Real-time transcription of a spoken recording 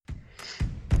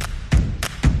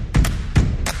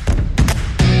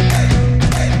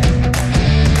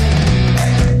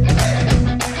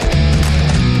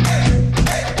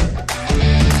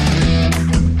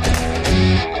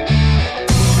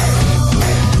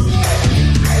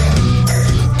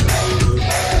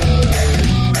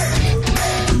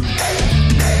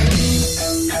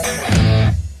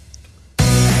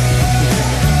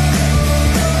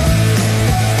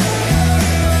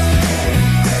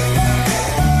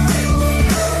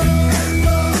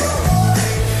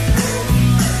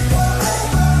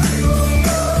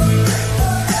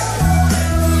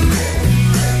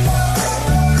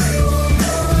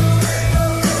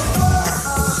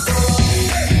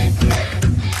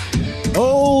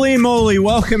moly,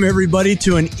 welcome everybody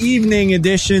to an evening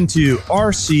edition to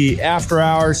RC After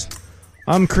Hours.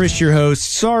 I'm Chris, your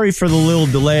host. Sorry for the little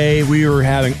delay. We were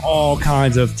having all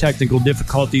kinds of technical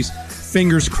difficulties.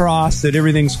 Fingers crossed that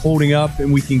everything's holding up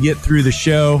and we can get through the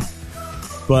show.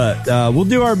 But we'll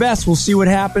do our best. We'll see what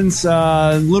happens.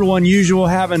 A little unusual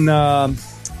having a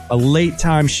late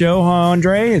time show, huh,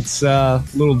 Andre? It's a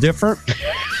little different.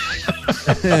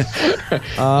 I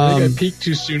think I peaked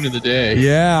too soon in the day.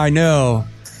 Yeah, I know.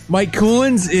 Mike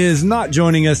Coolins is not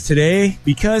joining us today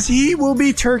because he will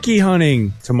be turkey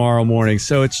hunting tomorrow morning.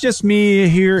 So it's just me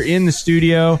here in the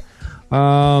studio.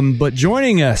 But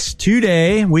joining us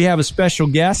today, we have a special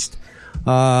guest,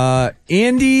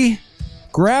 Andy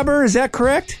Graber. Is that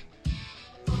correct?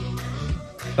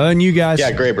 And you guys?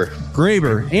 Yeah,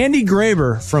 Graber. Andy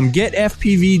Graber from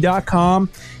GetFPV.com.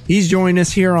 He's joining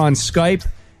us here on Skype.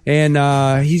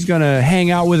 And he's going to hang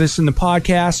out with us in the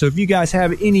podcast. So if you guys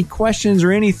have any questions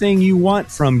or anything you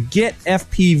want from Get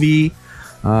FPV,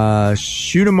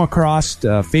 shoot them across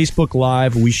Facebook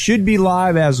Live. We should be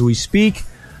live as we speak.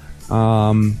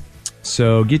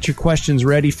 So get your questions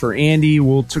ready for Andy.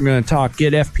 We're going to talk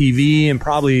Get FPV and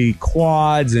probably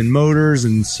quads and motors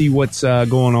and see what's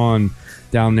going on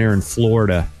down there in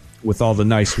Florida with all the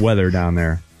nice weather down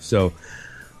there. So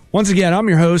once again, I'm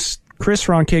your host, Chris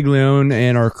Roncaglione,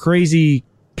 and our crazy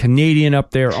Canadian up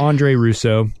there, Andre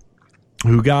Russo,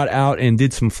 who got out and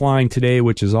did some flying today,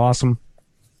 which is awesome.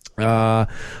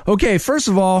 Okay, first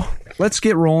of all, let's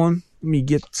get rolling. Let me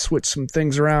switch some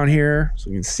things around here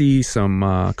so we can see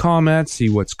some comments, see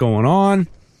what's going on.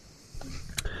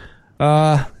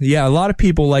 Yeah, a lot of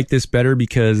people like this better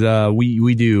because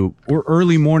we're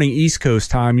early morning East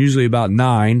Coast time, usually about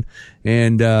 9,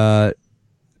 and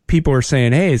people are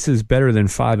saying, hey, this is better than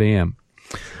 5 a.m.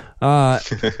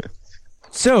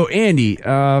 So, Andy,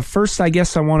 first, I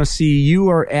guess I want to see you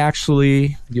are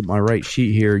actually, get my right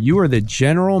sheet here, you are the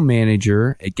general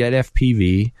manager at Get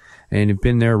FPV and have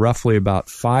been there roughly about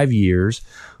 5 years.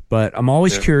 But I'm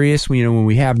always curious, when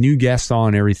we have new guests on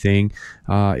and everything,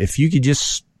 if you could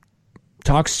just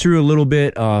talk us through a little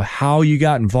bit how you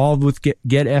got involved with Get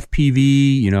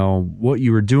FPV, what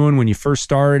you were doing when you first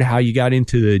started, how you got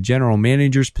into the general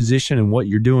manager's position, and what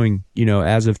you're doing,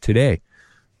 as of today.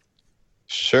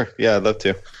 Sure. Yeah, I'd love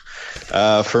to.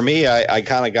 For me, I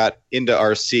kind of got into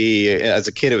RC. As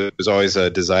a kid, it was always a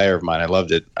desire of mine. I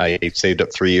loved it. I saved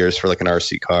up 3 years for like an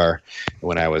RC car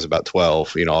when I was about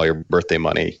 12, all your birthday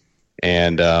money.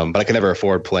 And but I could never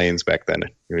afford planes back then.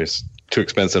 It was too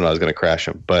expensive and I was going to crash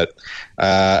them. But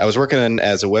I was working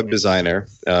as a web designer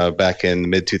back in the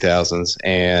mid-2000s,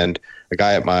 and a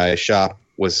guy at my shop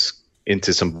was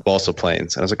into some balsa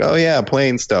planes. And I was like, oh, yeah,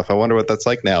 plane stuff. I wonder what that's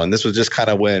like now. And this was just kind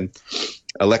of when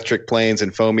electric planes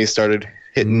and foamy started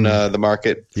hitting the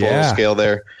market full scale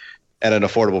there at an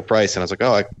affordable price. And I was like,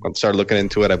 I started looking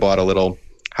into it. I bought a little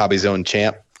Hobby Zone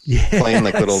Champ plane,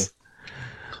 like little –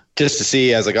 just to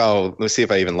see. I was like, let me see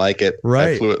if I even like it.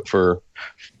 Right. I flew it for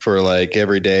like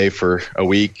every day for a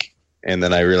week. And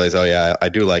then I realized, I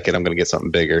do like it. I'm going to get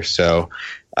something bigger. So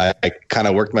I kind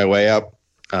of worked my way up,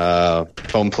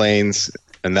 foam planes.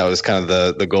 And that was kind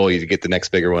of the goal. You get the next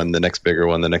bigger one, the next bigger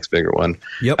one, the next bigger one.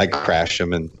 Yep. I crash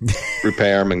them and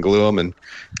repair them and glue them and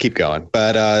keep going.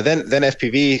 But then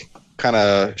FPV kind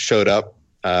of showed up.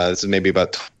 This is maybe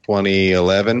about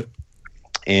 2011.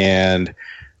 And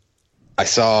I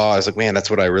was like, man,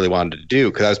 that's what I really wanted to do,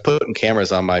 because I was putting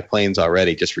cameras on my planes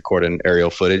already, just recording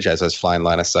aerial footage as I was flying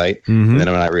line of sight. Mm-hmm. And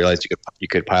then when I realized you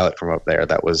could pilot from up there,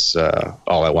 that was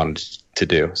all I wanted to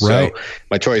do. Right.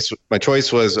 So my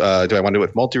choice was, do I want to do it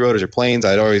with multi-rotors or planes?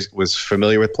 I always was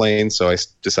familiar with planes, so I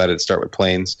decided to start with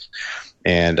planes.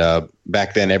 And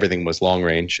back then, everything was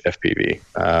long-range FPV.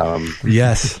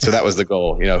 Yes. So that was the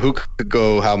goal. Who could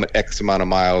go X amount of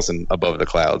miles and above the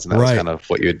clouds? And that was kind of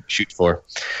what you'd shoot for.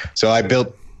 So I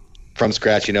built from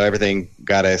scratch, everything.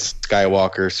 Got a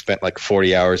Skywalker, spent like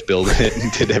 40 hours building it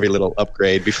and did every little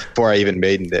upgrade before I even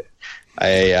maidened it.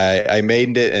 I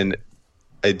maidened it, and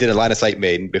I did a line of sight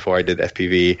maiden before I did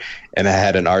FPV, and I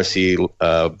had an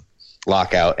RC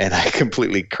lockout, and I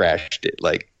completely crashed it.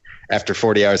 Like, after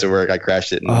 40 hours of work, I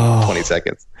crashed it in 20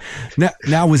 seconds.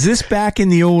 Now, was this back in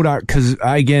the old, because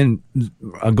again,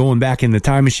 going back in the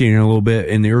time machine a little bit,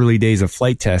 in the early days of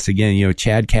flight tests, again,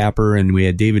 Chad Capper and we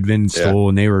had David Vinstol,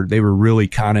 and they were really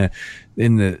kind of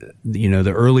in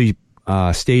the early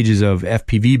stages of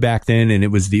FPV back then, and it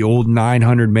was the old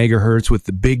 900 megahertz with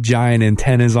the big giant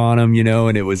antennas on them,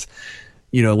 and it was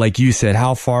like you said,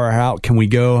 how far out can we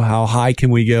go? How high can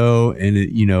we go?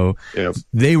 And,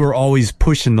 they were always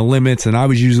pushing the limits. And I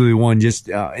was usually the one just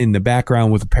in the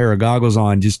background with a pair of goggles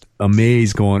on, just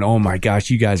amazed going, oh my gosh,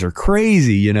 you guys are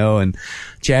crazy, and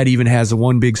Chad even has the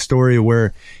one big story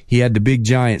where he had the big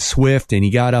giant Swift and he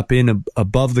got up in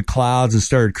above the clouds and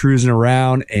started cruising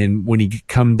around. And when he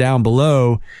come down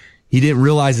below, he didn't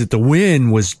realize that the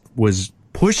wind was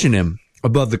pushing him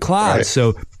above the clouds. Right.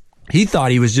 So he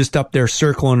thought he was just up there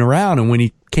circling around. And when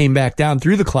he came back down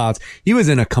through the clouds, he was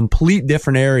in a complete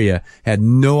different area, had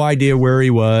no idea where he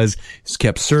was, just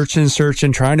kept searching,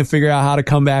 trying to figure out how to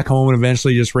come back home, and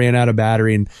eventually just ran out of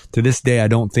battery. And to this day, I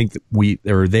don't think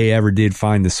that they ever did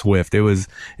find the Swift. It was,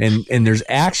 and there's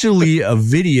actually a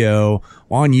video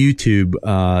on YouTube,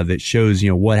 that shows,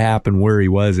 what happened, where he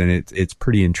was. And it's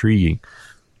pretty intriguing.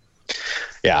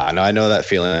 Yeah, I know that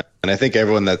feeling. And I think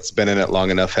everyone that's been in it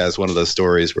long enough has one of those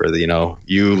stories where,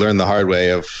 you learn the hard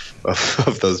way of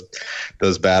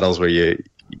those battles where you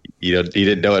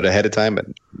didn't know it ahead of time, but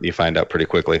you find out pretty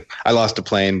quickly. I lost a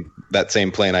plane, that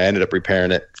same plane. I ended up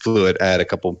repairing it, flew it. I had a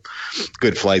couple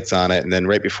good flights on it. And then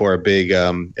right before a big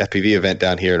FPV event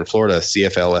down here in Florida,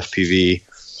 CFL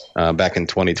FPV, back in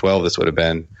 2012, this would have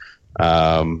been,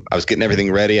 I was getting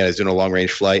everything ready. I was doing a long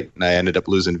range flight, and I ended up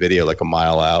losing video like a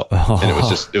mile out. And it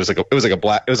was like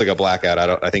a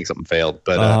blackout. I think something failed,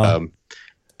 but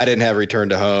I didn't have return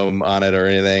to home on it or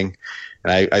anything.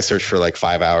 And I searched for like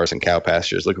 5 hours in cow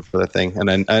pastures looking for that thing, and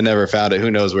then I never found it.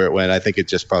 Who knows where it went? I think it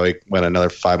just probably went another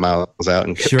 5 miles out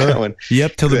and kept going.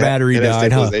 Yep, till the battery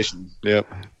died. Huh? Yep.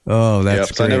 Oh,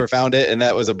 that's great. So I never found it, and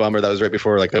that was a bummer. That was right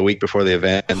before, like a week before the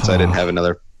event, and so I didn't have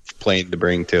another plane to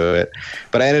bring to it.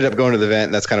 But I ended up going to the event,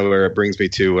 and that's kind of where it brings me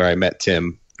to where I met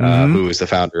Tim, who is the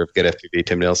founder of Get FPV,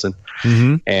 Tim Nielsen.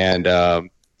 Mm-hmm. And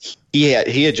he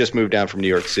had just moved down from New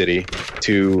York City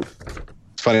to,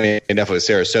 funny enough, it was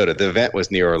Sarasota. The event was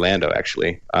near Orlando,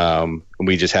 actually. And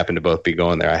we just happened to both be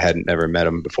going there. I hadn't ever met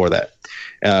him before that.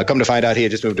 Come to find out, he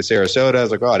had just moved to Sarasota. I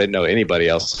was like, I didn't know anybody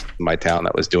else in my town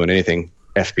that was doing anything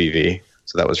FPV.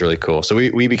 So that was really cool. So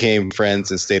we became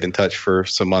friends and stayed in touch for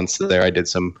some months there. I did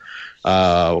some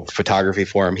photography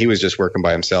for him. He was just working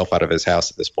by himself out of his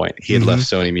house at this point. He had left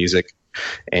Sony Music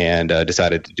and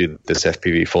decided to do this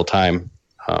FPV full time,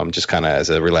 just kind of as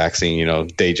a relaxing,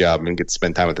 day job, and get to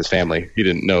spend time with his family. He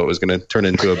didn't know it was going to turn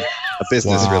into a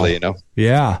business, really,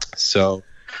 Yeah. So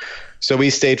we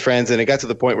stayed friends, and it got to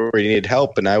the point where he needed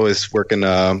help, and I was working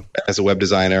as a web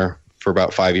designer for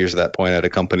about 5 years at that point at a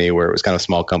company where it was kind of a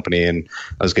small company, and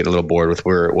I was getting a little bored with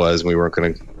where it was, and we weren't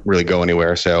going to really go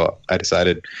anywhere. So I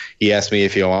decided, he asked me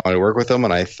if he wanted to work with him,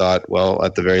 and I thought, well,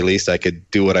 at the very least, I could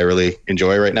do what I really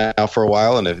enjoy right now for a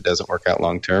while, and if it doesn't work out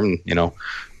long term,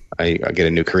 I get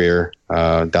a new career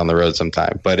down the road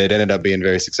sometime. But it ended up being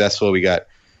very successful. We got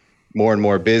more and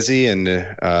more busy, and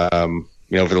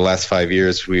over the last 5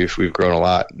 years, we've grown a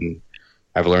lot, and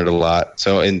I've learned a lot.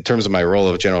 So in terms of my role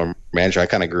of general manager, I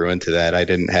kind of grew into that. I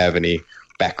didn't have any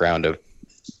background of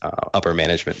upper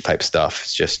management type stuff.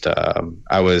 It's just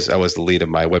I was the lead of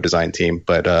my web design team,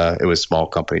 but it was a small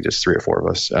company, just 3 or 4 of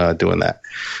us doing that.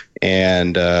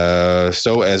 And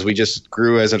so as we just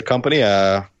grew as a company,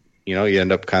 you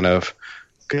end up kind of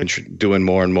doing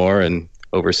more and more and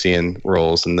overseeing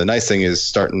roles. And the nice thing is,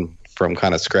 starting from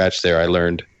kind of scratch there, I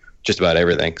learned just about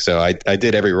everything. So I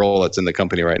did every role that's in the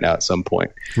company right now at some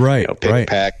point. Right. Pick,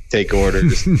 pack, take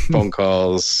orders, phone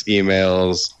calls,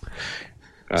 emails,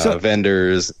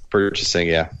 vendors, purchasing.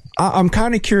 Yeah. I'm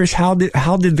kind of curious, how did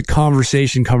the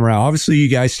conversation come around? Obviously, you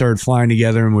guys started flying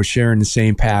together and were sharing the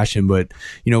same passion, but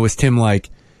was Tim like,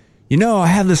 I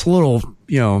have this little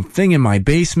thing in my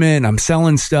basement, I'm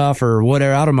selling stuff or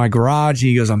whatever out of my garage. And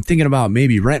he goes, I'm thinking about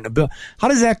maybe renting a building. How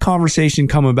does that conversation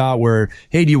come about where,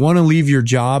 hey, do you want to leave your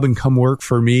job and come work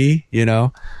for me? Yeah.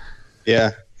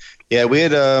 We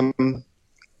had, on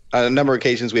a number of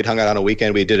occasions, we'd hung out on a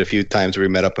weekend. We did a few times where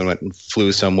we met up and went and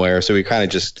flew somewhere. So we kind of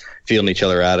just feeling each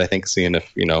other out, I think, seeing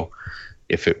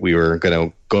if we were going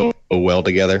to go well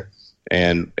together.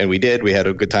 And we did. We had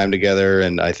a good time together,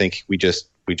 and I think we just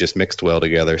mixed well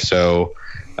together. So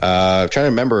I'm trying to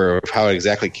remember how it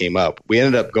exactly came up. We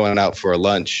ended up going out for a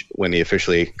lunch when he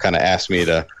officially kind of asked me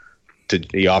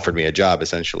he offered me a job,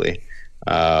 essentially.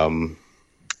 And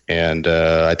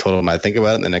I told him I'd think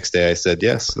about it. And the next day I said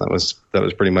yes. And that was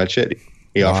pretty much it.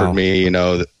 He offered me,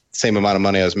 the same amount of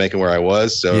money I was making where I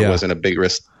was. So it wasn't a big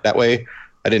risk that way.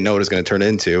 I didn't know what it was going to turn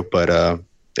into, but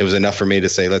it was enough for me to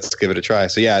say, let's give it a try.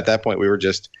 So yeah, at that point we were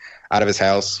just out of his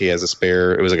house. He has a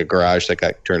spare, it was like a garage that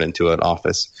got turned into an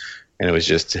office. And it was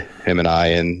just him and I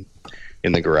in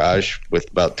the garage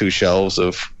with about 2 shelves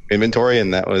of inventory.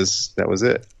 And that was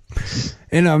it.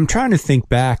 And I'm trying to think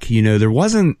back, there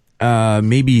wasn't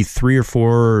maybe 3 or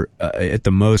 4 at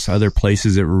the most other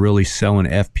places that were really selling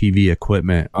FPV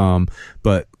equipment.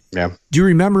 But yeah. Do you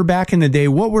remember back in the day,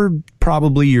 what were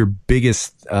probably your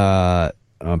biggest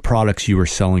products you were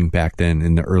selling back then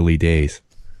in the early days?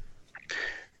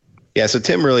 Yeah, so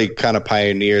Tim really kind of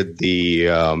pioneered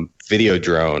the video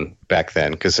drone back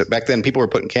then, because back then people were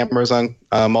putting cameras on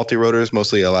multi-rotors,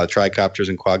 mostly a lot of tricopters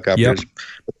and quadcopters. Yep.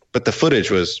 But the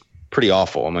footage was pretty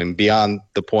awful. I mean, beyond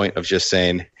the point of just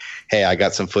saying, hey, I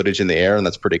got some footage in the air and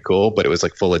that's pretty cool, but it was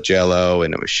like full of jello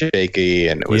and it was shaky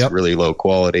and it was really low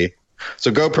quality.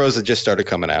 So GoPros had just started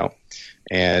coming out,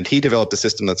 and he developed a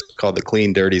system that's called the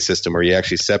clean dirty system, where you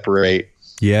actually separate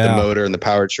the motor and the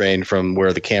powertrain from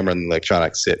where the camera and the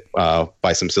electronics sit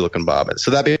by some silicon bobbins. So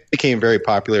that became very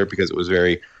popular because it was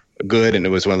very good, and it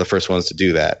was one of the first ones to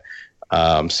do that.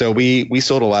 So we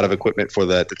sold a lot of equipment for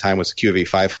at the time was the QV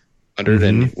 500,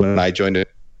 and when I joined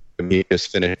it, we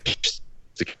just finished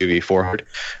the QV 400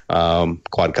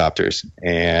 quadcopters,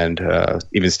 and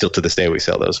even still to this day we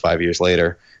sell those 5 years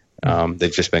later.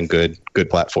 They've just been good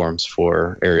platforms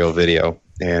for aerial video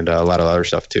and a lot of other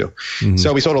stuff too.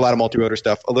 So we sold a lot of multi-rotor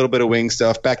stuff, a little bit of wing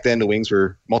stuff. Back then,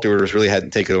 multi-rotors really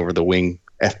hadn't taken over the wing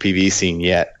FPV scene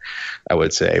yet, I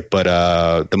would say. But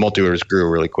the multi-rotors grew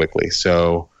really quickly.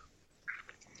 So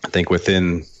I think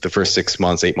within the first 6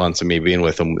 months, 8 months of me being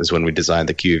with them is when we designed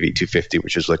the QV 250,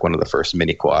 which is like one of the first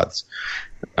mini quads.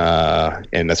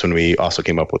 And that's when we also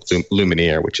came up with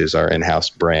Lumineer, which is our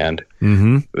in-house brand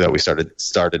that we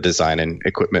started designing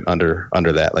equipment under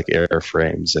that, like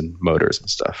airframes and motors and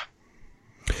stuff.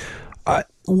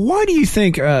 Why do you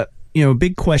think,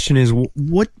 big question is,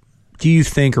 what do you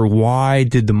think, or why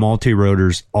did the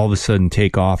multi-rotors all of a sudden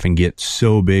take off and get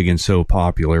so big and so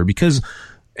popular? Because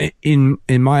in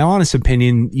my honest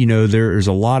opinion, there's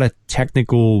a lot of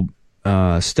technical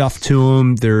stuff to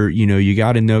them. You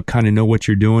got to know what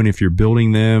you're doing if you're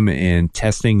building them and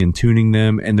testing and tuning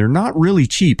them, and they're not really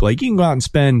cheap. Like, you can go out and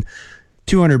spend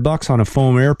 $200 on a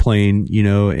foam airplane,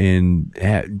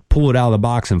 and pull it out of the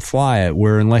box and fly it.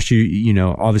 Where unless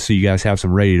obviously you guys have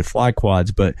some ready to fly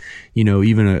quads, but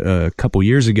even a couple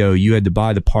years ago, you had to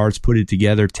buy the parts, put it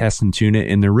together, test and tune it,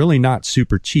 and they're really not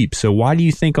super cheap. So why do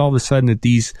you think all of a sudden that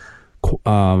these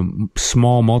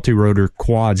small multi-rotor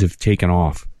quads have taken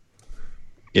off?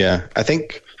 Yeah, I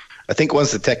think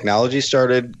once the technology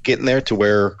started getting there to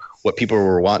where what people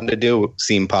were wanting to do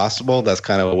seemed possible, that's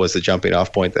kind of was the jumping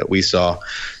off point that we saw.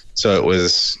 So it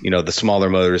was, the smaller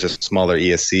motors, the smaller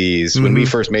ESCs. When we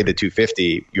first made the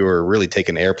 250, you were really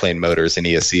taking airplane motors and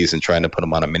ESCs and trying to put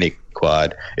them on a mini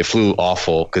quad. It flew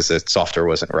awful because the software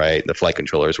wasn't right. The flight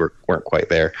controllers weren't quite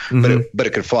there, but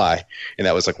it could fly. And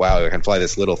that was like, wow, I can fly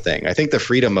this little thing. I think the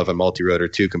freedom of a multi-rotor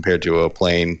too, compared to a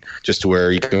plane, just to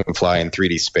where you can fly in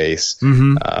 3D space,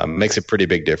 makes a pretty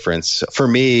big difference. For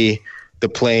me, the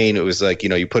plane, it was like,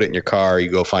 you put it in your car, you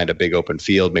go find a big open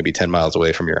field, maybe 10 miles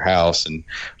away from your house. And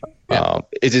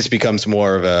it just becomes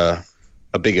more of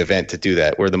a big event to do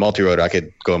that. Where the multi-rotor, I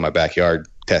could go in my backyard,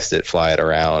 test it, fly it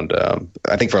around.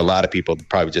 I think for a lot of people,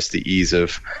 probably just the ease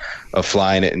of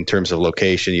flying it in terms of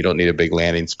location. You don't need a big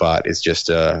landing spot. It's just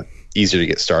easier to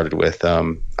get started with. I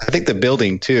think the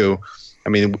building too, I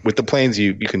mean, with the planes,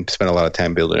 you can spend a lot of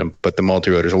time building them, but the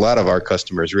multi-rotors, a lot of our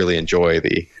customers really enjoy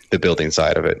the building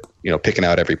side of it, picking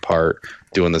out every part,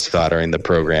 doing the soldering, the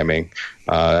programming.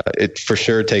 It for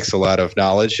sure takes a lot of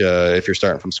knowledge if you're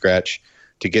starting from scratch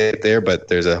to get there, but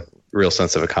there's a real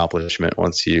sense of accomplishment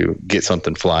once you get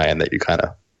something flying that you kind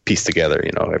of piece together,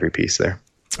 every piece there.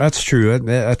 That's true.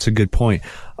 That's a good point.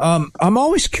 I'm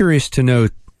always curious to know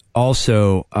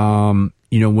also, when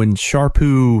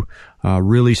Charpu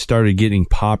really started getting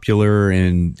popular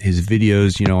and his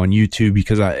videos, on YouTube,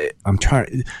 because I'm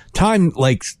trying, time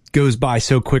like goes by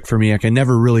so quick for me. I can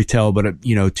never really tell, but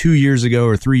 2 years ago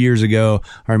or 3 years ago,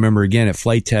 I remember again at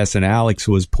Flight Test, and Alex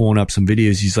was pulling up some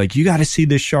videos. He's like, you got to see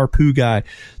this Charpu guy,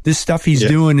 this stuff he's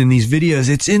doing in these videos.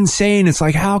 It's insane. It's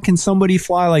like, how can somebody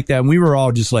fly like that? And we were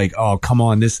all just like, oh, come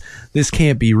on, this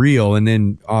can't be real. And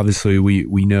then obviously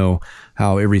we know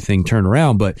how everything turned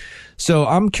around. But so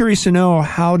I'm curious to know,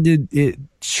 how did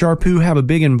Charpu have a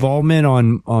big involvement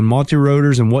on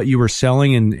multi-rotors and what you were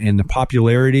selling and the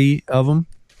popularity of them?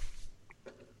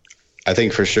 I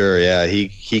think for sure, yeah.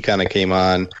 He kind of came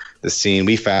on the scene.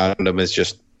 We found him as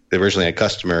just originally a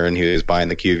customer, and he was buying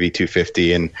the QV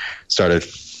 250 and started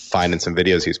finding some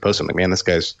videos he was posting. I'm like, man, this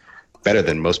guy's better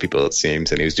than most people, it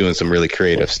seems. And he was doing some really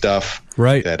creative stuff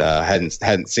that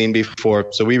hadn't seen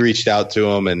before. So we reached out to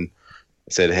him and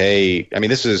said, hey, I mean,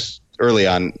 this was early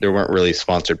on. There weren't really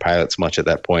sponsored pilots much at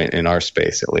that point in our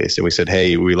space, at least. And we said,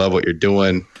 hey, we love what you're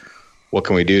doing. what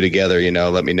can we do together?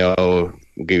 Let me know.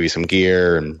 We'll give you some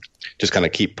gear, and just kind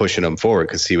of keep pushing him forward,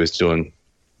 because he was doing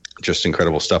just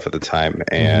incredible stuff at the time.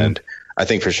 And I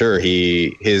think for sure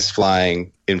his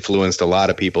flying influenced a lot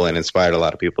of people and inspired a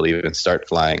lot of people to even start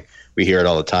flying. We hear it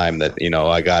all the time that,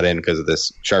 I got in because of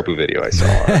this Sharpoo video I saw.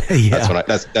 Yeah.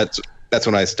 That's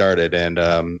when I started.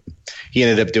 And he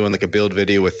ended up doing like a build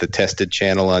video with the Tested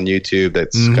channel on YouTube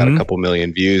that's got a couple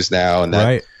million views now. And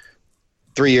that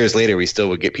 3 years later, we still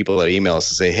would get people that email us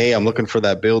to say, hey, I'm looking for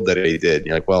that build that he did.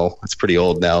 You're like, well, it's pretty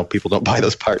old now. People don't buy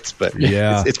those parts. But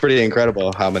it's pretty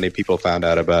incredible how many people found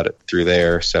out about it through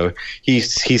there. So he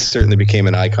certainly became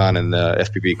an icon in the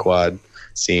FPV quad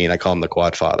scene. I call him the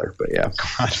quad father, but yeah.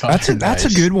 That's a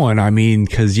good one. I mean,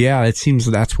 because it seems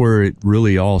that's where it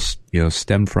really all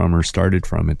stemmed from or started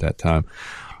from at that time.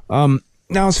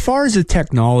 Now, as far as the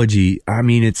technology, I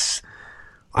mean,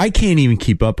 I can't even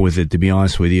keep up with it, to be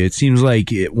honest with you. It seems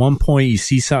like at one point you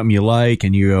see something you like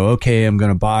and you go, okay, I'm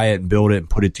going to buy it and build it and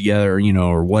put it together,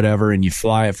 or whatever, and you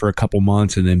fly it for a couple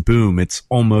months and then boom, it's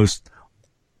almost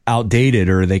outdated,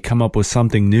 or they come up with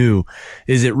something new.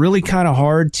 Is it really kind of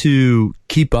hard to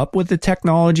keep up with the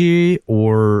technology,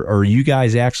 or are you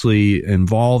guys actually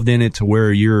involved in it to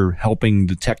where you're helping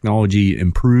the technology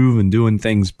improve and doing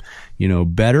things,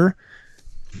 better?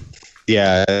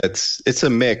 Yeah, it's a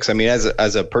mix. I mean,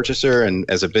 as a purchaser and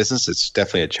as a business, it's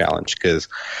definitely a challenge, because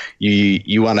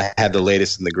you want to have the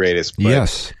latest and the greatest. But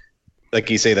yes, like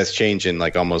you say, that's changing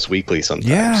like almost weekly sometimes.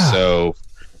 Yeah. So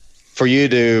for you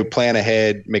to plan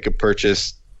ahead, make a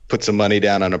purchase, put some money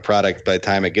down on a product, by the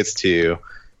time it gets to you,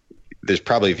 there's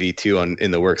probably V2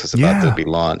 in the works that's about to be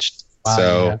launched.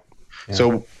 Wow,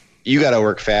 so you got to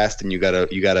work fast, and you got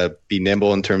to be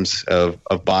nimble in terms of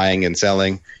buying and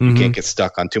selling. You can't get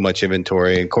stuck on too much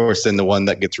inventory. And of course, then the one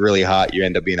that gets really hot, you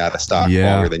end up being out of stock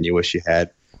longer than you wish you had.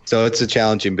 So it's a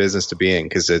challenging business to be in,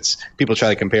 because people try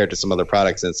to compare it to some other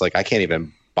products, and it's like, I can't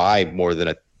even buy more than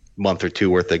a month or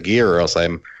two worth of gear, or else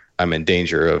I'm in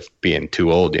danger of being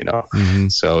too old,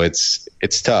 So it's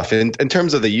tough. And in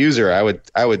terms of the user, I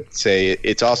would say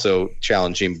it's also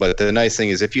challenging. But the nice thing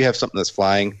is, if you have something that's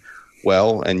flying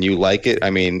well and you like it, I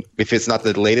mean, if it's not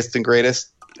the latest and greatest,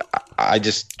 I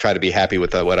just try to be happy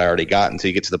with what I already got until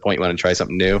you get to the point you want to try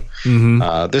something new.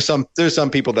 There's some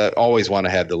people that always want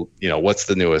to have the, what's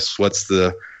the newest, what's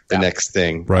the next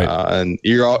thing, right? And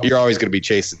you're always going to be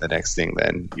chasing the next thing.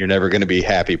 Then you're never going to be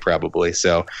happy, probably.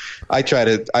 So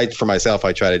for myself,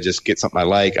 I try to just get something I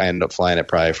like. I end up flying it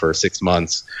probably for 6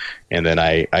 months, and then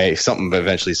something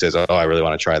eventually says, oh, I really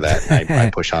want to try that. And I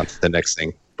push on to the next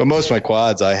thing. But most of my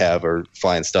quads I have are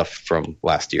flying stuff from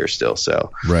last year still.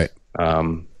 So right.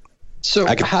 So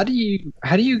how do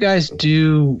you guys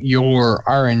do your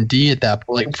R&D at that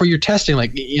point? Like for your testing,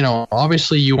 like,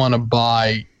 obviously you want to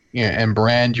buy and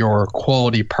brand your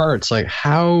quality parts. Like,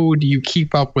 how do you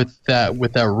keep up with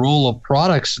that rule of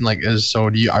products? And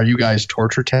are you guys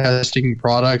torture testing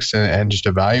products and just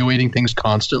evaluating things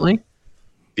constantly?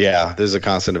 Yeah, there's a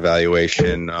constant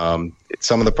evaluation.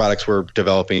 Some of the products we're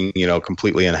developing,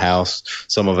 completely in-house.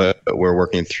 Some of it we're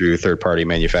working through third-party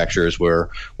manufacturers where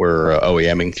we're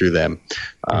OEMing through them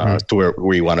to where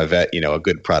we want to vet, a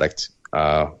good product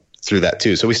through that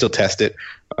too. So we still test it.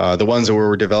 The ones that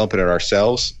we're developing it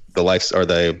ourselves,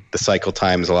 the cycle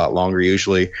time is a lot longer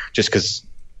usually, just because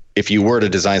if you were to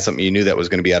design something you knew that was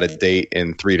going to be out of date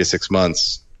in 3 to 6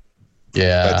 months, by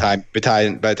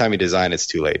the time you design, it's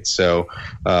too late. So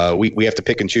we have to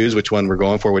pick and choose which one we're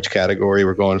going for, which category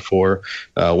we're going for.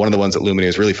 One of the ones that Luminy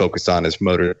is really focused on is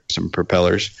motors and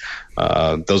propellers.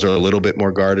 Those are a little bit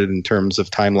more guarded in terms of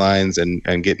timelines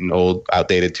and getting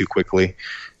outdated too quickly.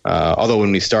 Although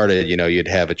when we started, you'd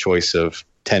have a choice of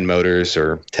 10 motors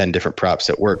or 10 different props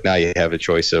at work. Now you have a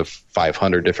choice of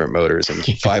 500 different motors and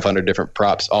 500 different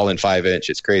props, all in 5-inch.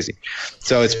 It's crazy.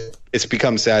 So it's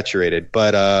become saturated.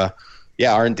 But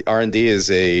R&D is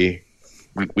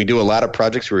we do a lot of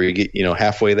projects where you get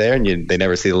halfway there and they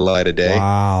never see the light of day.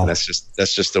 Wow. And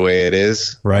that's just the way it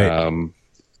is. Right.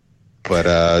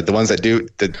 But the ones that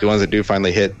do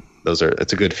finally hit,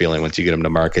 it's a good feeling once you get them to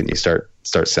market and you start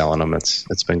selling them.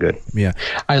 It's been good. Yeah.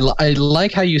 I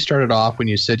like how you started off when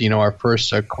you said, our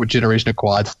first generation of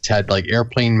quads had like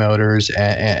airplane motors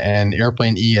and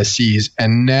airplane ESCs,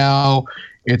 and now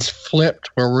it's flipped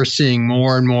where we're seeing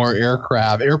more and more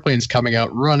airplanes coming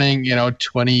out running,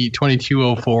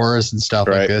 2204s and stuff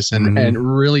like this,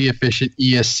 and really efficient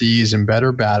ESCs and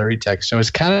better battery tech. So it's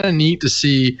kind of neat to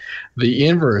see the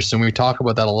inverse. And we talk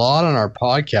about that a lot on our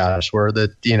podcast, where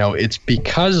it's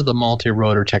because of the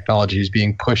multi-rotor technologies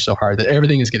being pushed so hard that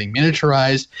everything is getting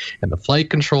miniaturized, and the flight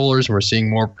controllers, and we're seeing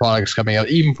more products coming out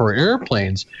even for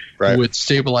airplanes with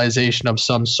stabilization of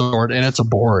some sort, and it's a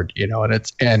board,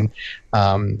 it's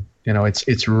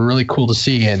really cool to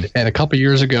see. And a couple of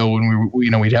years ago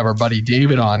when we'd have our buddy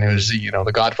David on, who's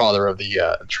the godfather of the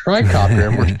tricopter,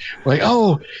 and we're like,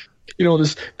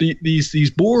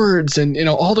 these boards and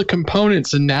all the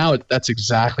components, and now that's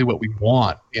exactly what we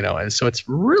want, and so it's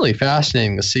really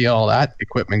fascinating to see all that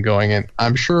equipment going. And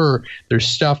I'm sure there's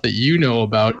stuff that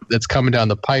about that's coming down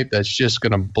the pipe that's just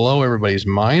going to blow everybody's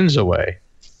minds away.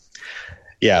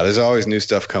 Yeah, there's always new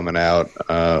stuff coming out.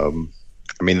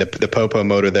 The Popo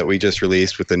motor that we just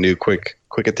released with the new quick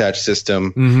attach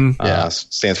system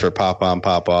stands for pop on,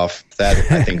 pop off.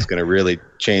 That I think is going to really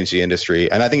change the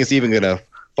industry, and I think it's even going to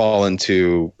fall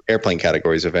into airplane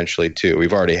categories eventually too.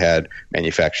 We've already had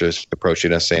manufacturers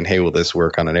approaching us saying, "Hey, will this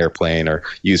work on an airplane?" or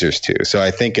users too. So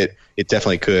I think it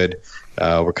definitely could.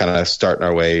 We're kind of starting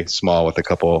our way small with a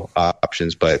couple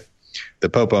options, but the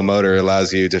Popo motor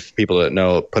allows you to people that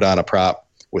know put on a prop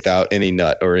without any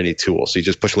nut or any tool. So you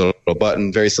just push a little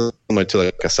button, very similar to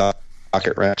like a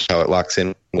socket wrench, how it locks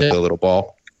in with a little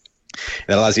ball.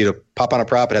 And it allows you to pop on a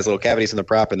prop. It has little cavities in the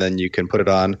prop, and then you can put it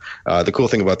on. The cool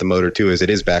thing about the motor, too, is it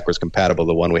is backwards compatible.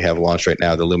 The one we have launched right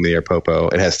now, the Luminaire Popo,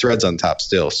 it has threads on top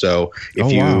still. So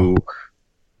if you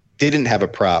didn't have a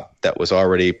prop that was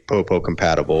already Popo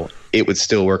compatible, it would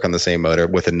still work on the same motor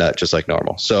with a nut just like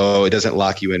normal. So it doesn't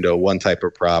lock you into one type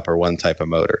of prop or one type of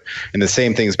motor. And the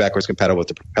same thing is backwards compatible with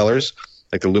the propellers,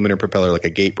 like the Luminaire propeller, like a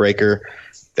gate breaker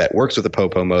that works with the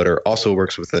Popo motor, also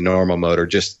works with the normal motor,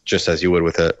 just as you would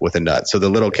with a nut. So the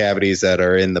little cavities that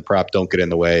are in the prop don't get in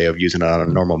the way of using it on a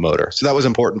normal motor. So that was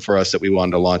important for us, that we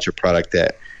wanted to launch a product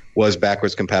that was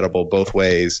backwards compatible both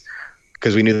ways,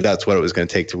 because we knew that's what it was going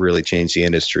to take to really change the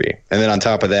industry. And then on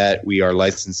top of that, we are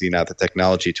licensing out the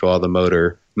technology to all the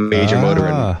major motor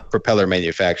and propeller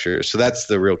manufacturers. So that's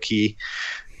the real key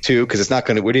too, because it's not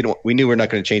going to. We knew we're not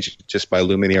going to change it just by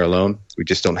Luminaire alone.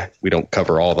 We don't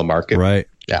cover all the market, right?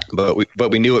 Yeah, but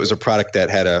we knew it was a product that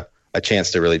had a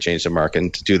chance to really change the market.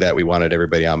 And to do that, we wanted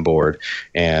everybody on board.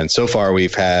 And so far,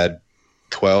 we've had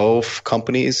 12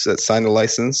 companies that signed a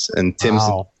license. And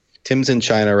Tim's in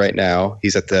China right now. He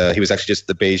was actually just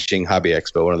at the Beijing Hobby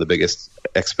Expo, one of the biggest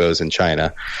expos in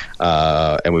China.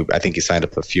 And I think he signed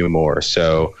up a few more.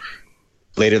 So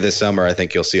later this summer, I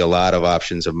think you'll see a lot of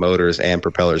options of motors and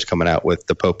propellers coming out with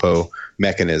the Popo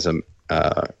mechanism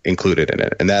included in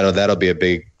it. And that'll be a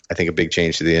big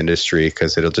change to the industry,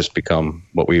 because it'll just become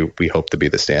what we hope to be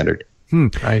the standard.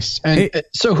 Nice. And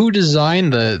so who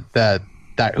designed that?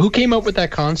 Who came up with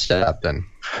that concept then?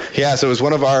 Yeah, so it was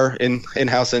one of our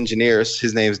in-house engineers.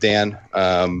 His name's Dan.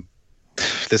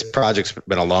 This project's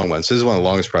been a long one. So this is one of the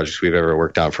longest projects we've ever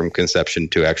worked on, from conception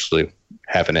to actually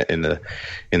having it in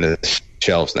the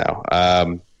shelves now.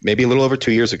 Maybe a little over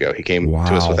 2 years ago, he came to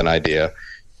us with an idea.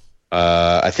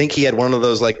 I think he had one of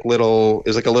those it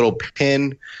was like a little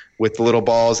pin with the little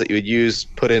balls that you would use,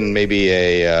 put in maybe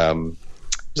it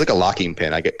was like a locking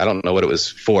pin. I don't know what it was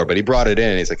for, but he brought it in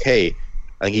and he's like, hey,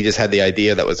 I think he just had the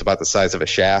idea that was about the size of a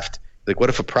shaft. Like, what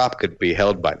if a prop could be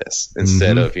held by this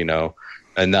instead of, a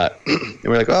nut? And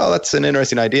we're like, oh, that's an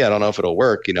interesting idea. I don't know if it'll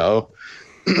work,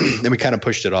 Then we kind of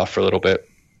pushed it off for a little bit.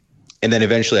 And then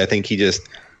eventually I think he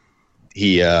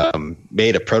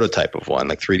made a prototype of one,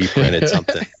 like 3D printed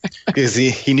something, because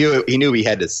he knew he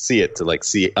had to see it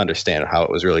to understand how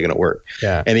it was really going to work.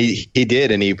 Yeah. And he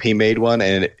did, and he made one,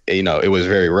 and it was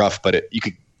very rough, but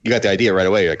you got the idea right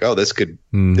away. You're like, oh, this could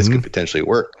potentially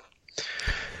work.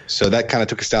 So that kind of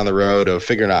took us down the road of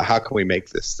figuring out how can we make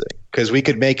this thing, because we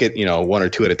could make it, one or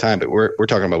two at a time, but we're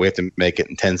talking about we have to make it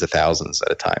in tens of thousands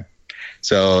at a time.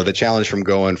 So the challenge from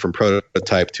going from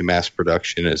prototype to mass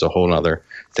production is a whole nother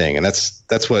thing. And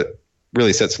that's what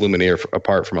really sets Luminaire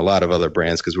apart from a lot of other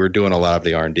brands, because we're doing a lot of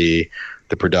the R&D,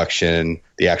 the production,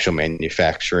 the actual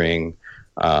manufacturing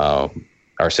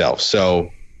ourselves.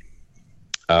 So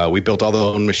we built all the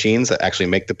own machines that actually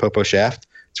make the Popo shaft.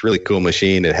 It's a really cool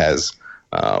machine. It has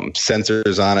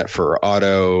sensors on it for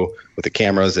with the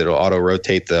cameras. It'll auto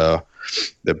rotate the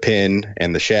pin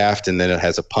and the shaft, and then it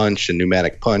has a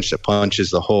pneumatic punch that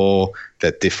punches the hole,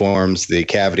 that deforms the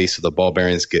cavity so the ball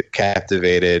bearings get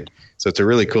captivated. So it's a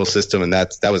really cool system, and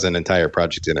that was an entire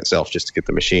project in itself just to get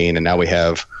the machine. And now we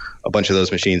have a bunch of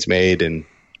those machines made, and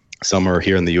some are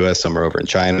here in the U.S., some are over in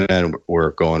China, and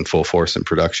we're going full force in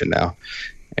production now.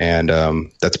 And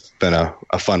that's been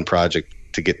a fun project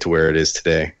to get to where it is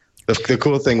today. The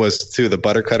cool thing was, too, the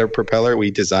butter cutter propeller,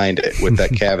 we designed it with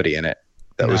that cavity in it.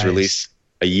 That was released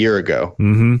a year ago.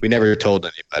 Mm-hmm. We never told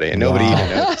anybody, and nobody even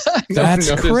noticed. That's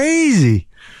crazy.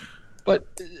 But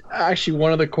actually,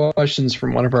 one of the questions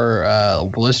from one of our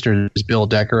listeners, Bill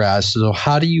Decker, asked, so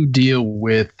how do you deal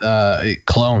with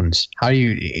clones?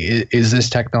 Is this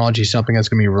technology something that's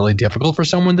going to be really difficult for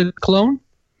someone to clone?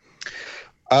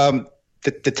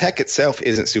 The tech itself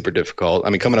isn't super difficult. I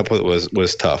mean, coming up with it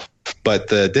was tough, but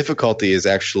the difficulty is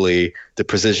actually the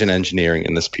precision engineering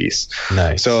in this piece.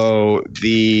 Nice. So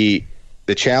the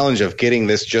challenge of getting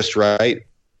this just right,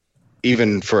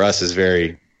 even for us, has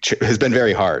been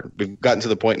very hard. We've gotten to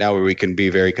the point now where we can be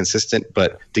very consistent,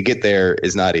 but to get there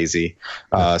is not easy.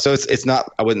 So it's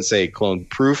not, I wouldn't say clone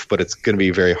proof, but it's going to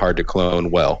be very hard to clone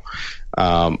well.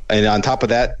 And on top of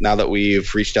that, now that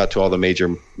we've reached out to all the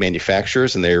major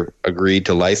manufacturers and they're agreed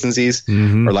to licenses,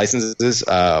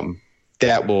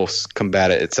 that will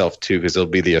combat it itself too, because it'll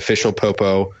be the official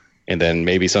Popo, and then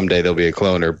maybe someday there'll be a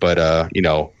cloner. But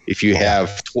if you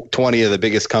have 20 of the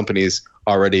biggest companies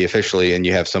already officially, and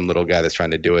you have some little guy that's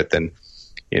trying to do it, then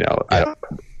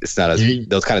it's not as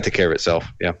they'll kind of take care of itself.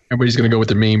 Yeah, everybody's going to go with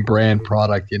the main brand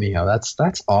product anyhow.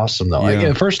 That's awesome though. Yeah.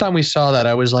 The first time we saw that,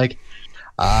 I was like,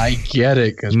 I get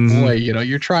it, because boy,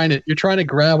 you're trying to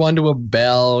grab onto a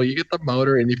bell. You get the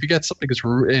motor, and if you got something that's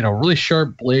really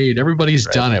sharp blade, everybody's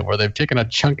done it where they've taken a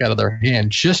chunk out of their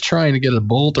hand just trying to get a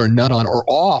bolt or nut on or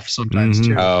off sometimes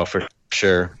too. Oh, for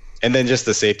sure. And then just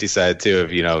the safety side too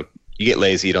of you get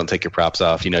lazy, you don't take your props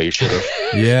off. You should have.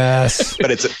 Yes. But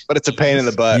it's a pain in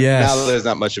the butt. Yes. Now there's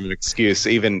not much of an excuse.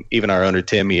 Even our owner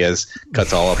Tim, he has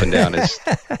cuts all up and down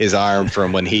his arm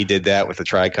from when he did that with the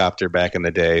tricopter back in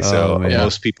the day. So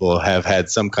most people have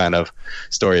had some kind of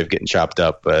story of getting chopped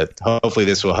up. But hopefully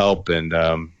this will help and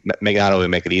not only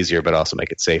make it easier, but also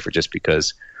make it safer. Just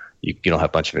because you don't have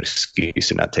a bunch of excuse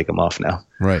to not take them off now.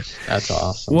 Right. That's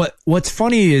awesome. What's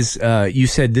funny is you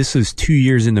said this was 2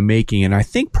 years in the making, and I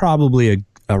think probably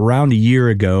around a year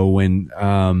ago when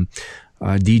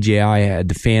DJI had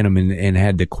the Phantom and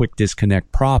had the quick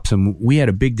disconnect props, and we had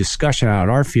a big discussion out at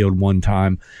our field one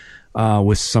time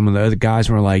with some of the other guys,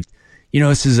 and we're like,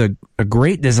 this is a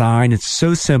great design. It's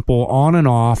so simple, on and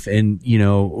off. And,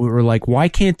 we're like, why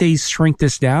can't they shrink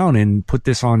this down and put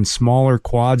this on smaller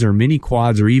quads or mini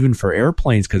quads or even for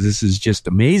airplanes? Because this is just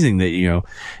amazing that,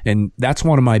 and that's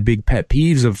one of my big pet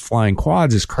peeves of flying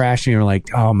quads is crashing. You're like,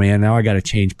 oh man, now I got to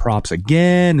change props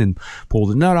again and pull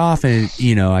the nut off. And,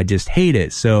 I just hate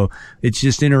it. So it's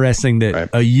just interesting that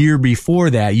a year before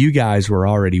that, you guys were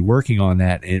already working on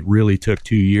that. It really took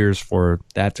 2 years for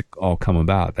that to all come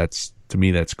about. To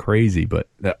me, that's crazy, but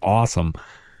that's awesome.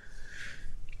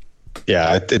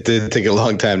 Yeah, it did take a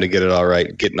long time to get it all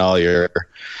right, getting all your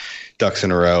ducks in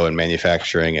a row and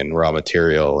manufacturing and raw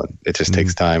material, and it just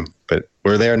takes time. But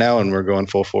we're there now, and we're going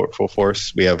full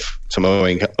force. We have some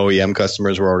OEM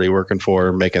customers we're already working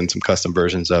for, making some custom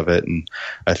versions of it, and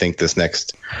I think this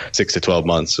next 6 to 12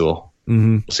 months we'll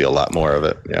see a lot more of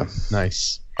it. Yeah,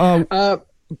 nice. Go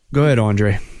ahead,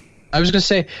 Andre. I was going to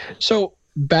say, so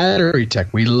battery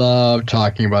tech. We love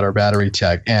talking about our battery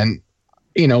tech, and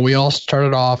we all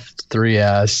started off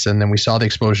 3S, and then we saw the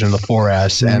explosion of the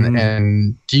 4S.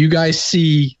 And do you guys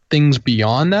see things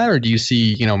beyond that, or do you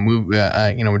see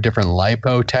different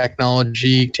lipo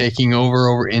technology taking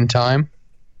over in time?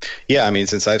 Yeah, I mean,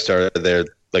 since I've started there,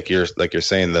 like you're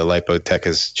saying, the lipo tech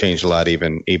has changed a lot,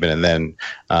 even and then.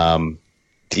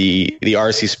 The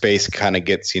RC space kind of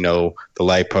gets the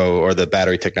lipo or the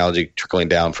battery technology trickling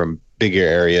down from bigger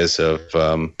areas of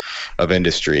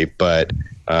industry, but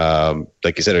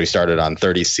like you said, we started on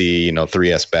 30C,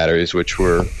 3S batteries, which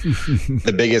were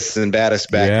the biggest and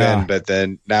baddest back then. But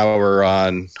then now we're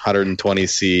on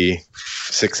 120C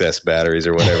 6S batteries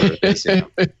or whatever it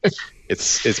is.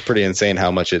 It's pretty insane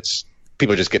how much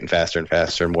people are just getting faster and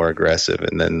faster and more aggressive,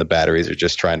 and then the batteries are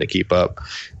just trying to keep up.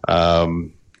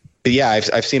 But yeah,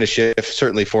 I've seen a shift.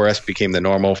 Certainly 4S became the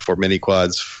normal for mini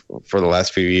quads for the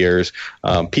last few years.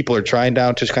 People are trying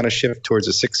now to kind of shift towards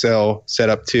a 6L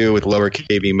setup too, with lower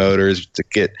kV motors to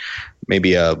get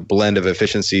maybe a blend of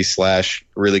efficiency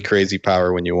 / really crazy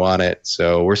power when you want it.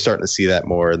 So we're starting to see that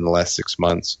more in the last 6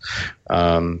 months.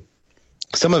 Some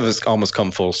of it's almost come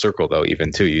full circle though,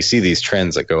 even too. You see these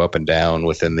trends that go up and down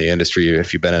within the industry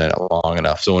if you've been in it long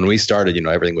enough. So when we started,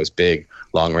 everything was big,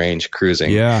 long range cruising.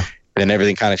 Yeah. And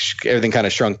everything kind of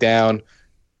shrunk down.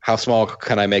 How small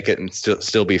can I make it and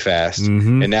still be fast?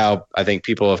 And now I think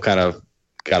people have kind of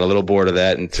got a little bored of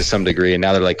that, and to some degree, and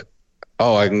now they're like,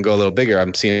 oh, I can go a little bigger.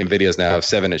 I'm seeing videos now of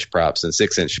 7-inch props and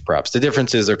 6-inch props. The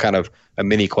differences are kind of a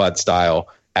mini quad style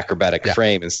acrobatic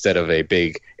frame instead of a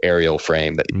big aerial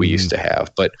frame that we used to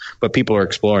have. But people are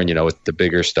exploring, with the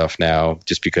bigger stuff now,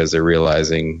 just because they're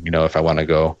realizing, if I want to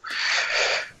go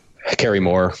carry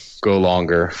more, go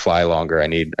longer, fly longer. I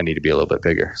need to be a little bit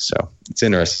bigger. So it's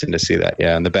interesting to see that.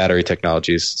 Yeah, and the battery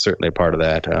technology is certainly a part of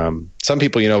that. Some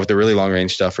people, with the really long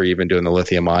range stuff, are even doing the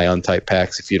lithium ion type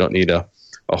packs. If you don't need a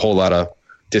whole lot of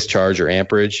discharge or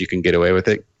amperage, you can get away with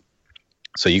it.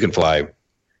 So you can fly,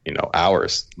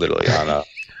 hours literally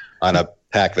on a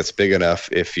pack that's big enough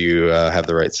if you have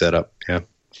the right setup. Yeah.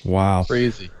 Wow.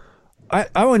 Crazy.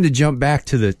 I wanted to jump back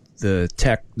to the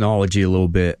technology a little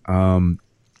bit.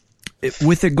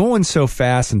 With it going so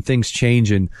fast and things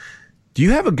changing, do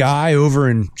you have a guy over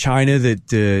in China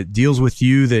that deals with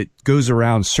you that goes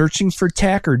around searching for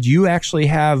tech, or do you actually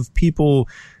have people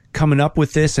coming up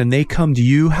with this and they come to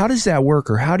you? How does that work,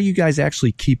 or how do you guys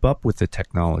actually keep up with the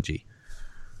technology?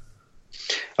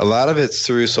 A lot of it's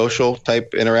through social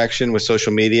type interaction with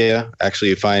social media. Actually,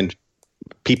 you find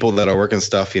people that are working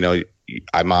stuff,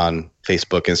 I'm on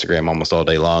Facebook, Instagram almost all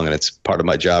day long, and it's part of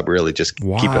my job, really, just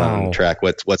keeping on track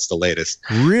what's the latest.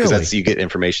 Really? Because you get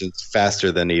information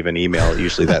faster than even email,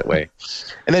 usually that way.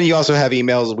 And then you also have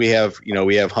emails. We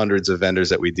have hundreds of vendors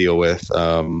that we deal with,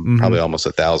 probably almost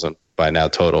 1,000 by now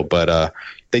total. But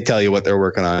they tell you what they're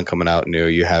working on coming out new.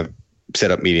 You have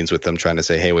set up meetings with them trying to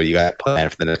say, hey, what you got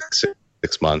planned for the next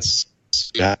 6 months?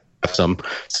 You have some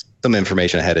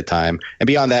information ahead of time. And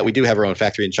beyond that, we do have our own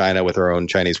factory in China with our own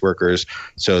Chinese workers.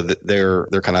 So that they're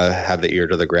kind of have the ear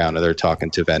to the ground, and they're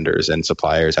talking to vendors and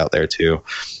suppliers out there too.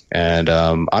 And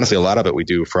honestly, a lot of it we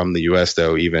do from the US,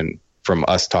 though, even from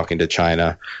us talking to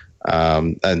China.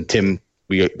 And Tim,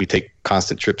 we take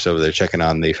constant trips over there, checking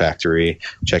on the factory,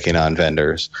 checking on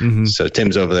vendors. So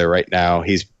Tim's over there right now.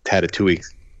 He's had a 2-week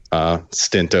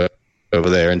stint over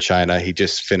there in China. He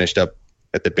just finished up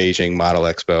at the Beijing Model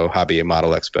Expo, Hobby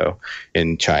Model Expo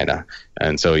in China.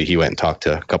 And so he went and talked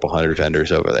to a couple hundred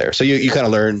vendors over there. So you kind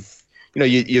of learn,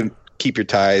 you keep your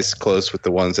ties close with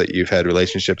the ones that you've had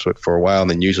relationships with for a while.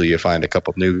 And then usually you find a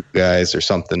couple new guys or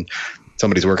something,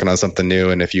 somebody's working on something new.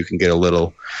 And if you can get a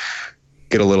little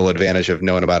advantage of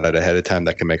knowing about it ahead of time,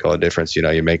 that can make all the difference.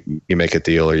 You make a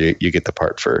deal, or you get the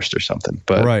part first or something.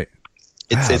 But right.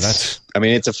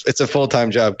 It's a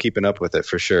full-time job keeping up with it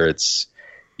for sure.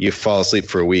 You fall asleep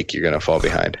for a week, you're going to fall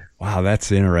behind. Wow,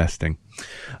 that's interesting.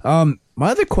 My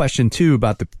other question too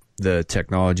about the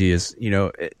technology is,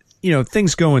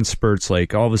 things go in spurts.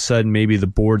 Like all of a sudden, maybe the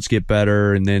boards get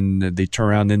better, and then they turn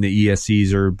around, and then the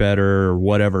ESCs are better or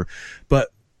whatever. But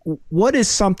what is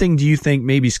something, do you think,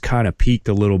 maybe's kind of peaked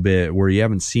a little bit where you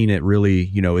haven't seen it really?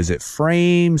 Is it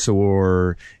frames,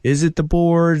 or is it the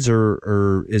boards,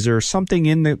 or is there something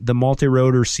in the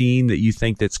multi-rotor scene that you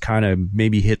think that's kind of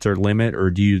maybe hit their limit,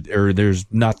 or there's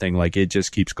nothing, like it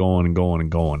just keeps going and going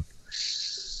and going?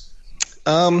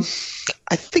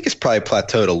 I think it's probably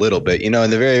plateaued a little bit. In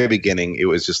the very beginning, it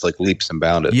was just like leaps and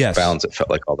bounds. Yes. It felt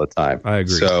like all the time. I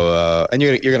agree. So, and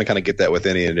you're going to kind of get that with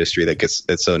any industry that's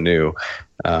so new.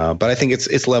 But I think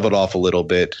it's leveled off a little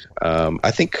bit.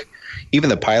 I think even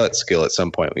the pilot skill at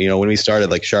some point, when we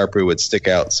started, like Sharpru would stick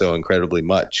out so incredibly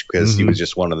much because he was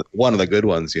just one of the good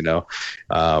ones,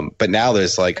 But now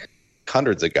there's like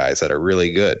hundreds of guys that are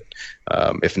really good,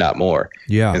 if not more.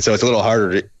 Yeah. And so it's a little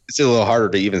harder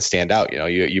to even stand out.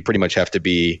 You pretty much have to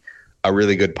be a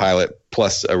really good pilot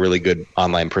plus a really good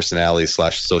online personality /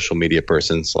 social media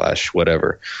person /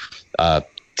 whatever,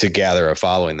 to gather a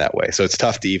following that way. So it's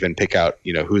tough to even pick out,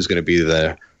 who's going to be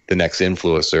the next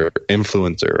influencer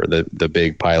or the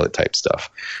big pilot type stuff.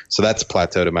 So that's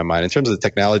plateaued in my mind. In terms of the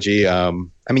technology,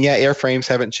 airframes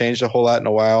haven't changed a whole lot in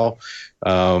a while.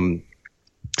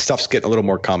 Stuff's getting a little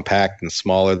more compact and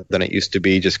smaller than it used to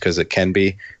be, just because it can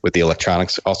be, with the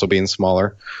electronics also being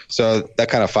smaller. So that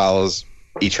kind of follows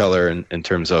each other in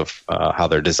terms of how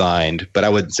they're designed. But I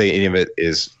wouldn't say any of it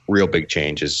is real big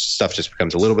changes. Stuff just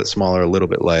becomes a little bit smaller, a little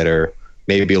bit lighter,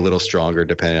 maybe a little stronger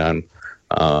depending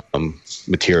on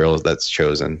materials that's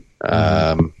chosen.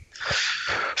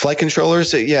 Flight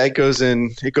controllers, it goes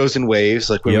in waves.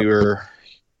 Like when we were,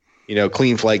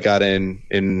 Clean Flight got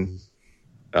involved,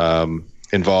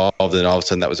 and all of a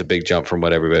sudden that was a big jump from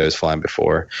what everybody was flying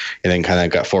before, and then kind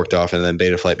of got forked off, and then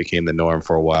Betaflight became the norm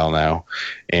for a while now.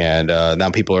 And now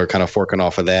people are kind of forking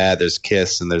off of that. There's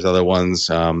KISS and there's other ones.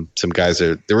 Some guys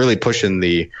they're really pushing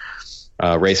the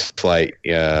race flight.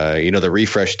 The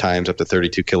refresh times up to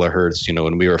 32 kilohertz.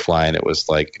 When we were flying, it was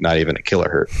like not even a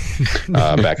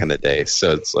kilohertz back in the day.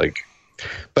 So it's like,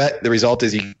 but the result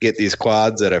is you get these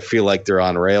quads that I feel like they're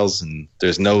on rails, and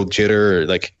there's no jitter.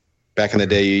 Like back in the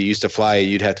day, you used to fly,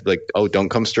 you'd have to be like, oh, don't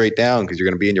come straight down because you're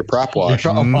going to be in your prop wash.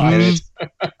 And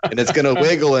it's going to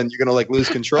wiggle and you're going to like lose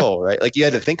control, right? Like you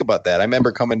had to think about that. I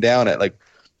remember coming down at like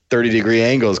 30-degree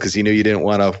angles because you knew you didn't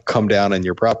want to come down in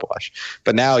your prop wash.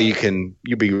 But now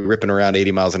you'd be ripping around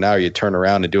 80 miles an hour. You turn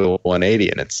around and do a 180,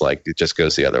 and it's like it just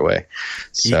goes the other way.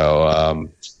 So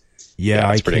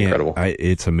it's pretty incredible.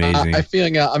 It's amazing. I'm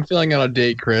feeling out of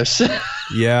date, Chris.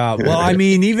 Yeah. Well, I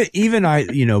mean,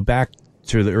 even back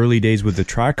to the early days with the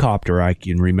tricopter, I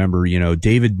can remember,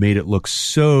 David made it look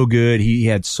so good. He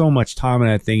had so much time on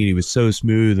that thing, and he was so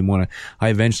smooth. And when I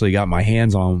eventually got my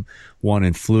hands on one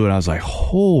and flew it, I was like,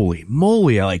 holy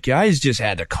moly. Guys just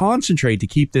had to concentrate to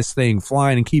keep this thing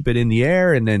flying and keep it in the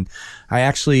air. And then I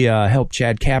actually helped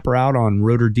Chad Capper out on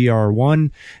Rotor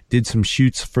DR1, did some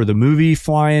shoots for the movie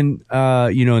flying,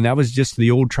 and that was just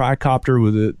the old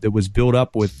tricopter that was built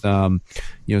up with,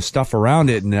 stuff around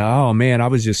it. And oh man, I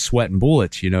was just sweating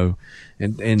bullets,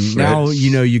 And now,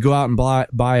 you go out and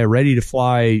buy a ready to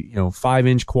fly,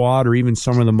 5-inch quad or even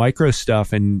some of the micro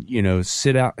stuff and,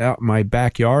 sit out in my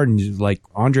backyard and just, like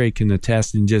Andre can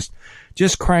attest, and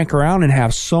just crank around and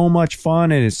have so much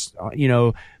fun. And it's,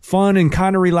 fun and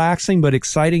kind of relaxing, but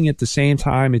exciting at the same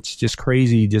time. It's just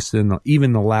crazy just in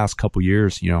even the last couple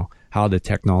years, how the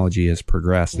technology has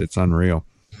progressed. It's unreal.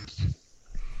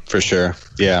 For sure.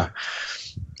 Yeah.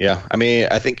 Yeah. I mean,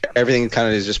 I think everything kind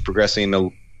of is just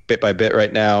progressing bit by bit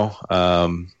right now.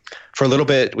 For a little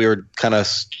bit, we were kind of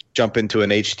jumping to an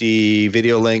HD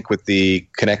video link with the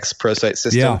Connex ProSight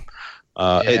system.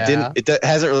 Yeah. It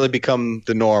hasn't really become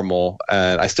the normal,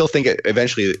 and I still think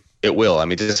eventually it will. I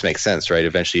mean, it just makes sense, right?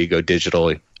 Eventually you go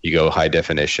digital, you go high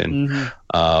definition.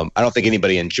 Mm-hmm. I don't think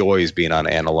anybody enjoys being on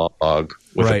analog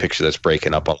with a picture that's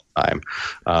breaking up all the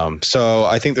time. So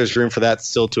I think there's room for that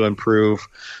still to improve.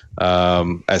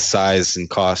 As size and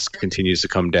cost continues to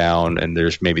come down, and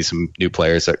there's maybe some new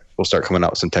players that will start coming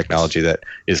out with some technology that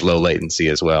is low latency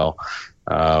as well.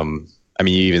 I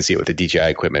mean, you even see it with the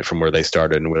DJI equipment from where they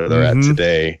started and where they're at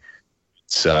today.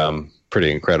 It's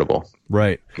pretty incredible.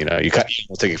 Right. You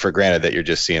take it for granted that you're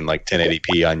just seeing like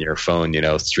 1080p on your phone,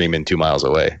 streaming 2 miles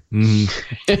away.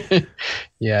 Mm-hmm.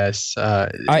 Yes.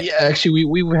 Actually,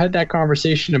 we had that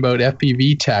conversation about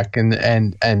FPV tech,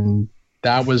 and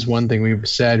that was one thing we've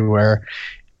said where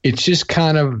it's just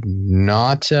kind of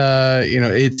not,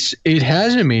 it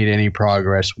hasn't made any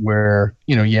progress where,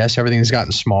 yes, everything's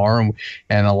gotten smaller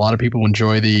and a lot of people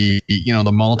enjoy the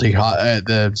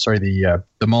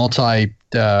multi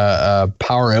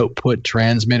power output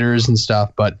transmitters and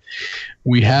stuff, but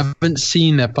we haven't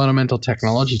seen that fundamental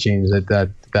technology change that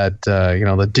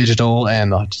the digital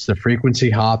and the frequency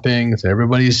hopping. So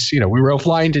everybody's, we were out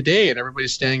flying today and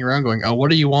everybody's standing around going, oh,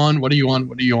 what are you on? What are you on?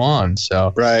 What are you on?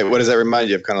 So, right. What does that remind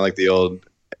you of? Kind of like the old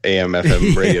AM,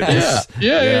 FM radio days.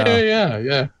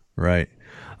 Yeah. Right.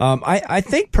 I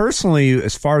think personally,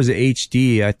 as far as the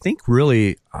HD, I think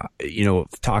really,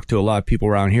 talked to a lot of people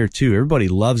around here too. Everybody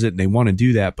loves it and they want to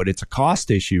do that, but it's a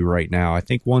cost issue right now. I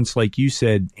think once, like you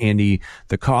said, Andy,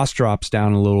 the cost drops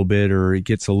down a little bit or it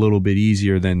gets a little bit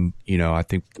easier, then, I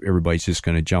think everybody's just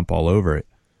going to jump all over it.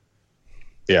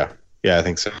 Yeah. Yeah, I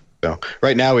think so. So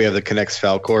right now we have the Connex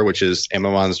Falcor, which is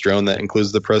Amamon's drone that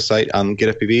includes the ProSight on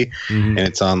Get FPV, and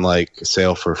it's on like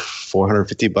sale for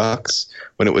 $450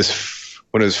 when it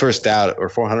was first out, or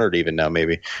 400 even now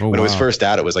maybe. When it was first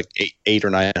out, it was like $800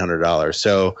 or $900.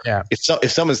 So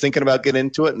if someone's thinking about getting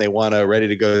into it and they want a ready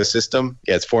to go system,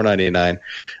 it's $499.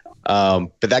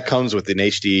 But that comes with an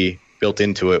HD built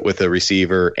into it with a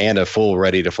receiver and a full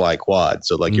ready to fly quad.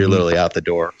 So like you're literally out the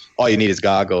door. All you need is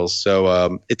goggles.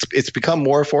 So it's become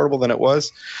more affordable than it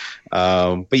was.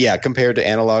 But yeah, compared to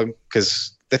analog,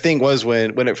 because the thing was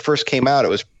when it first came out,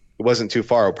 it wasn't too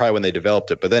far, probably when they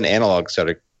developed it, but then analog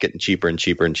started getting cheaper and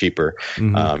cheaper and cheaper.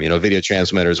 Video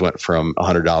transmitters went from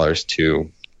 $100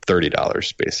 to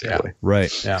 $30 basically. Yeah,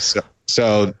 right. Yeah.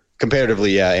 So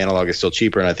comparatively, analog is still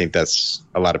cheaper, and I think that's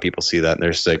a lot of people see that and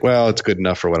they're just like, well, it's good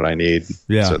enough for what I need.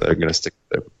 Yeah. So they're going to stick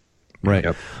with it. Right.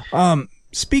 Yep.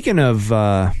 Speaking of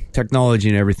technology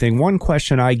and everything, one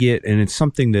question I get, and it's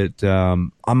something that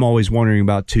I'm always wondering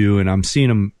about too, and I'm seeing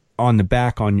them on the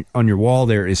back on your wall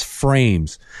there, is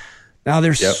frames. Now,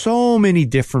 there's so many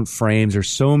different frames. There's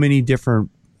so many different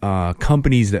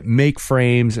companies that make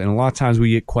frames. And a lot of times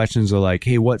we get questions of like,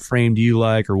 hey, what frame do you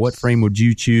like? Or what frame would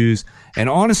you choose? And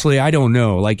honestly, I don't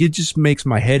know. Like, it just makes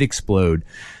my head explode.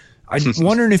 I'm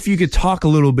wondering if you could talk a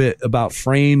little bit about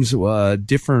frames,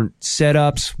 different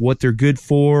setups, what they're good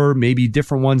for, maybe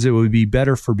different ones that would be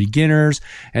better for beginners.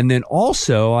 And then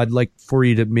also, I'd like for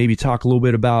you to maybe talk a little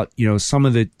bit about, some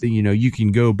of the, you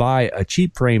can go buy a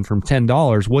cheap frame from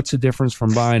 $10. What's the difference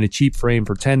from buying a cheap frame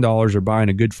for $10 or buying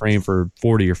a good frame for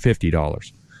 $40 or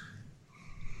 $50?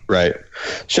 Right.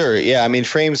 Sure. Yeah. I mean,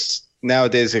 frames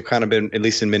nowadays have kind of been, at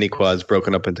least in mini quads,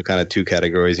 broken up into kind of two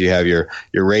categories. You have your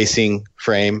racing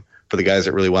frame for the guys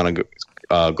that really want to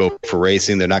go for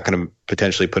racing. They're not going to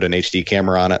potentially put an HD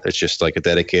camera on it. It's just like a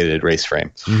dedicated race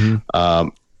frame.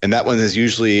 And that one is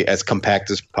usually as compact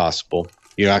as possible.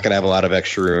 You're not going to have a lot of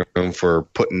extra room for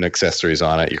putting accessories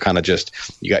on it. You're kind of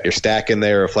you got your stack in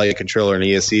there, a flight controller and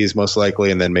ESCs most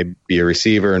likely, and then maybe a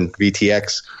receiver and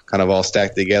VTX kind of all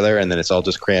stacked together, and then it's all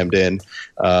just crammed in.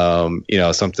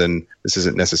 Something, this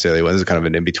isn't necessarily one, this is kind of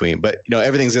an in-between, but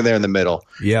everything's in there in the middle.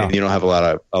 Yeah. And you don't have a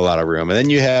lot of room. And then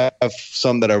you have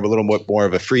some that are a little more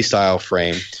of a freestyle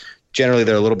frame. Generally,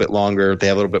 they're a little bit longer. They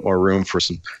have a little bit more room for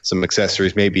some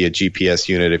accessories, maybe a GPS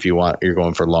unit if you're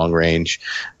going for long range.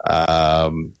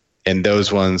 And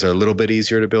those ones are a little bit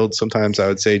easier to build sometimes, I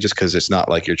would say, just because it's not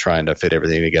like you're trying to fit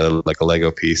everything together like a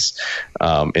Lego piece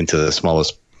into the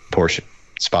smallest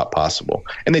spot possible.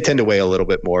 And they tend to weigh a little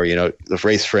bit more. The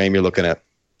race frame, you're looking at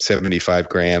 75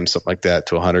 grams, something like that,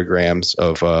 to 100 grams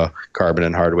of carbon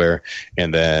and hardware.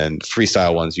 And then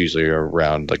freestyle ones usually are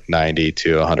around like 90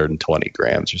 to 120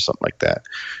 grams or something like that.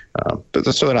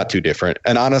 So they're not too different.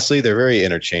 And honestly, they're very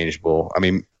interchangeable. I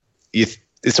mean, it's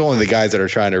only the guys that are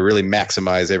trying to really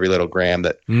maximize every little gram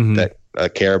that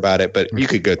care about it. But you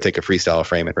could go take a freestyle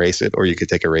frame and race it, or you could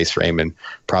take a race frame and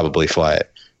probably fly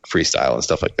it freestyle and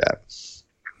stuff like that.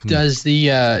 Does the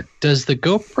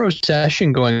GoPro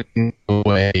session going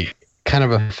away kind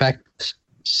of affect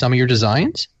some of your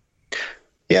designs?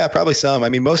 Yeah, probably some. I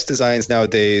mean, most designs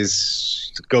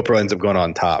nowadays, GoPro ends up going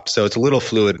on top, so it's a little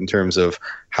fluid in terms of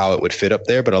how it would fit up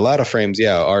there. But a lot of frames,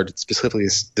 are specifically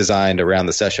designed around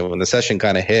the session. When the session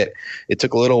kind of hit, it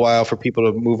took a little while for people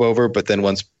to move over, but then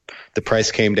once the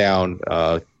price came down,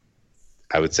 I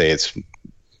would say it's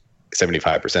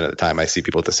 75% of the time I see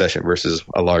people at the session versus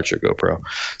a larger GoPro.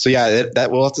 So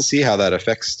that we'll have to see how that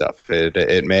affects stuff.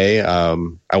 It may.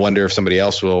 I wonder if somebody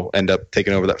else will end up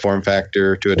taking over that form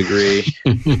factor to a degree,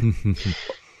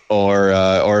 or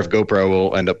if GoPro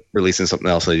will end up releasing something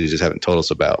else that you just haven't told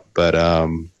us about. But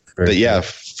yeah,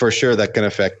 for sure that can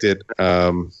affect it.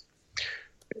 And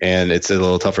it's a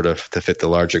little tougher to fit the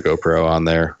larger GoPro on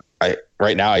there.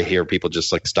 Right now I hear people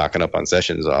just like stocking up on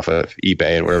sessions off of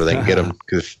eBay and wherever they can get them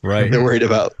because they're worried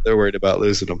about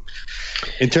losing them.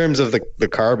 In terms of the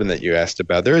carbon that you asked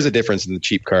about, there is a difference in the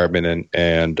cheap carbon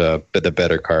and the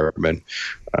better carbon.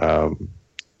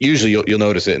 Usually you'll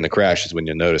notice it in the crashes when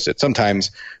you notice it.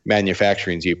 Sometimes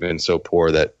manufacturing's even so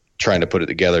poor that trying to put it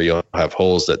together, you'll have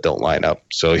holes that don't line up.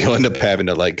 So you'll end up having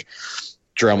to like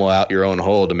Dremel out your own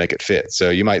hole to make it fit. So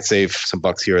you might save some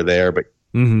bucks here or there, but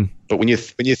when you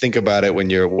think about it,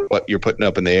 what you're putting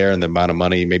up in the air and the amount of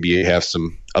money, maybe you have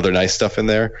some other nice stuff in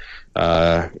there.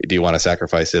 Do you want to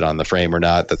sacrifice it on the frame or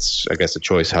not? That's, I guess, a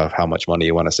choice of how much money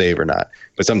you want to save or not.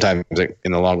 But sometimes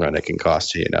in the long run, it can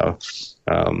cost you.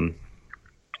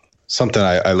 Something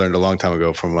I learned a long time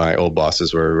ago from my old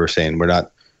bosses where we were saying we're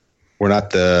not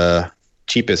the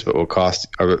cheapest, but we're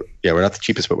not the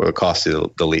cheapest, but we'll cost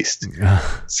you the least.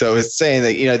 So it's saying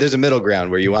that there's a middle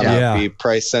ground where you want to be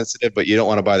price sensitive, but you don't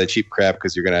want to buy the cheap crap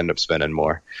because you're going to end up spending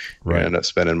more. You're going to end up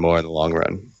spending more in the long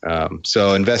run.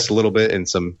 So invest a little bit in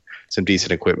some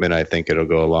decent equipment. I think it'll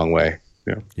go a long way.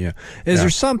 Yeah. Is there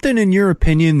something in your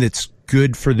opinion that's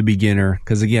good for the beginner?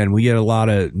 Because again, we get a lot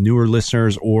of newer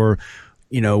listeners, or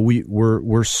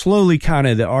we're slowly kind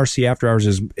of, the RC After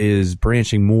Hours is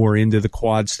branching more into the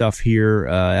quad stuff here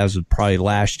as of probably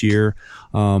last year.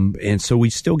 And so we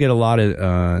still get a lot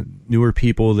of newer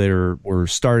people that were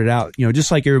started out, just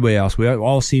like everybody else. We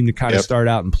all seem to kind of start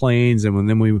out in planes, and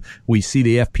then we see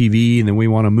the FPV, and then we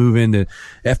want to move into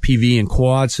FPV and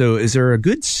quad. So is there a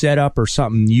good setup or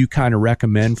something you kind of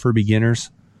recommend for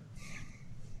beginners?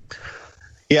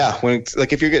 Yeah,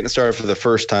 if you're getting started for the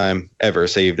first time ever,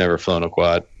 say you've never flown a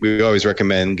quad, we always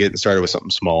recommend getting started with something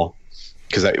small,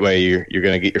 because that way you're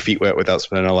going to get your feet wet without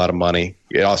spending a lot of money.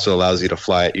 It also allows you to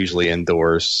fly it usually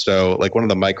indoors. So like one of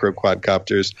the micro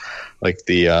quadcopters, like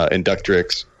the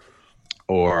Inductrix,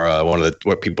 or one of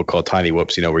what people call tiny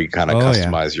whoops, where you kind of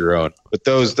customize your own. But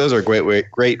those are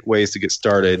great ways to get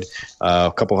started.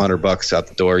 A couple $100 out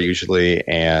the door usually,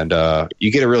 and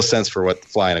you get a real sense for what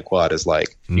flying a quad is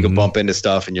like. You can bump into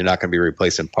stuff, and you're not going to be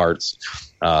replacing parts,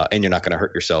 and you're not going to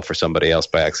hurt yourself or somebody else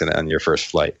by accident on your first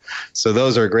flight. So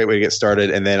those are a great way to get started.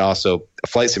 And then also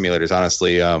flight simulators.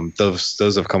 Honestly,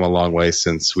 those have come a long way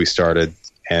since we started,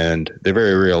 and they're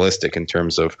very realistic in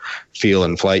terms of feel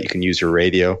and flight. You can use your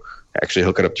radio. Actually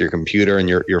hook it up to your computer, and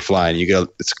you're flying.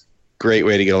 It's a great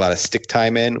way to get a lot of stick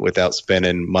time in without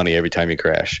spending money every time you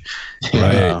crash.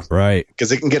 Right.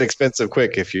 Because it can get expensive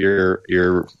quick if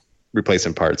you're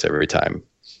replacing parts every time.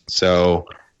 So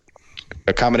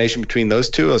a combination between those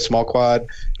two, a small quad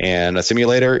and a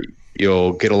simulator,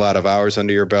 you'll get a lot of hours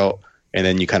under your belt, and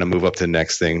then you kind of move up to the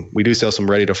next thing. We do sell some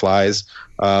ready to flies,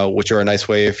 which are a nice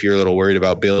way if you're a little worried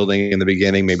about building in the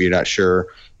beginning. Maybe you're not sure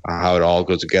how it all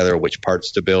goes together, which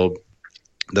parts to build.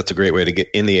 That's a great way to get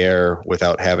in the air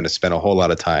without having to spend a whole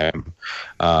lot of time.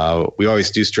 We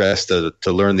always do stress to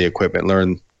learn the equipment,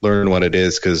 learn what it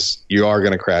is, because you are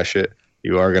going to crash it.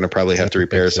 You are going to probably have to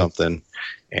repair something.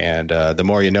 And the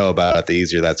more you know about it, the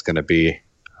easier that's going to be.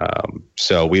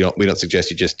 So we don't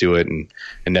suggest you just do it and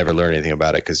never learn anything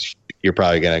about it, because you're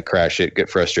probably going to crash it, get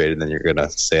frustrated, and then you're going to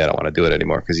say, I don't want to do it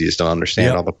anymore, because you just don't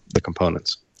understand all the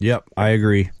components. Yep, I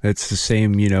agree. It's the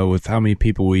same, with how many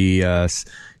people we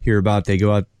hear about. They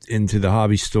go out into the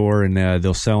hobby store and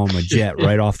they'll sell them a jet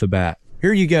right off the bat.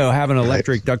 Here you go, have an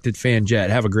electric ducted fan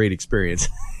jet. Have a great experience.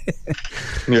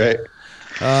 Right.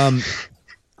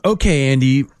 Okay,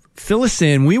 Andy, fill us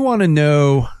in. We want to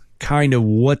know kind of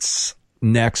what's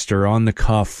next or on the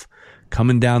cuff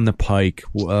coming down the pike.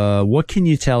 What can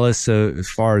you tell us as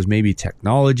far as maybe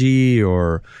technology,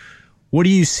 or what do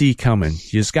you see coming?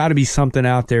 There's got to be something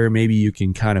out there. Maybe you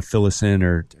can kind of fill us in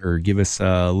or give us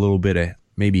a little bit of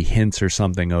maybe hints or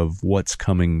something of what's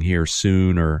coming here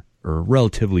soon or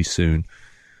relatively soon.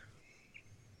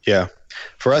 Yeah.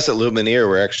 For us at Lumineer,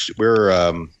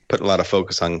 we're putting a lot of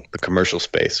focus on the commercial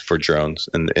space for drones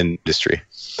in the industry.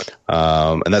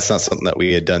 And that's not something that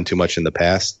we had done too much in the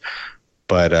past,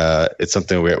 but it's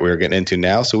something we're getting into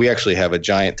now. So we actually have a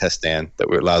giant test stand that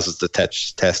allows us to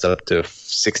test up to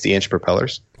 60-inch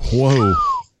propellers. Whoa.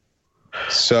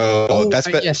 So that's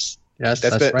been... Yes.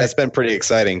 That's been pretty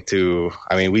exciting too.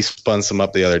 I mean, we spun some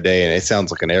up the other day, and it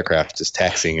sounds like an aircraft just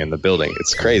taxiing in the building.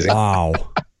 It's crazy. Wow.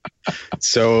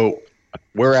 So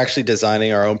we're actually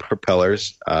designing our own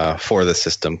propellers for the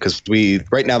system, because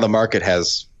right now the market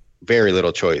has very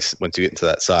little choice once you get into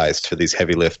that size for these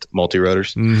heavy lift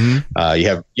multi-rotors. Mm-hmm. You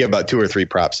have about 2 or 3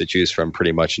 props to choose from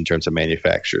pretty much in terms of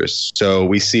manufacturers. So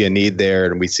we see a need there,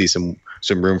 and we see some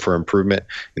room for improvement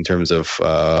in terms of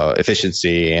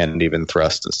efficiency and even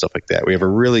thrust and stuff like that. We have a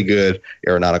really good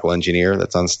aeronautical engineer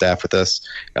that's on staff with us.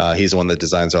 He's the one that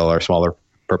designs all our smaller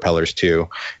propellers too,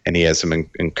 and he has some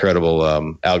incredible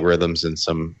algorithms and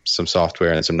some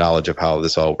software and some knowledge of how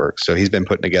this all works. So he's been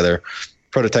putting together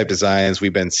prototype designs.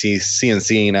 We've been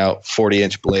CNCing out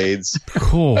 40-inch blades.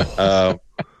 Cool.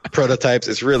 Prototypes.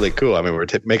 It's really cool. I mean, we're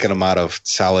making them out of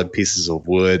solid pieces of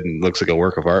wood, and looks like a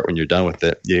work of art when you're done with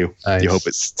it. You hope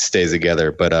it stays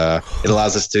together, but it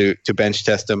allows us to bench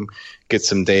test them, get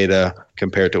some data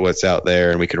compared to what's out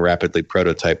there, and we can rapidly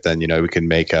prototype. Then we can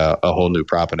make a whole new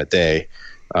prop in a day.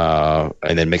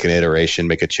 And then make an iteration,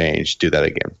 make a change, do that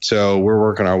again. So we're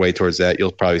working our way towards that.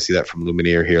 You'll probably see that from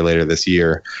Lumineer here later this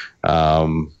year.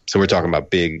 So we're talking about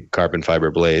big carbon fiber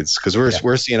blades, because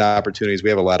we're seeing opportunities. We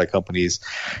have a lot of companies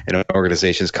and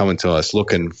organizations coming to us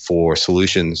looking for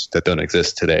solutions that don't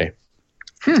exist today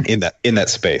in that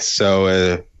space.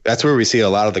 So that's where we see a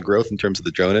lot of the growth in terms of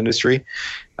the drone industry.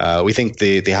 We think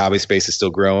the hobby space is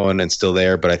still growing and still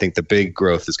there, but I think the big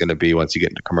growth is going to be once you get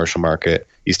into commercial market.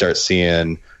 You start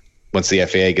seeing, once the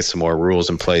FAA gets some more rules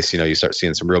in place, you start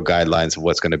seeing some real guidelines of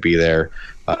what's going to be there.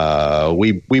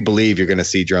 We believe you're going to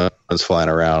see drones flying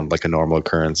around like a normal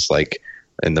occurrence, like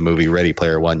in the movie Ready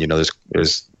Player One.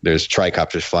 There's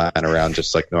tricopters flying around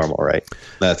just like normal, right?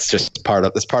 That's just part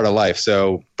of life.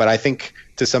 So, but I think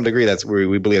to some degree that's where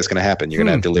we believe it's going to happen. You're going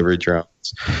to have delivery drones.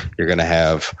 You're going to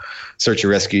have search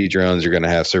and rescue drones. You're going to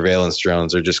have surveillance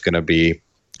drones. They're just going to be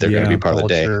going to be part of the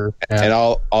day. Yeah. And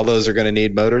all those are going to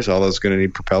need motors. All those are going to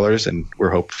need propellers, and we're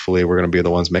going to be the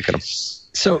ones making them.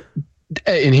 So,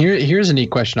 and here's a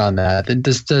neat question on that. Then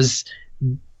does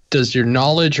your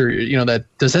knowledge, or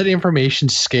does that information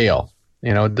scale?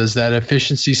 Does that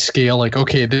efficiency scale? Like,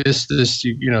 okay, this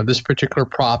particular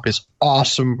prop is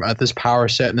awesome at this power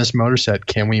set and this motor set.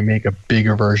 Can we make a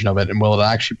bigger version of it, and will it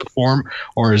actually perform?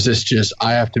 Or is this just,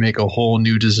 I have to make a whole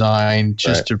new design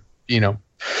just to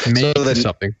make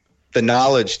something? The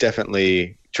knowledge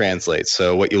definitely translates.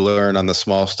 So what you learn on the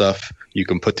small stuff, you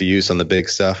can put to use on the big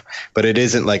stuff, but it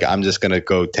isn't like I'm just going to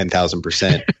go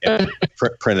 10,000% and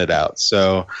print it out.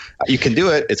 So you can do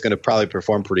it. It's going to probably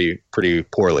perform pretty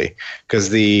poorly, because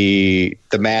the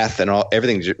math and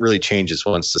everything really changes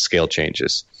once the scale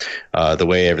changes. The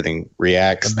way everything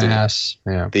reacts, the mass,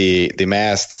 the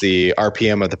mass, the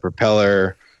RPM of the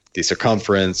propeller, the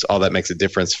circumference, all that makes a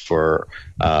difference for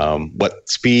what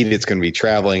speed it's going to be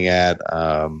traveling at.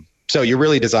 So you're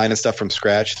really designing stuff from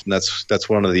scratch, and that's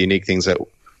one of the unique things that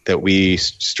that we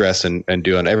stress and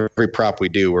do on every prop we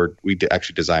do. We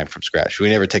actually design from scratch. We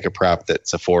never take a prop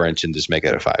that's a 4-inch and just make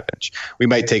it a 5-inch. We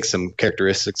might take some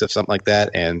characteristics of something like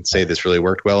that and say this really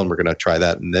worked well, and we're going to try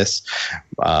that in this.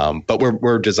 But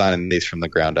we're designing these from the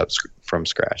ground up from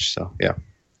scratch. So yeah,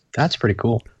 that's pretty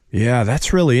cool. Yeah,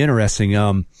 that's really interesting.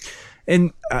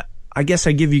 And I guess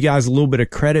I give you guys a little bit of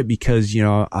credit because,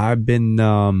 I've been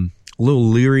a little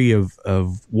leery of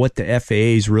what the FAA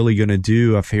is really going to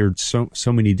do. I've heard so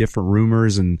many different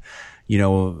rumors and,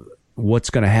 what's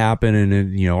going to happen.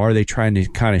 And, are they trying to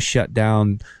kind of shut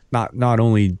down not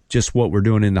only just what we're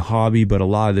doing in the hobby, but a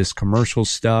lot of this commercial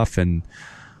stuff. And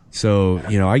so,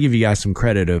 I give you guys some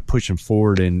credit of pushing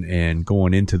forward and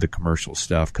going into the commercial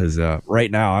stuff. Cause right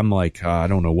now I'm like, I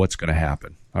don't know what's going to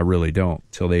happen. I really don't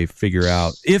till they figure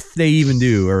out, if they even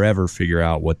do or ever figure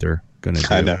out what they're going to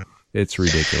do. I know. It's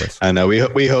ridiculous. I know.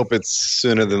 We hope it's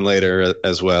sooner than later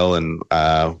as well. And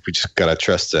we just got to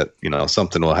trust that,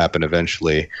 something will happen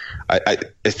eventually.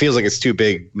 It feels like it's too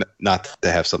big not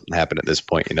to have something happen at this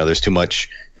point. There's too much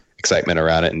excitement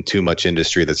around it and too much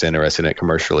industry that's interested in it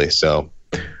commercially. So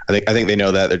I think they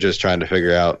know that. They're just trying to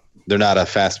figure out. They're not a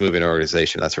fast moving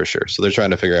organization, that's for sure. So they're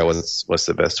trying to figure out what's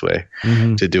the best way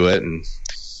to do it. And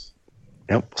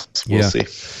we'll see.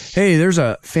 Hey, there's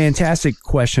a fantastic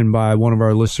question by one of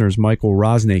our listeners, Michael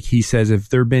Rosnick. He says, have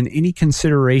there been any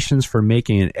considerations for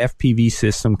making an FPV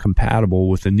system compatible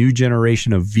with a new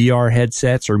generation of VR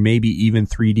headsets or maybe even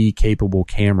 3D capable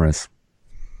cameras?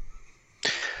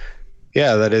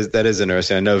 Yeah, that is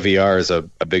interesting. I know VR is a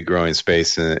big growing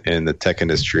space in the tech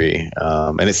industry,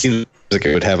 and it seems like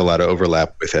it would have a lot of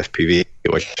overlap with FPV,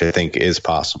 which I think is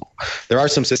possible. There are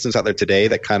some systems out there today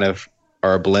that kind of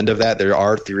are a blend of that. There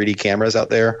are 3D cameras out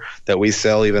there that we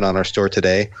sell even on our store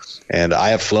today, and I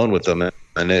have flown with them,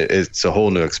 and it's a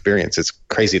whole new experience. It's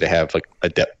crazy to have like a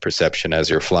depth perception as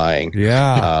you're flying.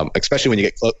 Yeah. Especially when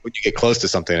you get close to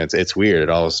something, it's weird. It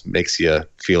always makes you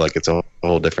feel like it's a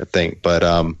whole different thing. But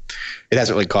it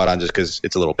hasn't really caught on just because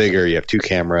it's a little bigger. You have 2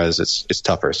 cameras. It's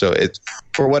tougher. So it's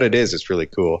for what it is. It's really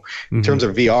cool. In terms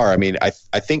of VR, I mean,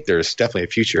 I think there's definitely a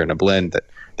future in a blend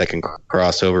that can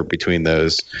cross over between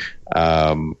those.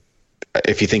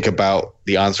 If you think about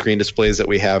the on-screen displays that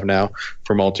we have now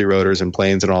for multi-rotors and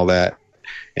planes and all that,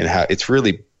 and how it's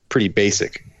really pretty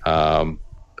basic.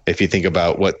 If you think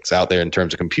about what's out there in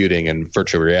terms of computing and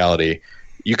virtual reality,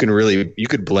 you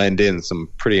could blend in some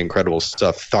pretty incredible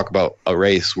stuff. Talk about a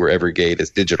race where every gate is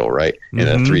digital, right? In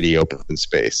a 3D open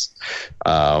space.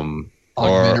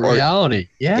 Augmented reality.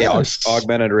 Yeah,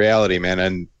 augmented reality, man.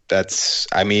 And it's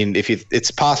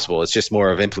possible. It's just more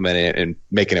of implementing it and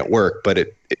making it work. But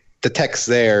the tech's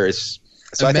there.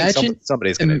 So I think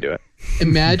somebody's going to do it.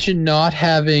 Imagine not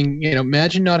having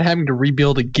to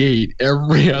rebuild a gate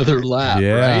every other lap,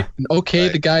 right? And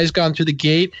the guy's gone through the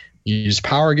gate. His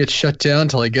power gets shut down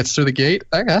until he gets through the gate.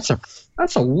 That's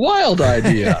a wild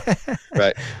idea.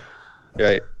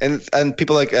 Right. And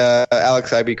people like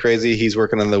Alex I'd be crazy. He's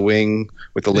working on the wing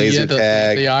with the laser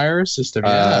tag. The IRIS system,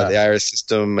 the IRIS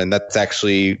system, and that's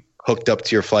actually hooked up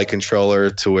to your flight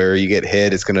controller to where you get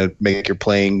hit. It's going to make your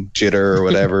plane jitter or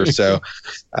whatever. So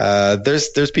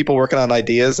there's people working on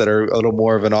ideas that are a little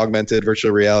more of an augmented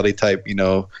virtual reality type,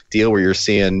 deal where you're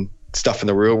seeing stuff in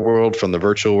the real world from the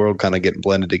virtual world kind of getting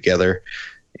blended together.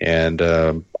 And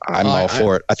I'm all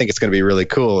for it. I think it's going to be really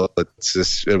cool.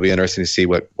 It'll be interesting to see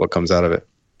what comes out of it.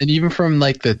 And even from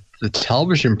like the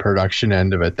television production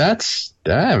end of it, that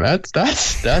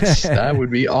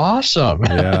would be awesome.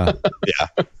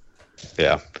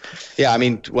 Yeah. I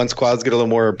mean, once quads get a little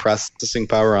more processing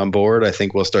power on board, I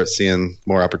think we'll start seeing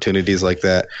more opportunities like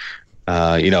that.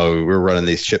 We're running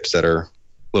these chips that are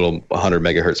little 100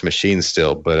 megahertz machines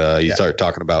still, but you start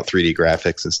talking about 3D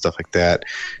graphics and stuff like that,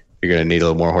 you're going to need a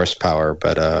little more horsepower.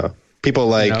 But people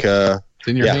like it's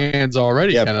in your hands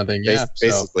already, kind of thing.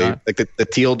 Basically, like the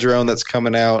Teal drone that's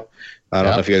coming out. I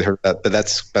don't know if you guys heard that, but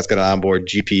that's got an onboard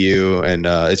GPU, and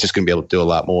it's just going to be able to do a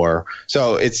lot more.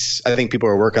 So I think people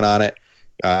are working on it.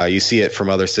 You see it from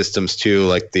other systems too,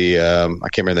 like the I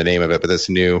can't remember the name of it, but this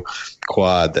new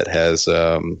quad that has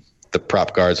the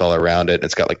prop guards all around it.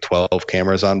 It's got like 12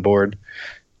 cameras on board.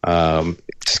 It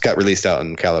just got released out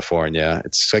in California.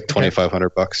 It's like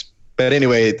 $2,500. But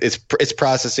anyway, it's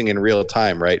processing in real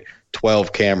time, right?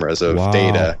 12 cameras of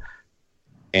data.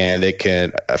 And it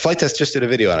can. Flight Test just did a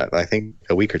video on it, I think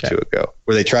a week or two ago,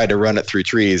 where they tried to run it through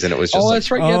trees, and it was just. That's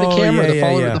right. Yeah, the camera,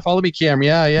 the follow me camera.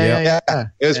 Yeah.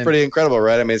 It was pretty incredible,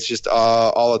 right? I mean, it's just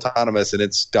all autonomous, and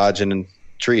it's dodging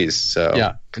trees. So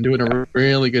yeah, and doing a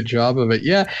really good job of it.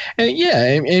 Yeah,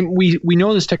 and we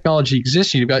know this technology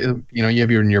exists. You've got you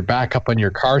have your backup on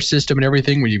your car system and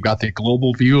everything, where you've got the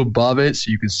global view above it,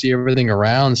 so you can see everything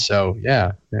around. So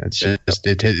yeah, it's just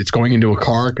it's going into a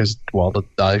car because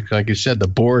like you said, the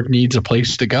board needs a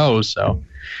place to go. So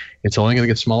it's only going to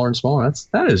get smaller and smaller.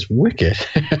 That is wicked.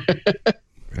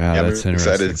 Yeah, that's I'm interesting.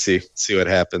 excited to see what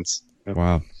happens.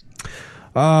 Wow.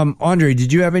 Andre,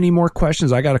 did you have any more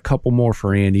questions? I got a couple more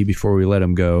for Andy before we let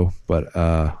him go, but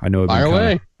I know. Fire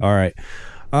away. All right.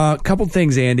 A couple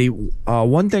things, Andy.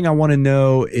 One thing I want to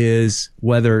know is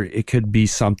whether it could be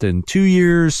something 2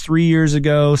 years, 3 years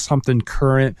ago, something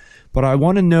current, but I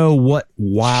want to know what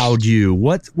wowed you.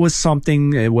 What was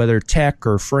something, whether tech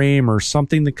or frame or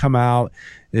something that come out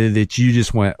that you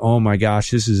just went, oh my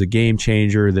gosh, this is a game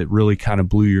changer that really kind of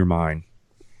blew your mind?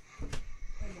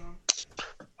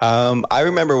 I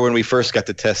remember when we first got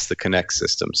to test the Kinect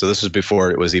system. So this was before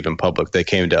it was even public. They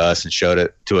came to us and showed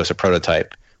it to us, a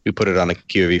prototype. We put it on a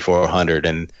QV 400,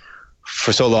 and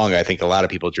for so long, I think a lot of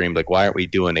people dreamed, like, why aren't we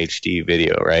doing HD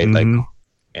video, right? Mm-hmm.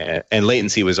 Like, and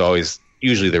latency was always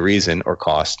usually the reason, or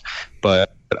cost,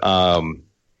 but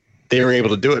they were able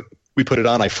to do it. We put it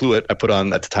on. I flew it. I put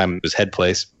on, at the time it was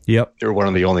Headplace. Yep. They were one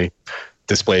of the only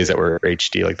displays that were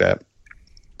HD like that.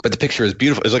 But the picture is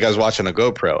beautiful. It was like I was watching a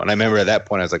GoPro. And I remember at that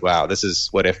point, I was like, wow, this is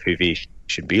what FPV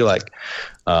should be like.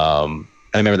 I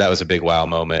remember that was a big wow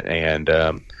moment. And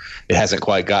it hasn't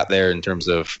quite got there in terms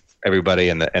of everybody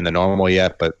and the normal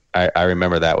yet. But I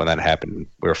remember that when that happened.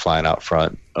 We were flying out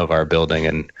front of our building,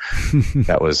 and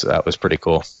that was pretty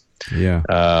cool. Yeah.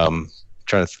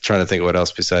 Trying to think of what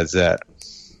else besides that.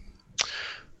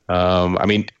 I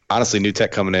mean, honestly, new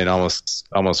tech coming in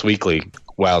almost weekly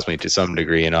wows me to some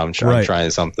degree. I'm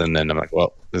trying something, and I'm like,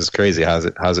 well, this is crazy. How's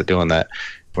it doing that?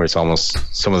 Where it's almost,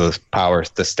 some of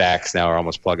the stacks now are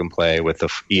almost plug and play with the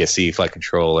ESC flight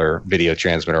controller, video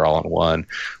transmitter all in one,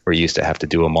 where you used to have to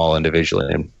do them all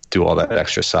individually and do all that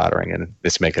extra soldering, and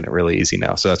it's making it really easy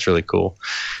now. So that's really cool.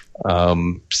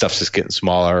 Stuff's just getting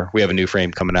smaller. We have a new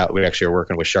frame coming out. We actually are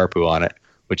working with Sharpoo on it,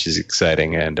 which is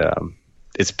exciting. And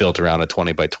it's built around a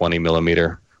 20 by 20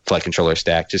 millimeter flight controller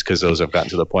stack, just because those have gotten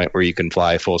to the point where you can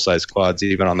fly full-size quads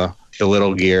even on the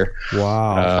little gear.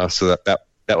 Wow. So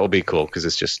that will be cool, because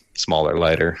it's just smaller,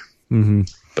 lighter,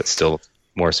 but still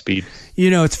more speed.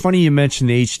 It's funny you mentioned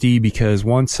HD, because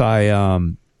once I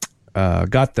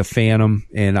got the Phantom,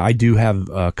 and I do have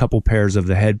a couple pairs of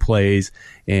the head plays,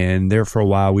 and there for a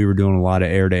while we were doing a lot of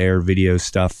air-to-air video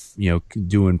stuff,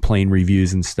 doing plane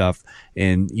reviews and stuff.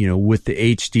 And with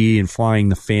the HD and flying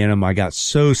the Phantom, I got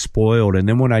so spoiled. And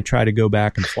then when I try to go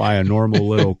back and fly a normal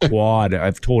little quad,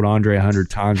 I've told Andre 100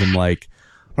 times, I'm like,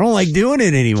 I don't like doing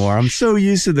it anymore. I'm so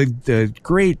used to the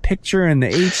great picture and the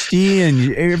HD,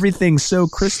 and everything's so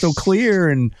crystal clear,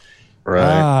 and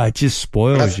right. It just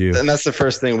spoils you. And that's the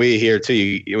first thing we hear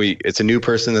too. It's a new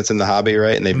person that's in the hobby,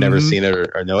 right? And they've never seen it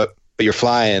or know it. But you're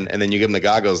flying, and then you give them the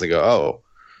goggles, and they go, "Oh,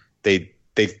 they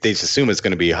just assume it's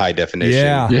going to be high definition."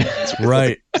 Yeah,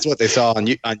 right. That's what they saw on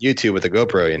YouTube with the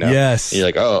GoPro. Yes. And you're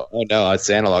like, oh no, it's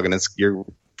analog, and you're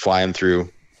flying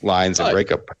through lines and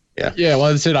breakup. Yeah. Yeah.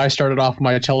 Well, that's it. I started off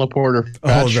my teleporter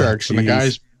Fat Sharks, and the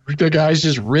guys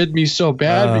just rid me so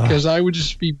bad because I would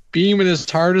just be beaming as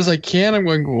hard as I can. I'm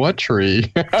going, what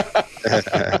tree?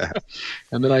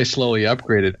 And then I slowly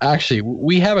upgraded. Actually,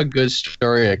 we have a good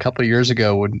story a couple of years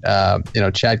ago when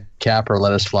Chad Capper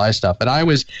let us fly stuff, and I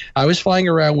was flying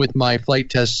around with my flight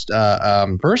test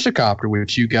Versacopter,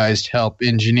 which you guys help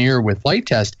engineer with flight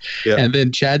test. Yeah. And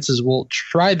then Chad says, "Well,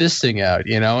 try this thing out,"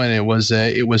 and it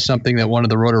was something that one of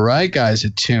the Rotor Riot guys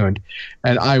had tuned,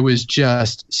 and I was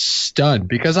just stunned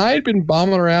because I had been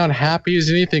bombing around happy as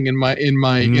anything in my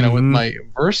with my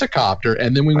Versacopter,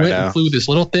 and then we went and flew this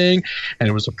little thing, and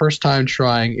it was the first time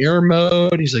trying air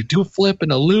mode. He's like, do a flip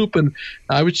and a loop, and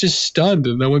I was just stunned.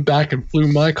 And I went back and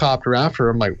flew my copter after.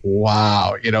 I'm like,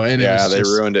 wow, and they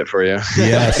ruined it for you.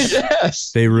 Yes,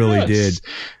 yes, they really did.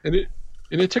 And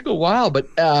it took a while, but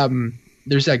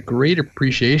there's that great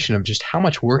appreciation of just how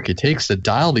much work it takes to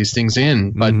dial these things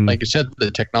in. But like I said, the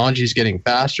technology is getting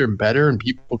faster and better, and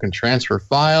people can transfer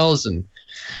files, and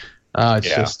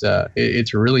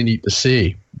it's really neat to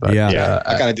see. But,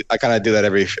 I kind of do that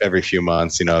every few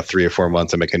months. 3 or 4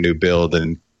 months, I make a new build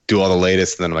and do all the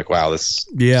latest, and then I'm like, wow, this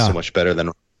is so much better than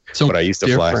what I used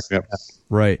to fly. Yep.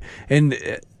 Right, and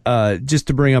just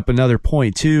to bring up another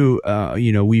point too,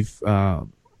 we've a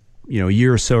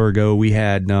year or so ago we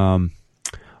had a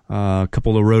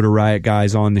couple of Rotor Riot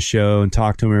guys on the show and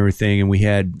talked to them and everything, and we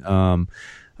had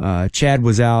Chad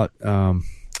was out.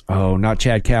 Not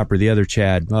Chad Capper, the other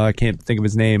Chad. I can't think of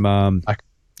his name.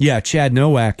 Yeah, Chad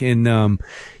Nowak. And,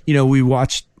 we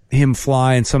watched him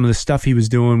fly and some of the stuff he was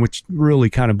doing, which really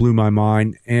kind of blew my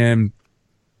mind. And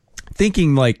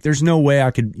thinking like there's no way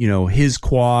I could, his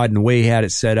quad and the way he had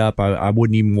it set up, I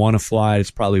wouldn't even want to fly it. It's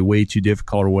probably way too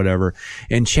difficult or whatever.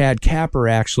 And Chad Capper,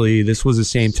 actually, this was the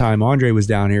same time Andre was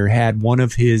down here, had one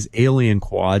of his alien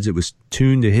quads. It was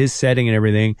tuned to his setting and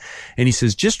everything. And he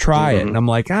says, just try it. And I'm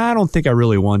like, I don't think I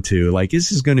really want to. Like,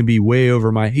 this is going to be way over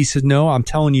he said, no, I'm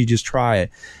telling you, just try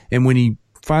it. And when he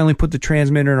finally put the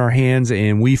transmitter in our hands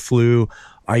and we flew,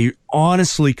 I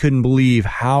honestly couldn't believe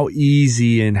how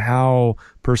easy and how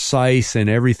precise and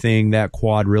everything that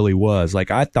quad really was.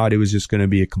 Like, I thought it was just going to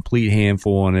be a complete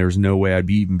handful and there was no way I'd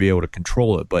even be able to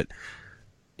control it. But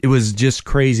it was just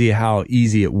crazy how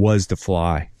easy it was to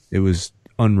fly. It was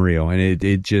unreal. And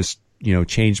it just,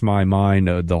 changed my mind,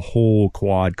 the whole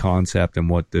quad concept and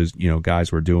what those,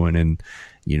 guys were doing and,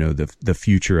 the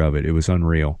future of it. It was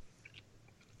unreal.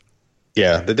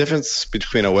 Yeah. The difference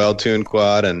between a well-tuned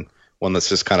quad and one that's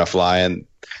just kind of flying,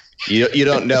 you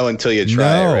don't know until you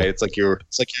try it, right? It's like you're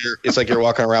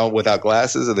walking around without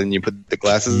glasses, and then you put the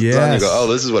glasses on, and you go,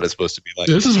 "Oh, this is what it's supposed to be like."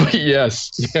 This is what,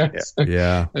 yes.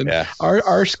 Yeah.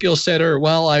 Our skill setter.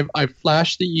 Well, I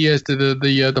flashed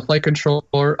the flight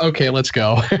controller. Okay, let's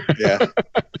go. Yeah.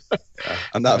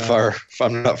 I'm not far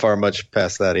much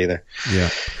past that either. Yeah.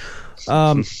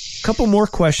 Couple more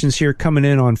questions here coming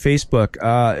in on Facebook.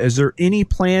 Is there any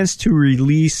plans to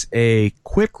release a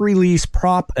quick release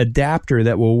prop adapter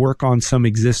that will work on some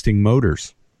existing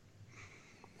motors?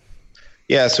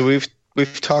 Yeah, so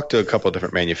we've talked to a couple of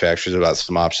different manufacturers about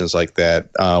some options like that.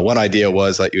 One idea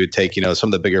was that you would take, some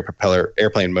of the bigger propeller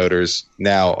airplane motors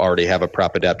now already have a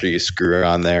prop adapter you screw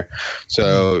on there.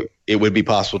 So it would be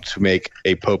possible to make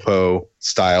a Popo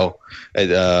style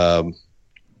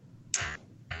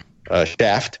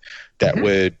shaft that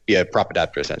would be a prop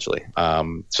adapter essentially.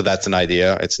 So that's an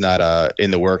idea. It's not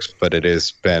in the works, but it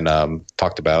has been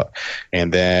talked about.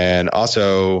 And then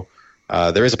also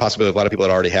there is a possibility of a lot of people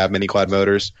that already have mini quad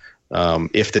motors.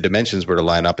 If the dimensions were to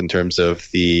line up in terms of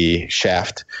the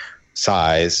shaft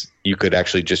size, you could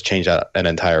actually just change out an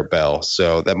entire bell.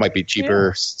 So that might be cheaper.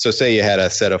 Yeah. So say you had a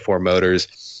set of 4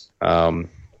 motors,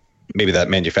 maybe that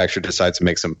manufacturer decides to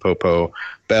make some Popo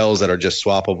bells that are just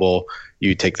swappable.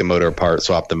 You take the motor apart,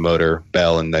 swap the motor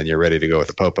bell, and then you're ready to go with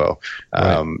the Popo.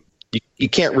 Right. You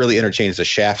can't really interchange the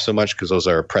shaft so much because those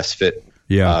are a press fit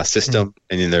system,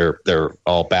 and then they're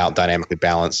all dynamically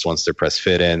balanced once they're press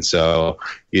fit in. So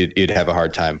you'd have a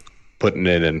hard time putting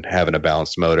it and having a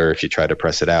balanced motor if you try to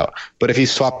press it out. But if you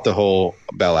swap the whole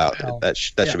bell out, that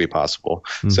should be possible.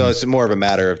 Mm-hmm. So it's more of a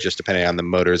matter of just depending on the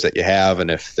motors that you have, and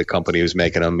if the company who's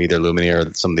making them, either Lumini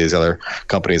or some of these other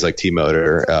companies like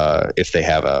T-Motor, if they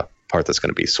have a part that's going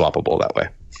to be swappable that way.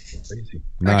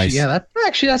 Nice.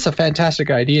 That's a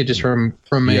fantastic idea, just from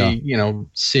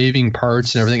saving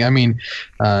parts and everything. I mean,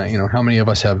 how many of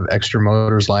us have extra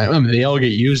motors lying? I mean, they all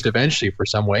get used eventually for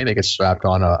some way. They get strapped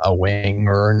on a wing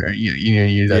or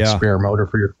that spare motor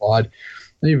for your quad.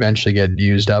 They eventually get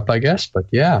used up, I guess. But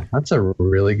yeah, that's a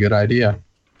really good idea.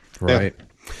 Right.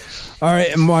 Yeah. All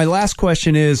right. And my last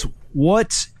question is,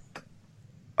 what's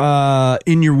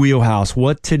in your wheelhouse?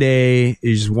 What today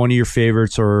is one of your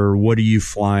favorites, or what are you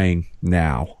flying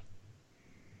now?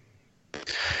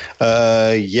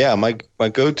 My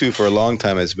go-to for a long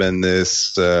time has been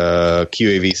this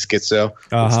QAV Schizo.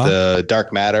 It's the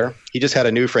Dark Matter. He just had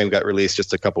a new frame got released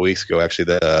just a couple weeks ago, actually,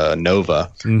 the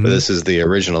Nova. Mm-hmm. But this is the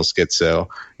original Schizo,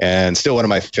 and still one of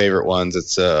my favorite ones.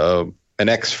 It's an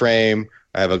X frame.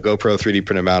 I have a GoPro 3D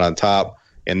printed mount on top,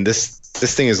 and this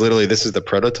thing is literally, this is the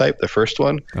prototype, the first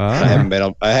one. I haven't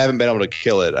been able to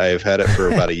kill it. I've had it for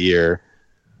about a year.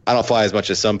 I don't fly as much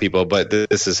as some people, but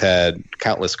this has had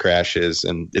countless crashes,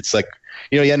 and it's like,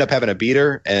 you end up having a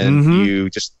beater, and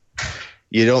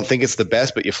you don't think it's the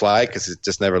best, but you fly because it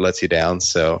just never lets you down.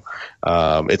 So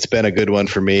it's been a good one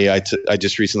for me. I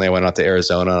just recently went out to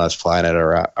Arizona, and I was flying it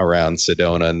around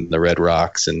Sedona and the Red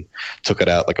Rocks, and took it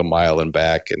out like a mile and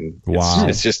back. And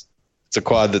it's a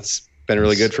quad that's been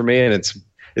really good for me, and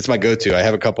it's my go-to. I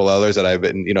have a couple others that I've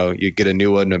been, you get a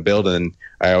new one to build, and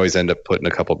I always end up putting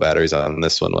a couple batteries on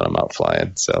this one when I'm out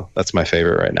flying. So that's my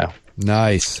favorite right now.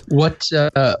 Nice. What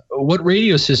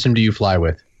radio system do you fly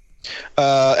with?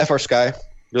 FR Sky,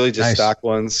 really just stock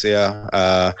ones.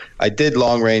 Yeah. I did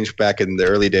long range back in the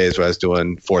early days when I was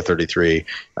doing 433.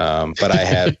 But I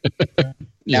have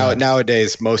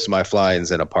nowadays, most of my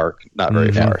flying's in a park, not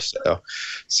very far.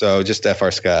 So just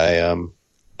FR Sky.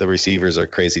 The receivers are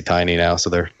crazy tiny now, so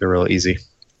they're real easy.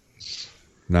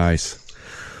 Nice.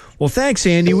 Well, thanks,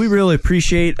 Andy. We really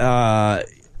appreciate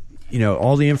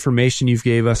all the information you've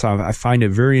gave us. I find it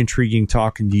very intriguing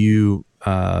talking to you,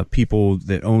 people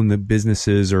that own the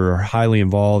businesses or are highly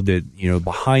involved at,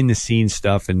 behind the scenes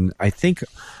stuff. And I think,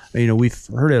 we've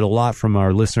heard it a lot from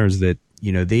our listeners that,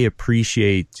 they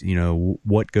appreciate,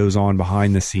 what goes on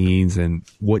behind the scenes and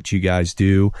what you guys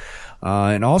do.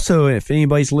 And also, if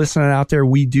anybody's listening out there,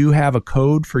 we do have a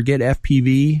code for Get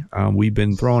FPV. We've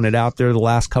been throwing it out there the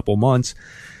last couple months.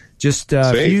 Just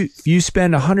if you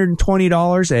spend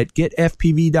 $120 at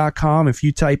getfpv.com, if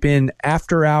you type in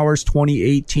After Hours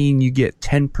 2018, you get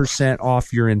 10%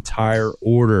 off your entire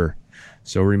order.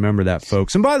 So remember that,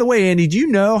 folks. And by the way, Andy, do you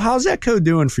know, how's that code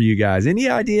doing for you guys? Any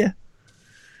idea?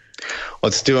 Well,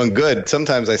 it's doing good.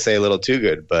 Sometimes I say a little too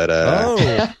good, but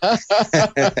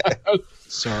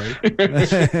sorry.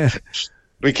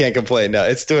 We can't complain. No,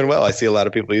 it's doing well. I see a lot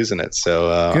of people using it,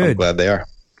 so I'm glad they are.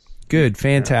 Good.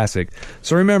 Fantastic.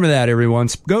 So remember that, everyone.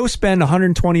 Go spend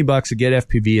 $120 at Get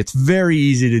FPV. It's very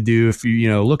easy to do if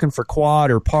you're looking for quad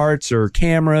or parts or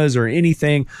cameras or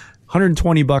anything.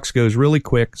 $120 goes really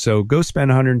quick. So go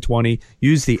spend $120.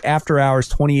 Use the After Hours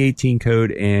 2018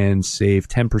 code and save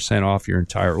 10% off your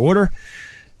entire order.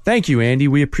 Thank you, Andy.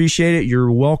 We appreciate it.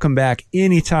 You're welcome back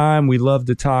anytime. We love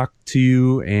to talk to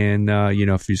you. And,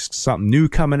 if there's something new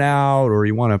coming out or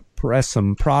you want to press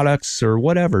some products or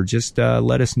whatever, just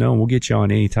let us know and we'll get you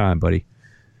on anytime, buddy.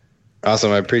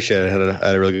 Awesome. I appreciate it. I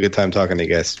had a really good time talking to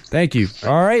you guys. Thank you.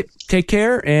 All right. Take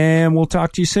care and we'll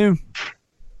talk to you soon.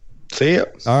 See ya.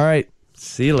 All right.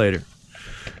 See you later.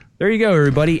 There you go,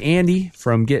 everybody. Andy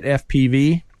from Get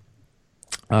FPV.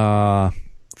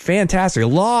 Fantastic. A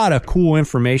lot of cool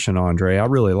information, Andre. I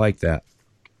really like that.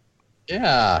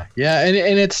 Yeah. And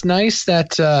it's nice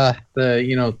that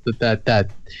that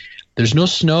there's no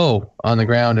snow on the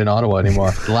ground in Ottawa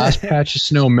anymore. The last patch of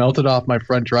snow melted off my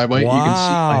front driveway. Wow. You can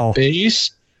see my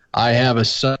face. I have a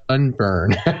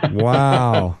sunburn.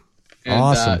 Wow. And,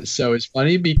 awesome. So it's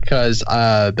funny because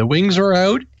the wings are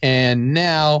out, and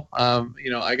now I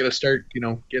got to start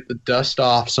get the dust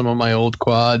off some of my old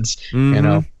quads.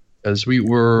 Mm-hmm. As we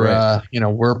were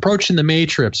we're approaching the May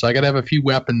trip, so I got to have a few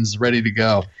weapons ready to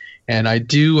go. And I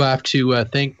do have to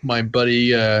thank my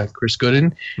buddy Chris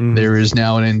Gooden. Mm-hmm. There is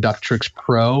now an Inductrix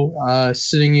Pro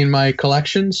sitting in my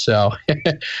collection. So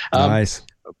nice.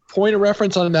 Point of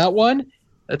reference on that one.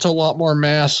 It's a lot more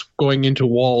mass going into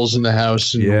walls in the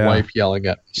house and the wife yelling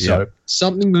at me. So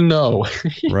something to know.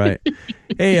 Right.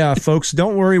 Hey, folks,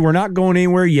 don't worry. We're not going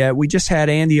anywhere yet. We just had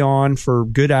Andy on for a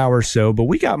good hour or so, but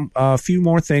we got a few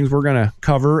more things we're going to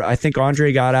cover. I think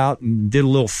Andre got out and did a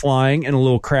little flying and a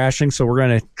little crashing, so we're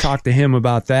going to talk to him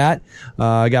about that.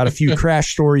 I got a few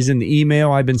crash stories in the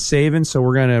email I've been saving, so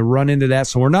we're going to run into that.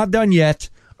 So we're not done yet.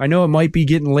 I know it might be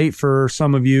getting late for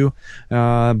some of you,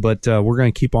 but we're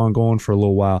going to keep on going for a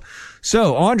little while.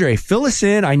 So, Andre, fill us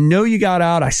in. I know you got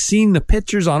out. I seen the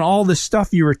pictures on all the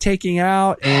stuff you were taking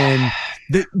out, and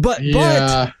but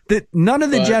none of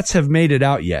the jets have made it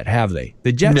out yet, have they?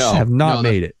 The jets have not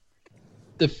made it.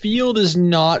 The field is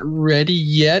not ready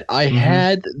yet. I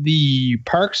had the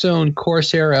Park Zone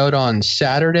Corsair out on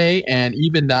Saturday, and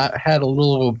even that had a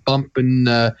little bump in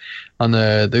on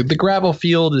the gravel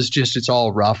field. Is just, it's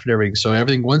all rough and everything. So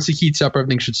everything, once it heats up,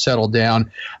 everything should settle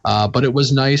down. But it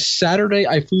was nice. Saturday,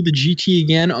 I flew the GT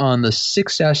again on the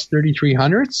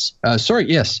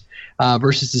 6S3300s.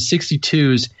 Versus the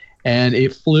 62s. And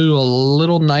it flew a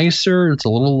little nicer. It's a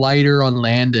little lighter on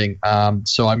landing.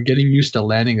 So I'm getting used to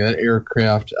landing that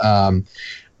aircraft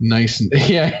nice.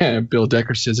 And Bill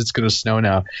Decker says it's going to snow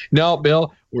now. No,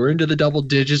 Bill, we're into the double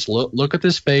digits. Look at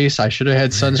this face. I should have had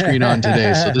sunscreen on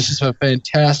today. So this is a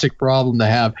fantastic problem to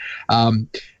have. And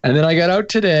then I got out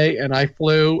today and I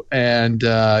flew. And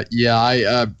I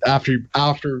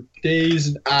after days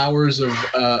and hours of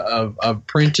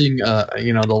printing,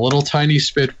 the little tiny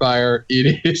Spitfire,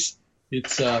 the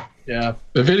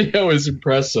video is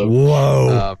impressive.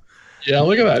 Whoa.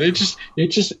 Look at that. It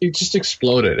just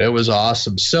exploded. It was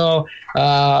awesome. So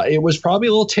it was probably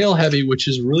a little tail heavy, which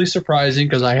is really surprising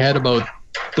because I had about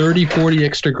 30, 40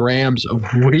 extra grams of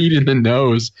weight in the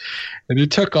nose, and it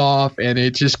took off and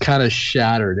it just kind of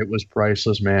shattered. It was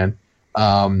priceless, man.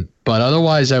 But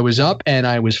otherwise I was up and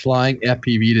I was flying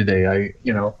FPV today.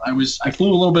 I flew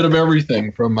a little bit of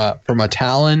everything from a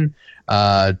Talon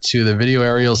to the video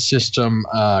aerial system,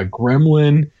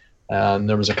 Gremlin.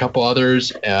 There was a couple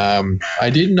others. I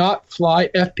did not fly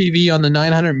FPV on the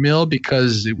 900 mil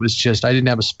because it was just, I didn't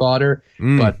have a spotter,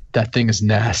 but that thing is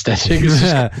nasty.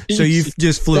 So you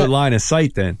just flew line of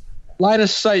sight then? Line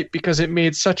of sight, because it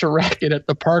made such a racket at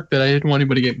the park that I didn't want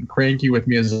anybody getting cranky with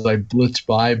me as I blitzed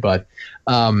by. But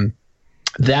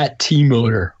that T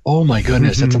motor, oh my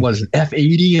goodness, that's what is an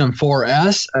F80 on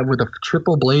 4S with a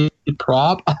triple blade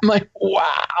prop. I'm like,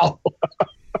 wow.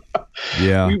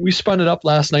 Yeah. We spun it up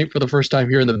last night for the first time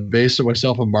here in the base of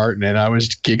myself and Martin, and I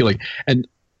was giggling. And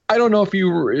I don't know if you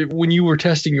were when you were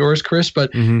testing yours, Chris, but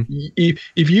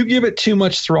if you give it too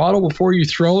much throttle before you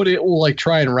throw it, it will like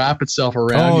try and wrap itself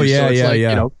around you. Yeah, so it's yeah.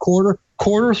 You know,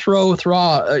 quarter throw,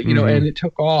 you know, and it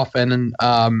took off. And then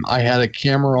I had a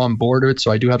camera on board of it, so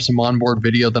I do have some onboard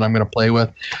video that I'm going to play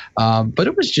with. But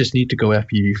it was just neat to go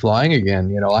FPV flying again.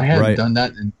 You know, I hadn't done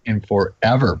that in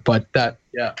forever. But that,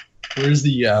 yeah. Where's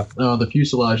the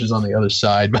fuselage is on the other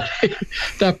side, but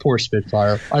that poor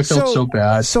Spitfire. I felt so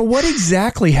bad. So what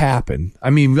exactly happened? I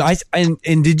mean, and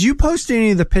did you post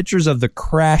any of the pictures of the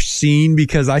crash scene?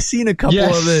 Because I seen a couple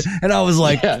of it, and I was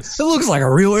like, it looks like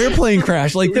a real airplane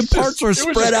crash. Like the parts are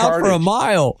spread out for a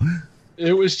mile.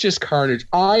 It was just carnage.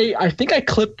 I think I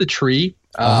clipped the tree.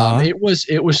 It was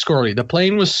squirrely. The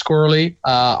plane was squirrely.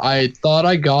 I thought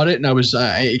I got it, and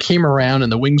it came around,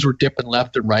 and the wings were dipping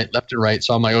left and right.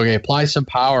 So I'm like, okay, apply some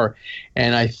power.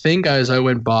 And I think as I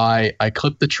went by, I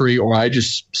clipped the tree, or I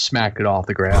just smacked it off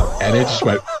the ground, and it just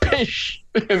went pish,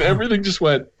 and everything just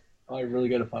went. Oh, I really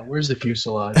got to find where's the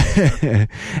fuselage.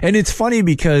 And it's funny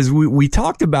because we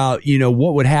talked about, you know,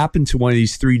 what would happen to one of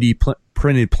these 3D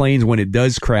printed planes when it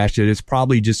does crash. That it's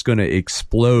probably just going to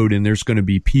explode, and there's going to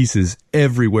be pieces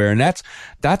everywhere. And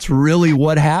that's really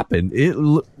what happened. It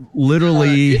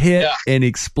literally hit and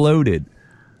exploded.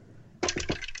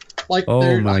 Like,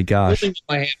 oh my gosh!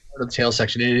 My hand part of the tail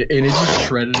section, and it just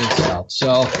shredded itself.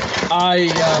 So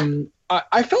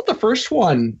I felt the first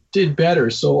one did better.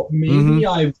 So maybe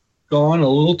I've gone a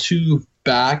little too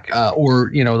back,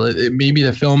 or you know, maybe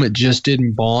the film it just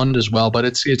didn't bond as well. But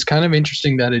it's kind of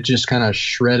interesting that it just kind of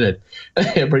shredded.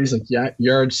 Everybody's like, yeah,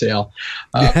 yard sale.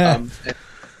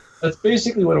 That's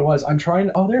basically what it was. I'm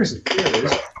trying. Oh, there it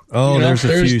is. Oh, there's a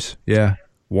fuse. Yeah.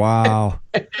 Wow.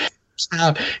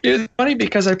 It's funny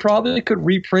because I probably could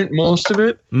reprint most of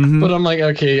it, but I'm like,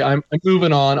 okay, I'm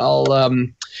moving on.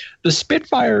 The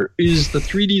Spitfire is the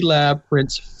 3D Lab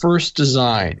print's first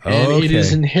design, and it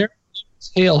is inherently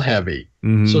tail heavy.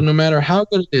 So no matter how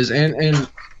good it is, and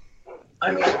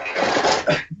I mean,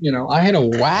 you know, I had a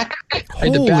whack. I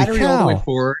had the battery all the way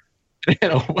forward,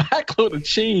 and a whack load of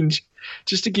change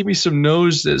just to give me some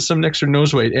extra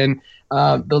nose weight. And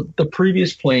the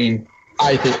previous plane,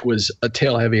 I think, was a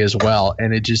tail heavy as well,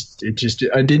 and it just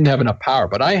I didn't have enough power,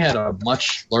 but I had a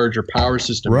much larger power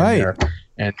system in there,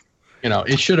 and you know,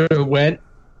 it should have went.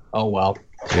 Oh well,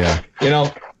 yeah. You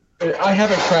know, I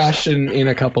haven't crashed in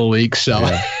a couple of weeks, so.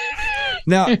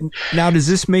 Yeah. Now, does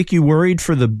this make you worried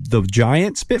for the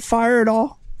giant Spitfire at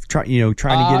all? Trying to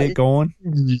get it going.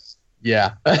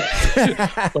 Yeah.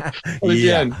 but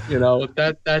again, you know,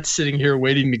 that's sitting here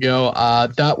waiting to go.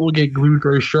 That will get glued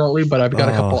very shortly, but I've got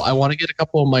a couple. I want to get a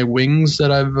couple of my wings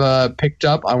that I've picked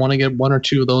up. I want to get one or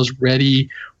two of those ready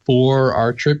for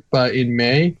our trip in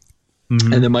May.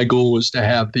 And then my goal was to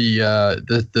have the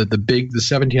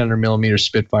 1700 millimeter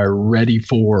Spitfire ready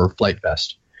for Flight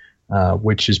Fest.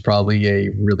 Which is probably a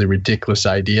really ridiculous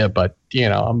idea, but you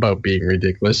know, I'm about being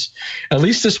ridiculous. At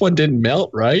least this one didn't melt,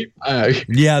 right?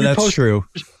 Yeah, that's true.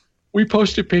 We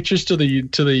posted pictures to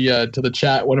the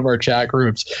chat, one of our chat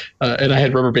groups, and I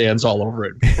had rubber bands all over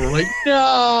it. We're like,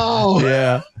 no.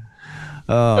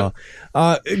 Yeah.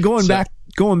 Going back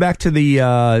to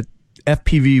the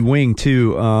FPV wing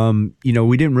too. You know,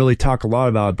 we didn't really talk a lot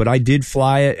about it, but I did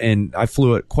fly it, and I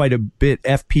flew it quite a bit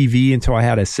FPV until I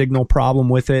had a signal problem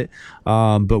with it.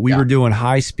 But we were doing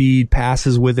high speed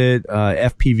passes with it.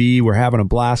 FPV, we're having a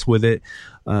blast with it.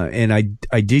 And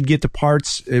I did get the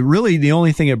parts. Really, the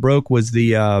only thing it broke was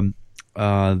the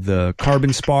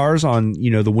carbon spars on, you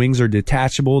know, the wings are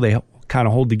detachable. They kind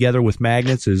of hold together with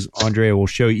magnets, as Andrea will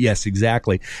show you. Yes,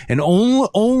 exactly. And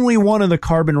only one of the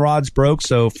carbon rods broke.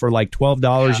 So for like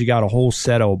 $12, you got a whole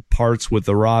set of parts with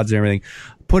the rods and everything.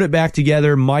 Put it back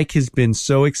together. Mike has been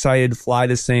so excited to fly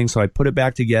this thing, so I put it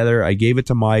back together. I gave it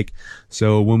to Mike.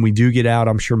 So when we do get out,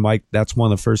 I'm sure Mike, that's one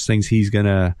of the first things he's going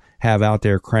to have out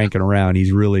there cranking around.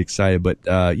 He's really excited.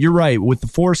 But you're right. With the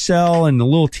 4-cell and the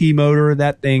little T motor,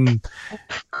 that thing.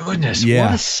 Goodness,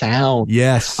 what a sound.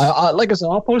 Yes. Like I said,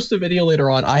 I'll post a video later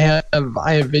on. I have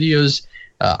videos.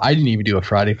 I didn't even do a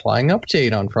Friday flying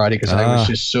update on Friday because I was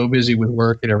just so busy with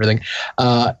work and everything.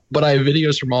 But I have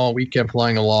videos from all weekend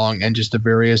flying along and just the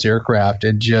various aircraft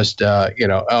and just, you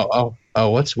know,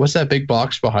 what's that big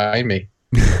box behind me?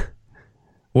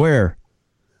 Where?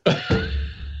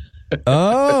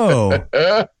 Oh,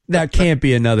 that can't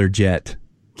be another jet.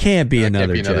 Can't be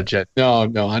another jet. No,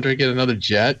 Andre get another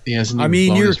jet. He hasn't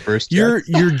even flown his first jet.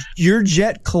 Your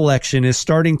jet collection is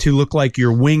starting to look like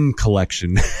your wing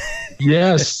collection.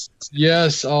 Yes.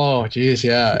 Oh, geez,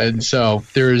 yeah. And so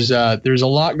there's a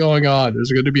lot going on.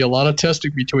 There's going to be a lot of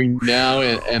testing between now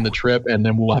and the trip, and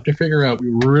then we'll have to figure out.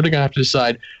 We're really going to have to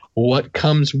decide what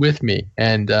comes with me.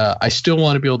 And I still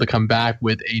want to be able to come back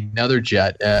with another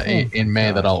jet in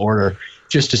May that I'll order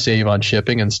just to save on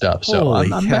shipping and stuff. So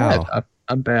I'm bad.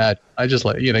 I'm bad. I just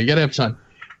you got to have fun.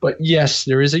 But yes,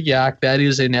 there is a Yak. That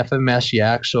is an FMS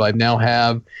Yak. So I now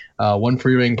have one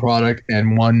Freewing product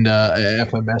and one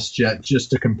FMS jet just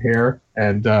to compare.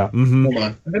 And hold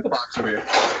on. I got the box over here.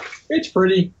 It's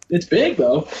pretty. It's big,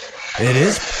 though. It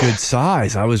is good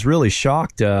size. I was really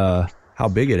shocked how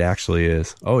big it actually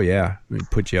is. Oh, yeah. Let me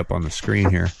put you up on the screen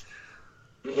here.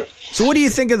 So what do you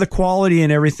think of the quality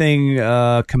and everything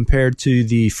compared to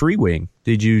the Freewing?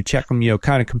 Did you check them,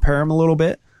 kind of compare them a little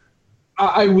bit?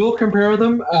 I will compare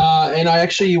them. And I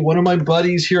actually, one of my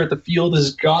buddies here at the field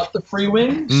has got the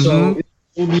Freewing. So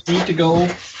we need to go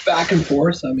back and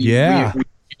forth. I mean, we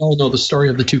all know the story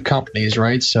of the two companies,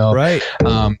 right? So, right.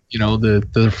 The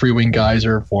Freewing guys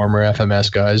are former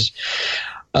FMS guys.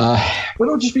 But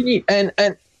it'll just be neat. And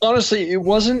honestly, it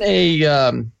wasn't a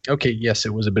yes,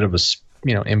 it was a bit of a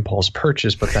impulse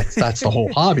purchase, but that's the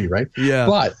whole hobby, right? Yeah.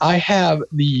 But I have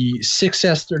the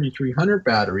 6S 3300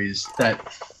 batteries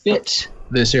that fit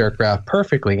this aircraft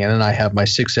perfectly, and then I have my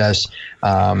 6S,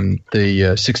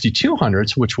 the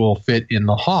 6200s, which will fit in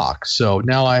the Hawk. So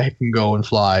now I can go and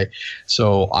fly.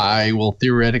 So I will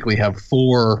theoretically have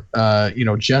 4,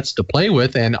 jets to play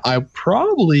with, and I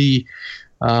probably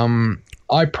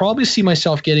see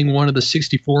myself getting one of the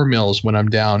 64 mils when I'm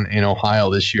down in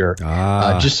Ohio this year.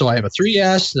 Just so I have a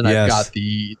 3S, and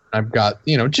I've got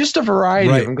just a variety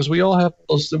of them, because we all have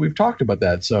those. We've talked about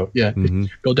that. So yeah,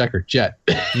 Bill Decker jet.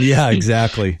 Yeah,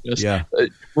 exactly. Yes. Yeah,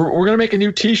 we're gonna make a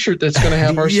new T-shirt that's gonna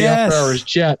have RC After Hours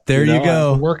jet. There you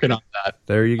go. I'm working on that.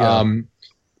 There you go.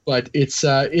 But it's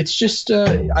just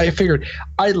I figured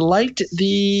I liked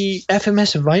the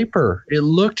FMS Viper. It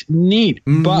looked neat,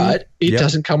 but it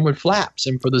doesn't come with flaps.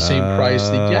 And for the same price,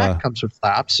 the Yak comes with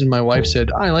flaps. And my wife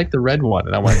said, I like the red one.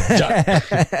 And I went,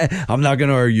 done. I'm not going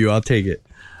to argue. I'll take it.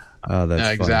 Oh,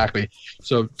 that's exactly.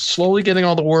 So slowly getting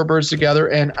all the warbirds together.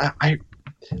 And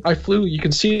I flew, you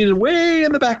can see it way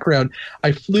in the background.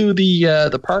 I flew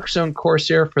the Park Zone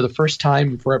Corsair for the first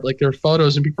time before, there are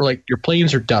photos and people are like, your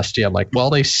planes are dusty. I'm like, well,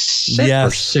 they sit for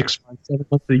 6 months, 7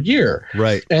 months a year.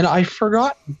 Right. And I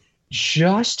forgot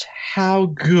just how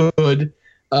good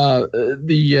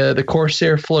the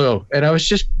Corsair flew. And I was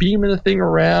just beaming the thing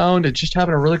around and just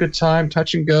having a really good time,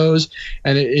 touch and goes.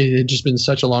 And it had just been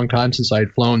such a long time since I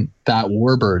had flown that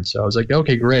warbird. So I was like,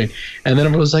 okay, great. And then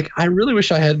I was like, I really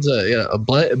wish I had a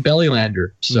belly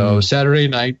lander. So Saturday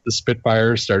night, the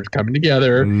Spitfire started coming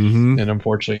together. And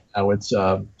unfortunately now it's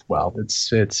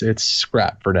it's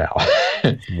scrap for now.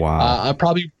 Wow. I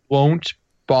probably won't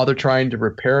bother trying to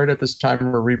repair it at this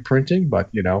time or reprinting, but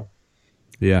yeah.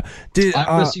 I'm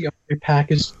going to see a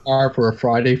package for a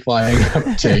Friday flying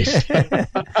update.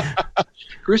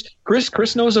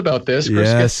 Chris knows about this.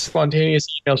 Chris gets spontaneous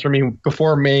emails from me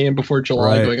before May and before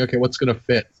July going, okay, what's going to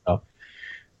fit? So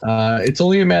it's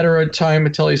only a matter of time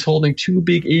until he's holding 2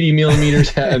 big 80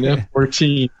 millimeters at an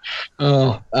F-14.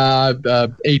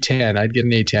 A-10. I'd get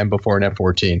an A-10 before an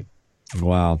F-14.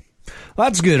 Wow. Well,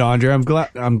 that's good, Andre. I'm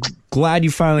glad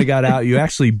you finally got out. You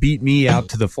actually beat me out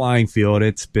to the flying field.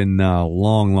 It's been a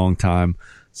long time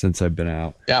since I've been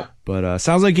out. Yeah. But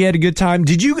sounds like you had a good time.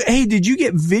 Did you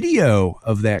get video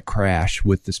of that crash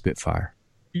with the Spitfire?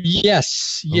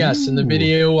 Yes. In the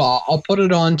video, I'll put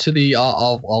it onto the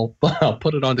I'll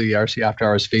put it onto the RC After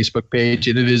Hours Facebook page,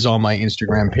 and it is on my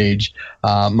Instagram page.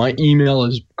 My email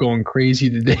is going crazy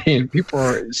today, and people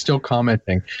are still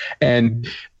commenting. And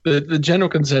the general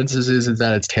consensus is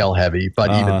that it's tail heavy,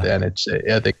 but even then, I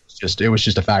think it was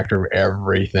just a factor of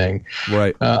everything.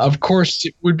 Right. Of course,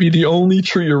 it would be the only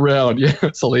tree around. Yeah,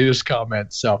 it's the latest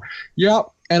comment. So, yeah.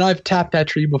 And I've tapped that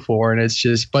tree before, and it's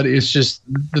just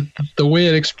the way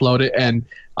it exploded, and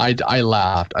I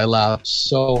laughed. I laughed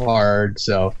so hard.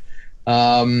 So,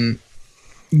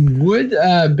 would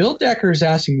Bill Decker is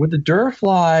asking, would the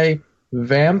Durafly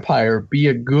Vampire be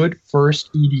a good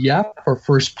first EDF or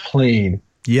first plane?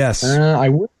 Yes, I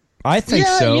would. I think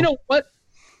so. You know what?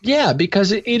 Yeah,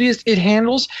 because it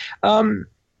handles. You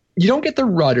don't get the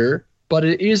rudder, but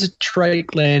it is a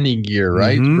trike landing gear,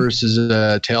 right? Versus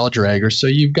a tail dragger. So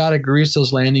you've got to grease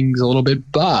those landings a little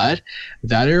bit, but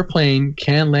that airplane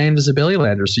can land as a belly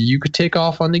lander. So you could take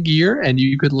off on the gear and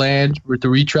you could land with the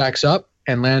retracts up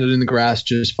and landed in the grass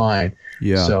just fine.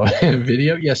 Yeah. So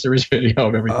video, yes, there is video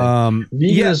of everything.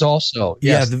 Vegan is also,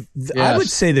 yes. Yes. I would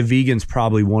say the Vegan's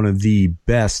probably one of the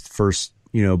best first,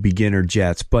 beginner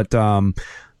jets. But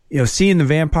seeing the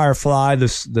Vampire fly,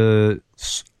 the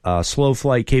slow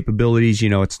flight capabilities,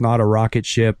 it's not a rocket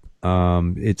ship.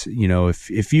 It's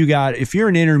if you're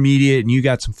an intermediate and you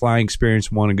got some flying experience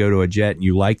and want to go to a jet and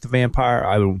you like the Vampire,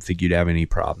 I don't think you'd have any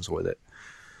problems with it.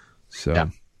 So,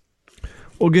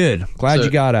 well, good. Glad you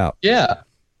got out. Yeah.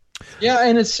 Yeah,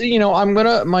 and it's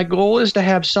my goal is to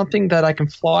have something that I can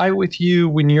fly with you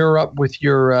when you're up with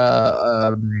your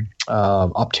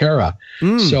Optera.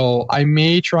 So I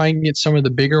may try and get some of the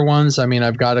bigger ones. I mean,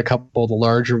 I've got a couple of the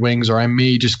larger wings, or I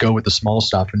may just go with the small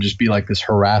stuff and just be like this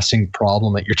harassing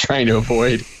problem that you're trying to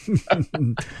avoid.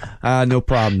 No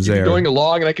problems there. You're going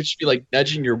along, and I could just be like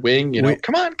nudging your wing.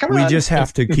 Come on. We just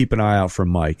have to keep an eye out for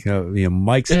Mike.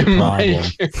 Mike's the problem.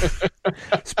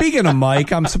 Speaking of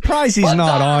Mike, I'm surprised he's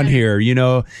not on here.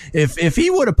 If he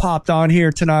would have popped on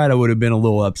here tonight, I would have been a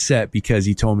little upset because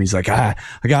he told me, he's like, I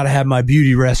got to have my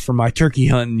beauty rest for my turkey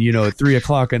hunting, at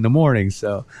 3:00 in the morning.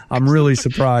 So I'm really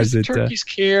surprised that turkeys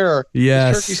care.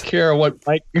 Yes, turkeys care what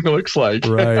Mike looks like.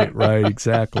 Right,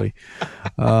 exactly.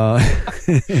 Swear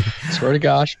to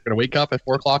gosh, we're gonna wake up at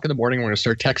 4:00 in the morning. We're gonna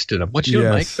start texting him. What you doing,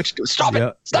 Mike? What you doing? Stop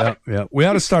it! Yeah. We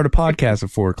ought to start a podcast at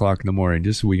 4:00 in the morning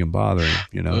just so we can bother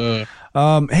him.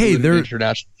 Hey, there's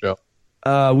international show.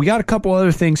 We got a couple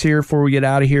other things here before we get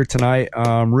out of here tonight.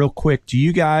 Real quick, do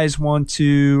you guys want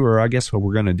to, or I guess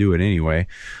we're going to do it anyway,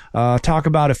 talk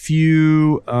about a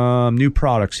few new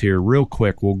products here real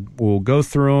quick. We'll go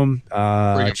through them,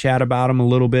 chat about them a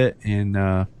little bit,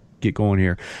 and get going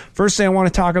here. First thing I want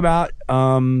to talk about,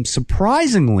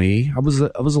 surprisingly, I was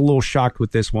a little shocked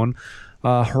with this one.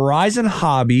 Horizon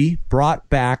Hobby brought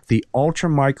back the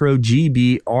Ultra Micro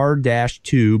GB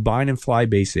R-2 Bind and Fly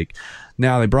Basic.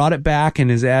 Now, they brought it back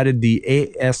and has added the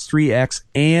AS3X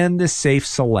and the Safe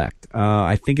Select.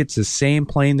 I think it's the same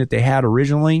plane that they had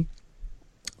originally.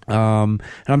 And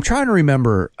I'm trying to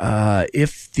remember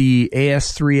if the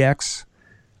AS3X,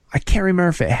 I can't remember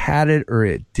if it had it or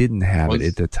it didn't have it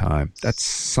at the time. That's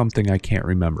something I can't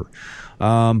remember.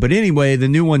 But anyway, the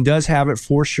new one does have it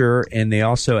for sure, and they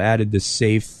also added the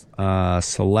Safe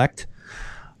Select.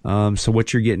 So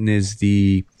what you're getting is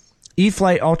the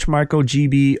E-Flite Ultra Micro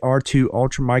GB R2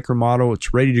 Ultra Micro model.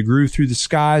 It's ready to groove through the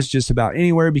skies just about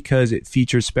anywhere because it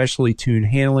features specially tuned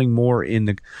handling, more in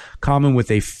the common with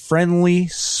a friendly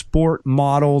sport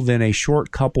model than a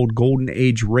short-coupled golden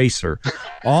age racer.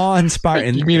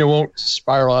 Awe-inspiring. You mean it won't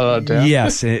spiral out of town?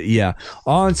 Yes, yeah.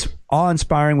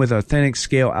 Awe-inspiring with authentic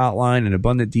scale outline and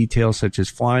abundant details such as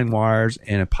flying wires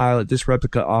and a pilot. This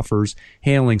replica offers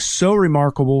handling so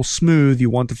remarkable, smooth, you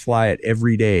want to fly it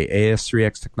every day.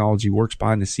 AS3X technology works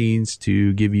behind the scenes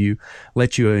to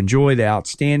let you enjoy the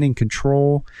outstanding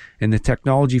control, and the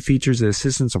technology features the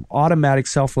assistance of automatic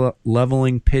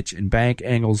self-leveling pitch and bank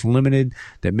angles limited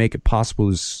that make it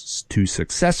possible to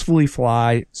successfully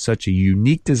fly such a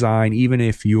unique design even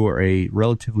if you're a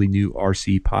relatively new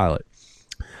RC pilot.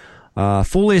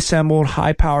 Fully assembled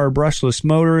high-power brushless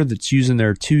motor that's using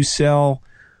their 2-cell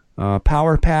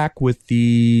power pack with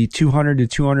the 200 to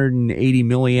 280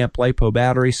 milliamp LiPo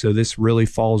battery. So this really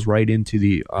falls right into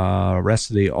the rest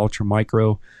of the Ultra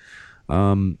Micro.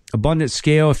 Abundant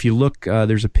scale. If you look,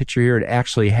 there's a picture here. It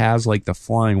actually has like the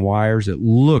flying wires. It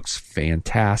looks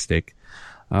fantastic.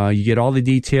 You get all the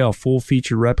detail. Full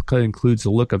featured replica includes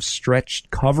the look of stretched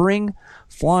covering,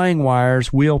 flying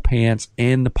wires, wheel pants,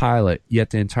 and the pilot.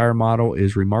 Yet the entire model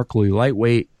is remarkably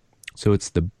lightweight, so it's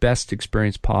the best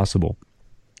experience possible.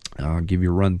 I'll give you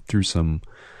a run through some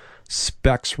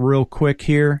specs real quick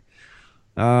here.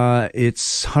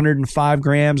 It's 105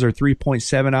 grams or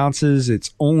 3.7 ounces.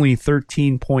 It's only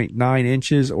 13.9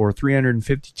 inches or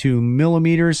 352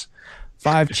 millimeters.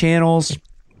 5 channels,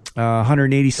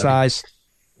 180 size.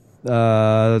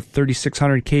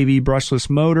 3600 kV brushless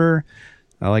motor,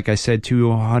 like I said,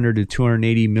 200 to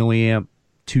 280 milliamp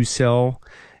 2-cell,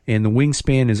 and the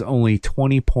wingspan is only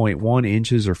 20.1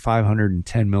 inches or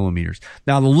 510 millimeters.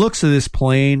 Now, the looks of this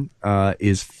plane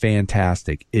is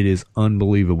fantastic. It is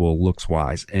unbelievable looks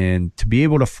wise, and to be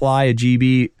able to fly a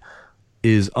GB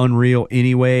is unreal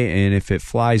anyway. And if it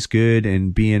flies good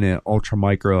and being an Ultra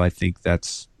Micro, I think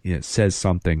that's it says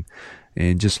something.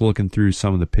 And just looking through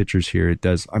some of the pictures here, it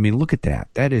does. I mean, look at that.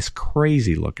 That is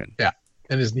crazy looking. Yeah,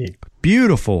 that is neat.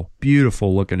 Beautiful,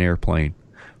 beautiful looking airplane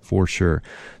for sure.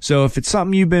 So if it's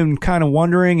something you've been kind of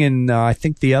wondering, and I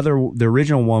think the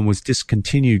original one was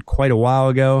discontinued quite a while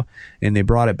ago, and they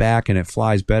brought it back and it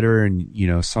flies better, and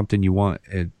something you want,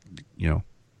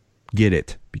 get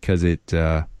it because it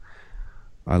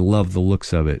I love the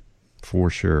looks of it for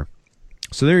sure.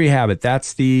 So there you have it.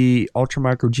 That's the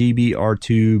Ultramicro GB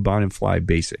R2 Bind and Fly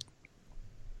Basic.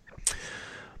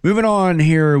 Moving on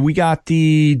here, we got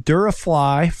the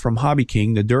Durafly from Hobby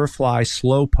King, the Durafly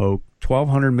Slowpoke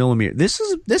 1200 millimeter.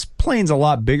 This plane's a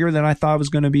lot bigger than I thought it was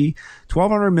going to be.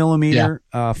 1200 millimeter,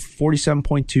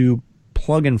 47.2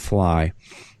 plug and fly.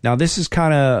 Now this is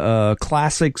kind of a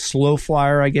classic slow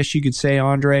flyer, I guess you could say,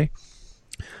 Andre.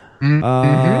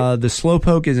 The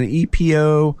Slowpoke is an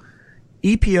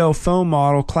EPO foam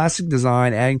model, classic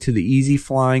design, adding to the easy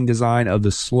flying design of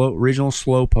the original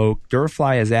Slowpoke.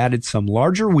 Durafly has added some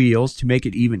larger wheels to make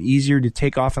it even easier to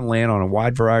take off and land on a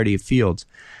wide variety of fields.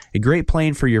 A great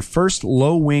plane for your first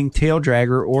low-wing tail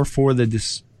dragger or for the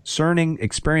discerning,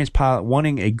 experienced pilot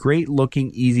wanting a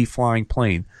great-looking, easy-flying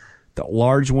plane. The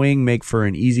large wing make for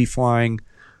an easy flying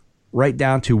right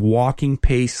down to walking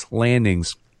pace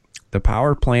landings. The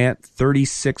power plant,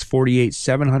 3648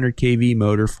 700 kV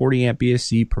motor, 40 amp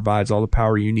ESC provides all the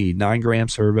power you need. 9-gram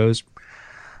servos,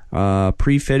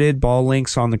 pre-fitted ball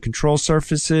links on the control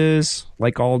surfaces.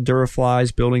 Like all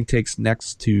Duraflies, building takes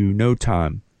next to no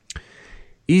time.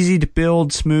 Easy to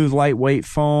build, smooth, lightweight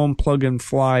foam, plug and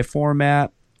fly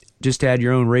format. Just add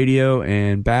your own radio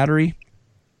and battery.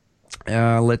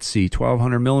 Let's see,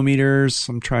 1200 millimeters.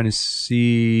 I'm trying to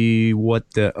see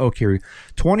what the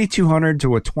 2200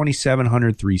 to a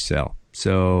 2700 3-cell.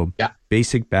 So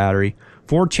basic battery,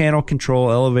 4-channel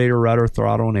control, elevator, rudder,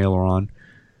 throttle, and aileron,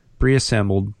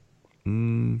 pre-assembled.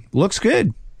 Looks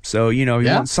good. So you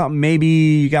want something, maybe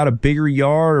you got a bigger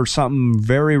yard or something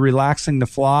very relaxing to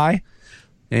fly,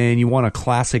 and you want a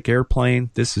classic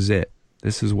airplane. This is it.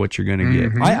 This is what you're going to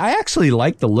get. I actually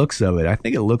like the looks of it. I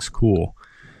think it looks cool.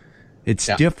 It's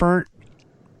different,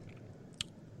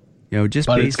 just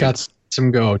but basic. It's got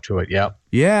some go to it. Yeah.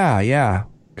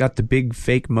 Got the big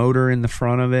fake motor in the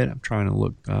front of it. I'm trying to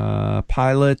look.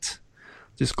 Pilot,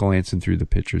 just glancing through the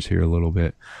pictures here a little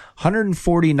bit.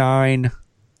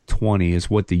 $149.20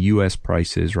 is what the U.S.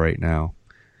 price is right now.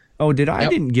 Oh, I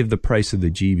didn't give the price of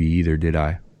the GB either, did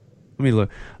I? Let me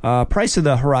look. Price of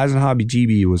the Horizon Hobby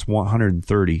GB was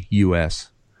 $130 U.S.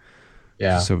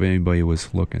 Yeah. So if anybody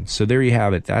was looking. So there you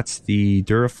have it. That's the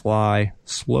Durafly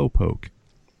Slowpoke.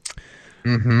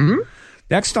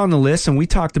 Next on the list, and we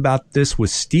talked about this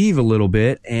with Steve a little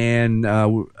bit, and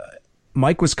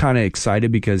Mike was kind of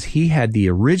excited because he had the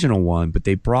original one, but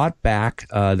they brought back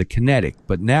the Kinetic.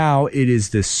 But now it is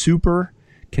the Super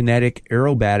Kinetic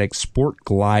Aerobatic Sport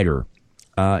Glider,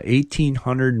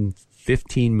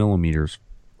 1815 millimeters.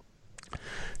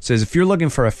 Says, if you're looking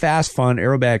for a fast, fun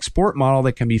aerobatic sport model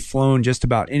that can be flown just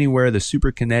about anywhere, the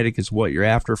Super Kinetic is what you're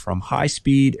after. From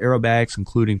high-speed aerobatics,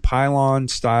 including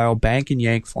pylon-style bank and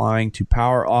yank flying, to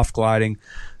power off gliding,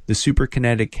 the Super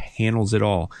Kinetic handles it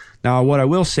all. Now, what I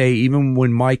will say, even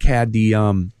when Mike had the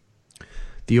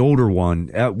older one,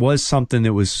 that was something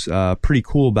that was pretty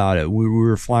cool about it. We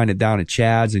were flying it down at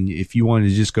Chad's, and if you wanted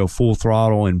to just go full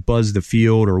throttle and buzz the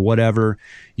field or whatever,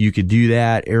 you could do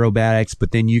that, aerobatics,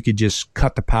 but then you could just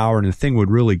cut the power and the thing would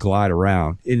really glide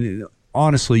around. And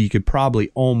honestly, you could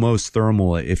probably almost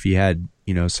thermal it if you had,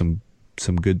 some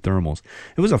good thermals.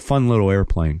 It was a fun little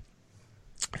airplane.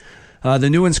 The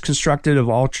new one's constructed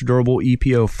of ultra-durable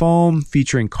EPO foam,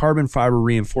 featuring carbon fiber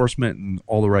reinforcement in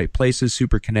all the right places.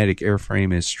 Super Kinetic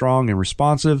airframe is strong and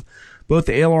responsive. Both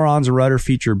the ailerons and rudder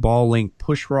feature ball-link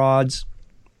push rods.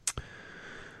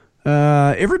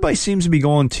 Everybody seems to be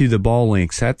going to the ball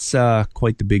links. That's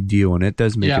quite the big deal, and it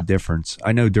does make a difference.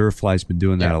 I know Durafly's been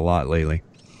doing that a lot lately.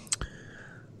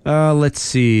 Let's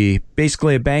see.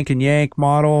 Basically a bank and yank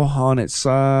model on its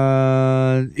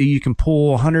you can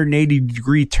pull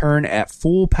 180-degree turn at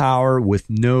full power with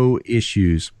no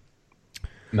issues.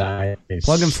 Nice.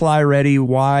 Plug and fly ready,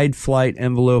 wide flight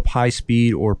envelope, high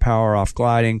speed or power off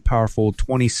gliding, powerful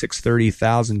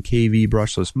 2630,000 kV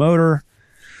brushless motor.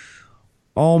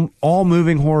 All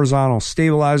moving horizontal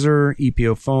stabilizer,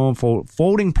 EPO foam,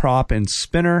 folding prop and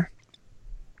spinner.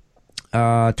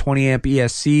 20 amp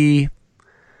ESC.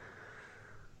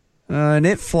 And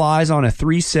it flies on a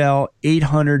 3-cell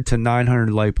 800 to 900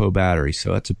 LiPo battery.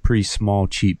 So that's a pretty small,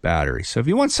 cheap battery. So if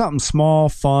you want something small,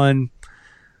 fun,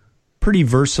 pretty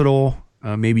versatile,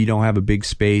 maybe you don't have a big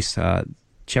space,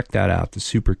 check that out, the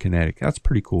Super Kinetic. That's a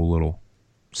pretty cool little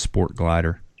sport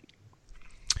glider.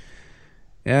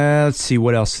 Let's see,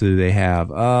 what else do they have?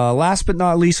 Last but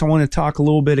not least, I want to talk a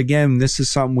little bit again. This is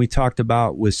something we talked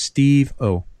about with Steve.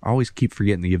 Oh, I always keep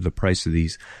forgetting to give the price of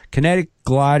these. Kinetic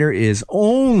glider is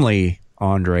only,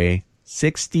 Andre,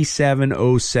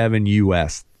 $67.07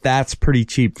 US. That's pretty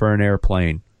cheap for an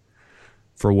airplane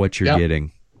for what you're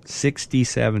getting.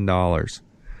 $67.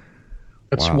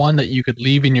 It's one that you could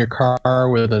leave in your car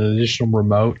with an additional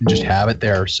remote and just have it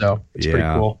there. So it's pretty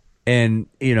cool. And,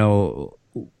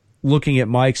 looking at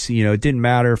Mike's, it didn't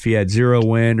matter if he had 0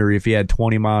 wind or if he had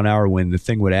 20 mile an hour wind, the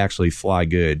thing would actually fly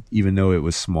good, even though it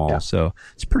was small. Yeah. So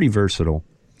it's pretty versatile.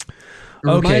 It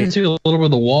reminds me a little bit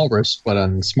of the Walrus, but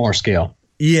on a smaller scale.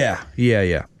 Yeah.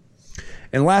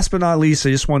 And last but not least,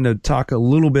 I just wanted to talk a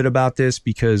little bit about this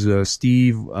because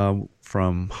Steve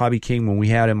from Hobby King, when we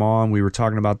had him on, we were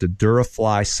talking about the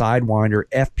Durafly Sidewinder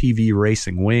FPV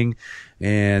racing wing.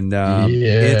 And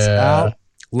it's out.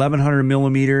 1100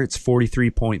 millimeter. It's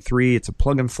 43.3. It's a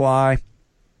plug and fly.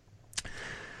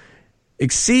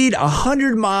 Exceed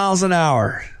 100 miles an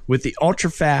hour with the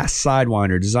ultra-fast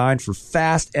Sidewinder designed for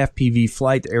fast FPV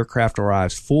flight. The aircraft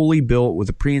arrives fully built with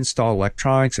a pre-installed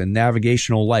electronics and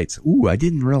navigational lights. Ooh, I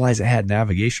didn't realize it had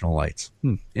navigational lights.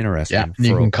 Interesting. Yeah,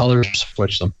 you can color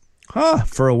switch them.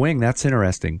 For a wing, that's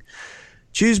interesting.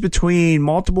 Choose between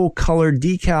multiple colored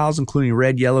decals, including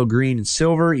red, yellow, green, and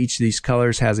silver. Each of these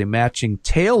colors has a matching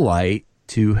tail light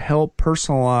to help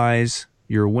personalize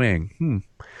your wing.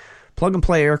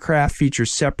 Plug-and-play aircraft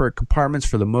features separate compartments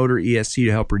for the motor ESC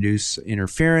to help reduce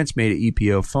interference, made of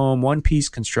EPO foam, one-piece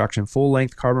construction,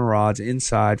 full-length carbon rods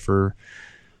inside for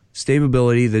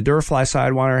stability. The Durafly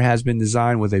Sidewinder has been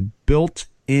designed with a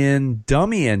built-in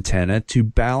dummy antenna to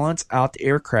balance out the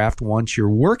aircraft once your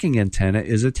working antenna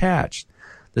is attached.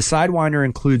 The Sidewinder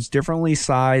includes differently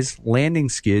sized landing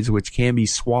skids, which can be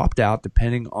swapped out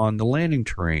depending on the landing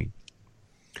terrain.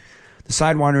 The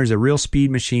Sidewinder is a real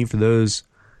speed machine for those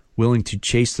willing to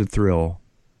chase the thrill.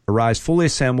 Arrives fully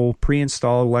assembled,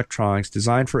 pre-installed electronics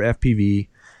designed for FPV.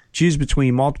 Choose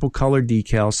between multiple colored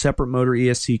decals, separate motor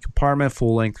ESC compartment,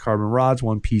 full-length carbon rods,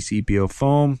 one-piece EPO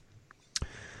foam.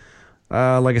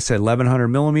 Like I said, 1100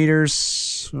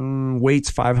 millimeters.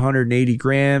 Weight's 580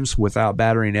 grams without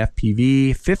battery and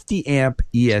FPV. 50 amp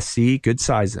ESC, good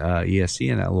size ESC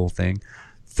in that little thing.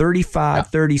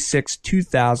 36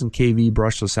 2000 kV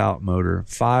brushless out motor.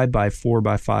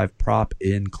 5x4x5 prop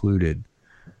included.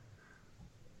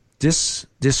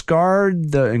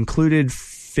 Discard the included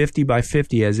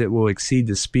 50x50 as it will exceed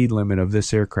the speed limit of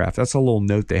this aircraft. That's a little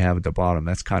note they have at the bottom.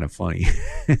 That's kind of funny.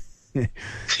 But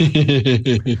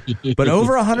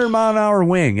over 100 mile an hour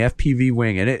wing, FPV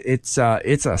wing, and it's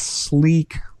a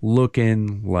sleek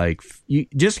looking, like, you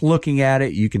just looking at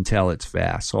it, you can tell it's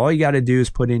fast. So all you got to do is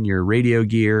put in your radio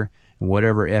gear and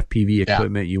whatever FPV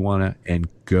equipment you want to, and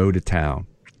go to town.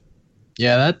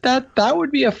 Yeah, that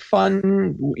would be a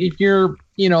fun, if you're,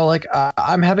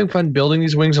 I'm having fun building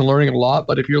these wings and learning a lot,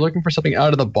 but if you're looking for something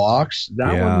out of the box,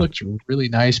 that one looks really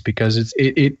nice because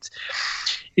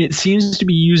it seems to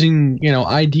be using,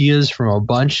 ideas from a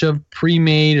bunch of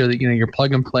pre-made or, your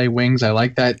plug and play wings. I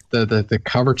like that the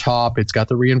cover top, it's got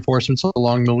the reinforcements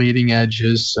along the leading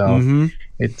edges. So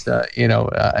it's,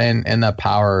 and the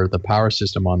power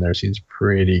system on there seems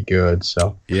pretty good.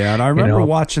 So, yeah. And I remember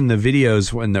watching the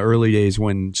videos in the early days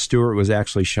when Stuart was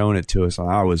actually showing it to us, and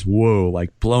I was,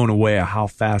 blown away at how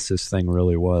fast this thing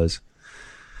really was.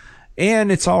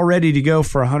 And it's all ready to go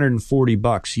for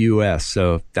 $140 US,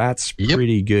 so that's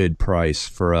pretty good price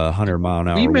for a 100 mile an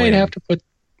hour. We might have to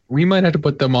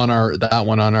put them on that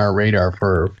one on our radar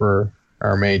for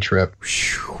our May trip.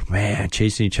 Whew, man,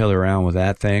 chasing each other around with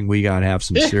that thing, we gotta have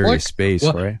some serious space,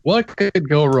 right? What could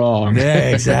go wrong? Yeah,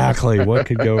 exactly. What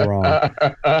could go wrong?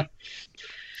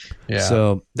 Yeah.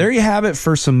 So there you have it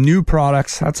for some new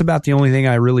products. That's about the only thing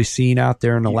I really seen out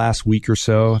there in the last week or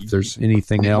so. If there's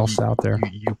anything else out there.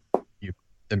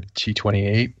 The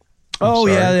T28.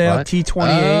 Yeah,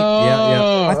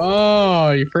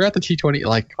 T28. You forgot the T20.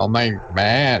 Like, oh my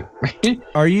man.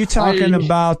 Are you talking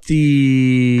about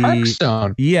the Park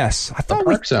Zone? Yes, I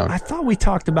thought we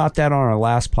talked about that on our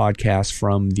last podcast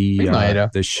from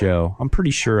the show. I'm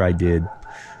pretty sure I did.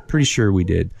 Pretty sure we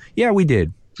did. Yeah, we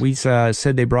did. We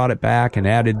said they brought it back and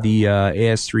added the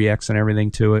AS3X and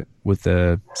everything to it with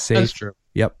the safe. That's true.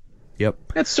 Yep.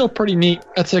 That's still pretty neat.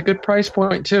 That's a good price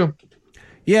point too.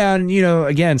 Yeah, and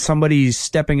again, somebody's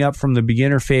stepping up from the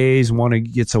beginner phase, want to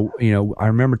get I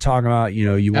remember talking about,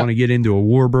 you want to get into a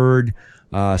Warbird,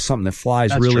 something that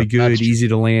flies really good, easy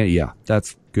to land. Yeah,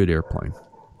 that's good airplane.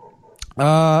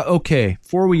 Okay,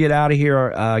 before we get out of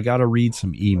here, I got to read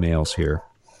some emails here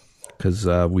because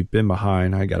we've been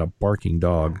behind. I got a barking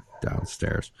dog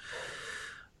downstairs.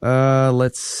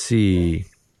 Let's see.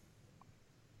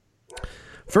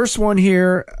 First one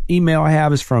here, email I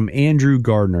have is from Andrew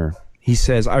Gardner. He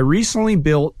says, I recently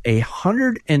built a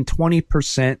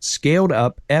 120% scaled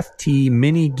up FT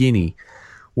Mini Guinea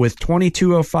with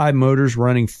 2205 motors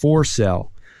running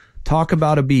 4-cell. Talk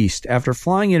about a beast. After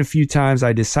flying it a few times,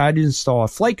 I decided to install a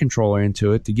flight controller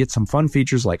into it to get some fun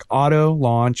features like auto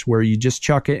launch, where you just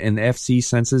chuck it and the FC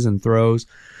senses and throws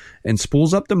and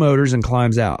spools up the motors and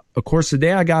climbs out. Of course, the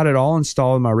day I got it all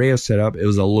installed in my radio setup, it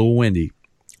was a little windy.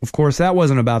 Of course, that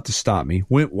wasn't about to stop me.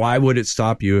 Why would it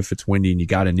stop you if it's windy and you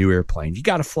got a new airplane? You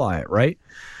got to fly it, right?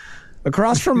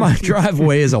 Across from my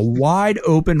driveway is a wide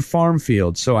open farm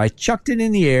field, so I chucked it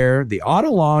in the air. The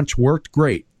auto launch worked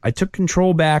great. I took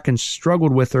control back and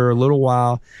struggled with her a little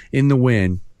while in the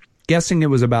wind, guessing it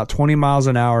was about 20 miles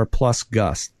an hour plus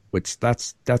gust, which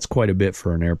that's quite a bit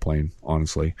for an airplane,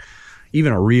 honestly.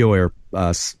 Even a Rio airplane,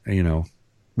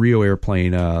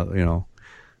 20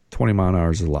 mile an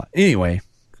hour is a lot. Anyway,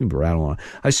 rattle on.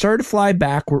 I started to fly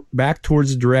back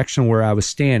towards the direction where I was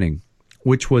standing,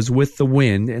 which was with the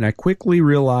wind, and I quickly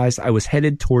realized I was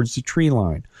headed towards the tree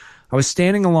line. I was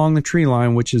standing along the tree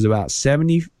line, which is about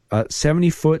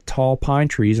 70-foot tall pine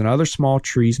trees and other small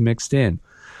trees mixed in.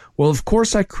 Well, of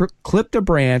course, I clipped a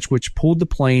branch which pulled the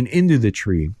plane into the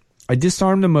tree. I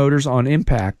disarmed the motors on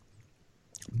impact.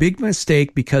 Big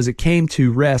mistake, because it came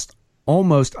to rest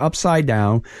almost upside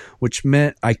down, which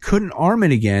meant I couldn't arm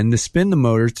it again to spin the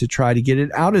motors to try to get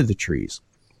it out of the trees.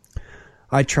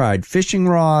 I tried fishing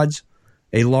rods,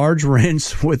 a large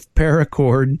wrench with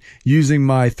paracord, using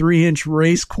my 3-inch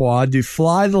race quad to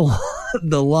fly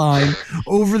the line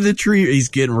over the tree. He's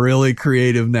getting really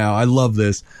creative now. I love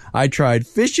this. I tried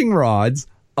fishing rods,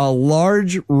 a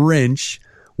large wrench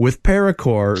with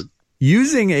paracord,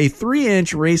 using a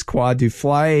 3-inch race quad to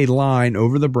fly a line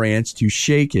over the branch to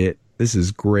shake it. This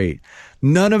is great.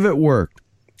 None of it worked.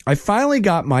 I finally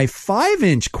got my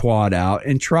 5-inch quad out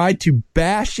and tried to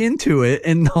bash into it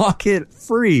and knock it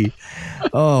free.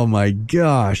 Oh my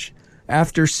gosh.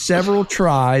 After several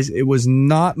tries, it was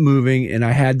not moving and I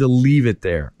had to leave it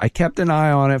there. I kept an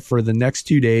eye on it for the next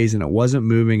 2 days and it wasn't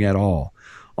moving at all.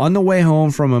 On the way home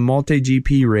from a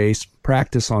multi-GP race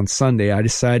practice on Sunday, I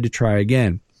decided to try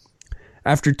again.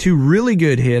 After 2 really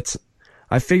good hits,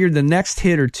 I figured the next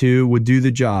hit or 2 would do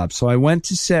the job, so I went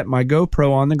to set my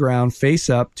GoPro on the ground face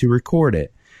up to record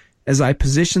it. As I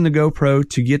positioned the GoPro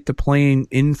to get the plane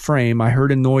in frame, I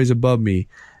heard a noise above me.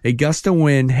 A gust of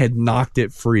wind had knocked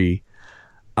it free.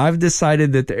 I've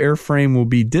decided that the airframe will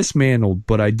be dismantled,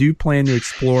 but I do plan to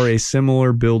explore a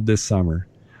similar build this summer.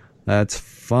 That's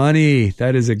funny.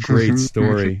 That is a great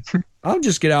story. I'll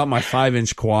just get out my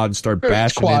 5-inch quad and start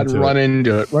bashing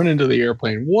into it. Run into the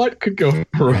airplane. What could go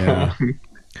wrong? Yeah.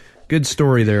 Good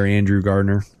story there, Andrew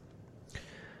Gardner.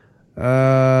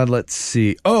 Let's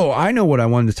see. Oh, I know what I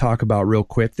wanted to talk about real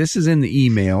quick. This is in the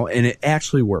email, and it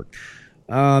actually worked.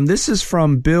 This is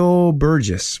from Bill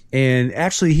Burgess, and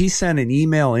actually he sent an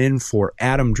email in for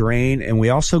Adam Drain, and we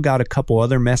also got a couple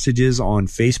other messages on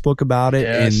Facebook about it.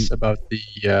 Yes, and about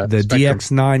the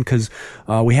DX9, because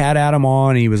we had Adam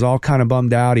on, and he was all kind of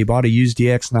bummed out. He bought a used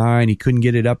DX9, he couldn't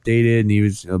get it updated, and he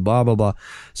was blah blah blah.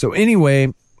 So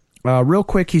anyway, real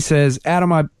quick, he says,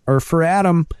 for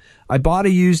Adam, I bought a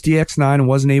used DX9 and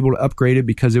wasn't able to upgrade it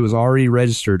because it was already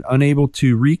registered. Unable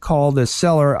to recall the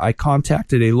seller, I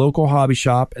contacted a local hobby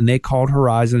shop and they called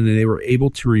Horizon and they were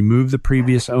able to remove the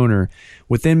previous owner.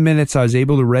 Within minutes, I was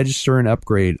able to register and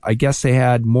upgrade. I guess they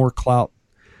had more clout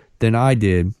than I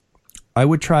did. I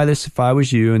would try this if I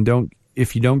was you, and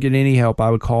if you don't get any help, I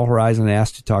would call Horizon and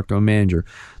ask to talk to a manager.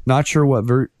 Not sure what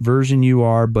version you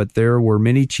are, but there were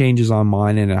many changes on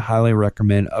mine and I highly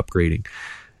recommend upgrading.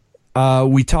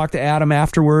 We talked to Adam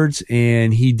afterwards,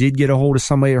 and he did get a hold of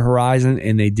somebody at Horizon,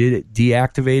 and they did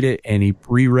deactivate it, and he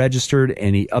re-registered,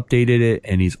 and he updated it,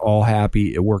 and he's all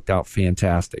happy. It worked out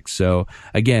fantastic. So,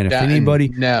 again, if anybody...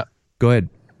 Now, go ahead.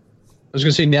 I was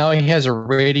going to say, now he has a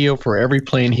radio for every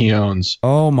plane he owns.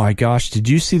 Oh, my gosh. Did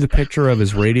you see the picture of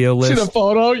his radio list? See the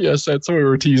photo? Yes, that's what we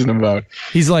were teasing about.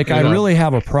 He's like, I really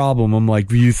have a problem. I'm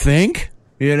like, you think?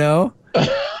 You know?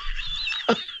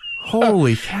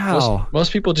 Holy cow.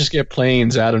 Most people just get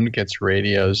planes. Adam gets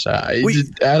radios.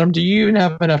 Adam, do you even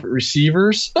have enough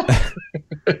receivers?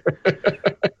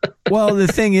 Well, the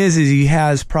thing is he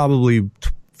has probably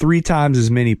 3 times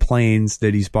as many planes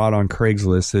that he's bought on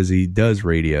Craigslist as he does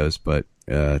radios, but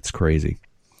it's crazy.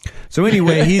 So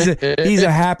anyway, he's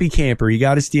a happy camper. He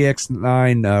got his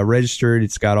DX9 registered.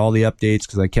 It's got all the updates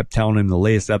because I kept telling him the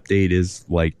latest update is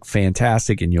like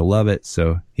fantastic and you'll love it.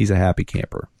 So he's a happy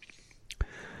camper.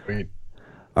 Great.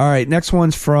 All right, next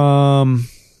one's from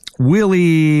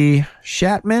Willie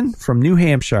Shatman from New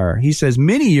Hampshire. He says,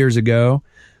 many years ago,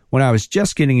 when I was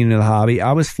just getting into the hobby,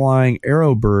 I was flying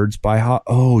Aerobirds by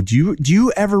do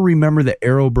you ever remember the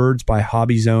Aerobirds by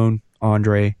Hobby Zone,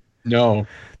 Andre? No.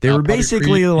 They were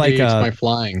basically like my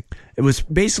flying. It was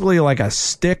basically like a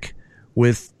stick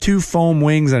with 2 foam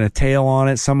wings and a tail on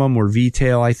it. Some of them were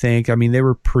V-tail, I think. I mean, they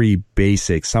were pretty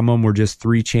basic. Some of them were just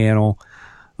 3-channel.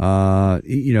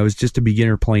 It was just a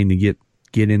beginner plane to get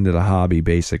into the hobby,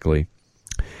 basically.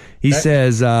 He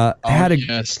says,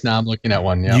 yes, now I'm looking at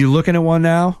one. Yeah. You looking at one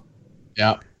now?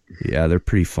 Yeah. Yeah, they're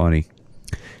pretty funny.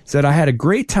 Said, I had a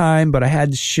great time, but I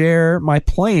had to share my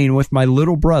plane with my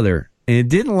little brother. And it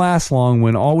didn't last long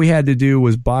when all we had to do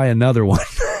was buy another one.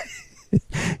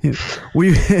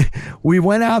 We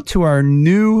went out to our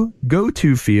new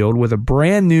go-to field with a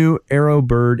brand new Aero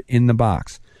Bird in the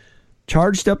box.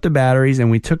 Charged up the batteries,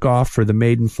 and we took off for the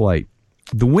maiden flight.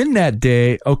 The wind that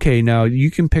day, okay, now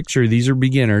you can picture these are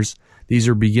beginners. These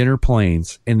are beginner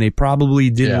planes, and they probably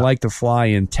didn't like to fly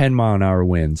in 10-mile-an-hour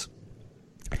winds.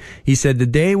 He said the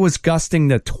day was gusting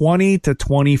to 20 to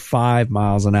 25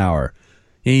 miles an hour.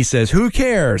 And he says, who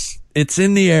cares? It's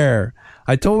in the air.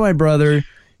 I told my brother,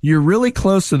 you're really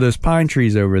close to those pine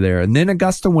trees over there. And then a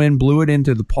gust of wind blew it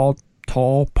into the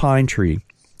tall pine tree.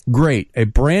 Great. A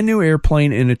brand new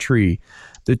airplane in a tree.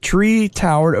 The tree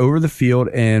towered over the field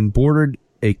and bordered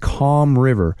a calm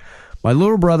river. My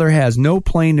little brother has no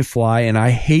plane to fly, and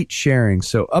I hate sharing,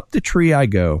 so up the tree I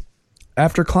go.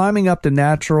 After climbing up the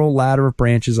natural ladder of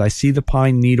branches, I see the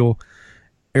Pine Needle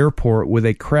Airport with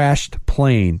a crashed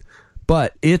plane,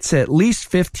 but it's at least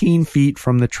 15 feet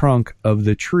from the trunk of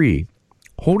the tree.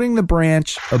 Holding the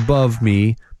branch above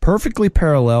me, perfectly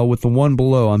parallel with the one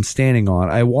below I'm standing on,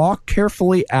 I walk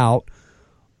carefully out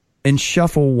and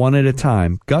shuffle one at a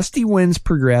time. Gusty winds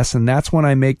progress, and that's when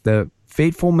I make the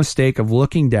fateful mistake of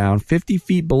looking down. 50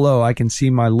 feet below, I can see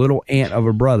my little ant of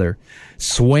a brother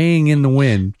swaying in the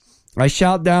wind. I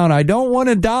shout down, I don't want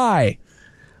to die.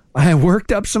 I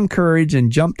worked up some courage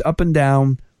and jumped up and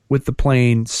down with the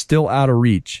plane still out of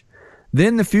reach.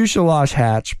 Then the fuselage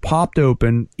hatch popped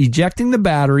open, ejecting the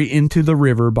battery into the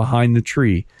river behind the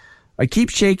tree. I keep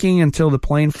shaking until the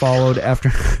plane followed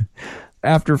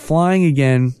after flying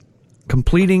again,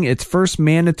 completing its first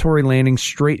mandatory landing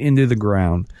straight into the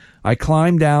ground. I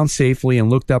climbed down safely and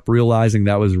looked up, realizing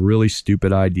that was a really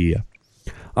stupid idea.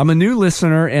 I'm a new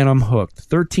listener and I'm hooked.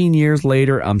 13 years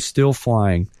later, I'm still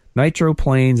flying. Nitro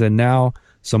planes and now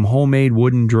some homemade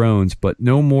wooden drones, but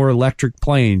no more electric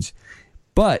planes.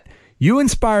 But you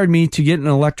inspired me to get an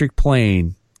electric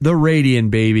plane. The Radian,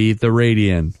 baby. The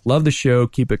Radian. Love the show.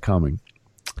 Keep it coming.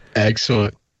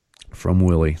 Excellent. From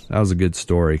Willie. That was a good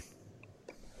story.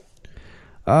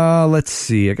 Let's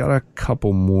see. I got a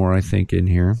couple more, I think, in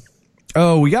here.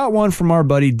 Oh, we got one from our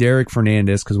buddy Derek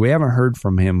Fernandez because we haven't heard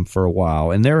from him for a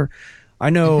while. And I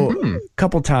know a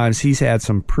couple times he's had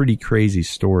some pretty crazy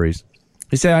stories.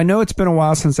 He said, I know it's been a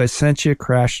while since I sent you a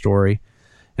crash story,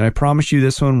 and I promise you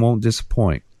this one won't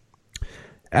disappoint.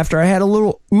 After I had a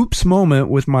little oops moment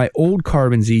with my old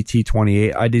Carbon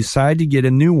ZT-28, I decided to get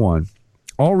a new one.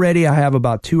 Already I have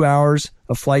about 2 hours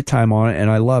of flight time on it, and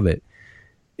I love it.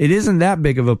 It isn't that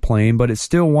big of a plane, but it's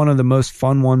still one of the most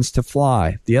fun ones to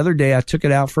fly. The other day, I took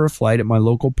it out for a flight at my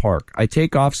local park. I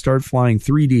take off, start flying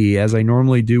 3D, as I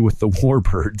normally do with the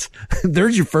Warbirds.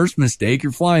 There's your first mistake.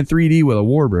 You're flying 3D with a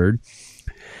Warbird.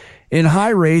 In high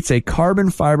rates, the carbon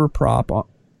fiber prop on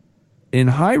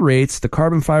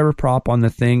the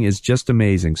thing is just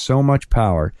amazing. So much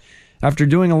power. After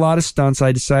doing a lot of stunts,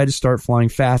 I decided to start flying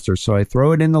faster, so I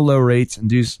throw it in the low rates and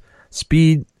do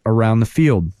speed around the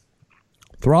field.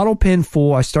 Throttle pin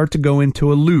full, I start to go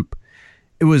into a loop.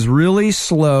 It was really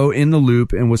slow in the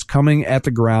loop and was coming at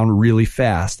the ground really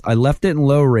fast. I left it in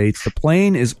low rates. The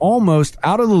plane is almost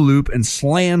out of the loop and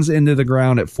slams into the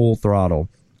ground at full throttle.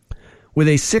 With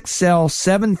a 6-cell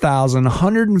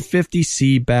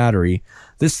 7,150C battery,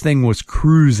 this thing was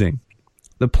cruising.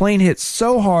 The plane hit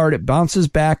so hard it bounces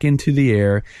back into the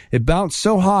air. It bounced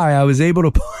so high I was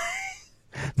able to...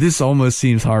 This almost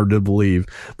seems hard to believe.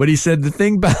 But he said the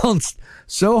thing bounced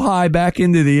so high back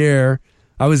into the air,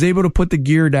 I was able to put the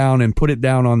gear down and put it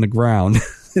down on the ground.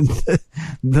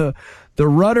 The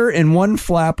rudder and one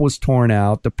flap was torn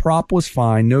out. The prop was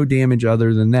fine. No damage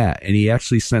other than that. And he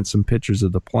actually sent some pictures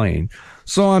of the plane.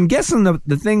 So I'm guessing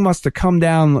the thing must have come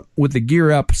down with the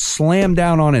gear up, slammed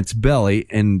down on its belly,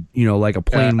 and, like a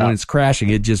plane when it's crashing,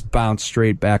 it just bounced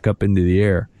straight back up into the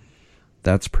air.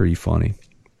 That's pretty funny.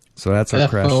 So that's our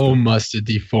crash. Oh, must have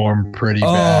deformed pretty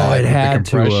bad. Oh, it had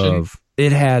to have.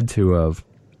 It had to have.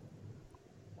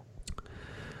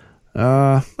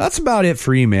 That's about it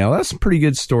for email. That's some pretty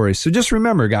good stories. So just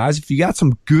remember, guys, if you got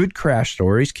some good crash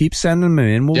stories, keep sending them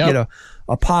in. We'll get a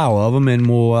pile of them, and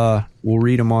we'll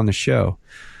read them on the show.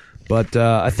 But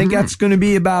I think that's going to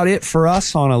be about it for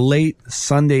us on a late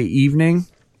Sunday evening.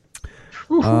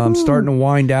 Starting to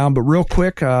wind down, but real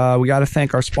quick, we got to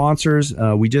thank our sponsors.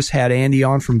 We just had Andy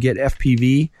on from Get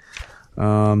FPV.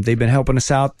 They've been helping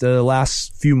us out the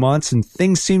last few months, and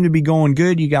things seem to be going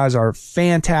good. You guys are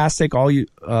fantastic. All you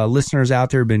listeners out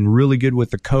there have been really good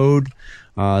with the code.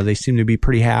 They seem to be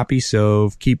pretty happy,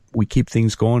 so we keep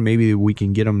things going. Maybe we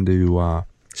can get them to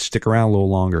stick around a little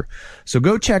longer. So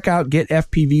go check out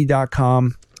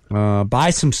getfpv.com. Buy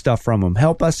some stuff from them.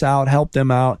 Help us out. Help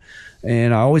them out.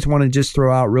 And I always want to just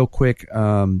throw out real quick,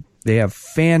 they have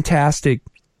fantastic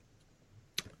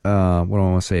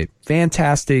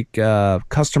fantastic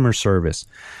customer service.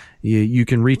 You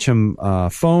can reach them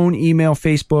phone, email,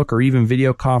 Facebook, or even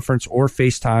video conference or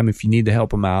FaceTime if you need to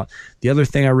help them out. The other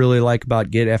thing I really like about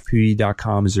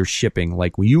getfpv.com is their shipping.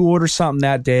 Like when you order something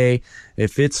that day,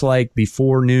 if it's like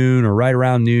before noon or right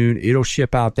around noon, it'll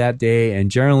ship out that day. And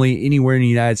generally anywhere in the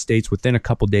United States within a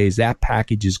couple days, that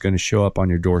package is going to show up on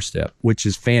your doorstep, which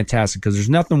is fantastic because there's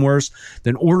nothing worse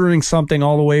than ordering something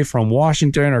all the way from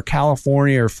Washington or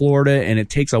California or Florida, and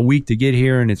it takes a week to get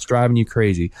here and it's driving you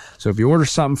crazy. So if you order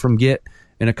something from Get,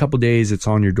 in a couple days, it's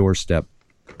on your doorstep.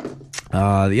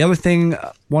 The other thing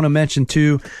I want to mention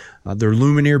too, their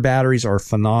Lumineer batteries are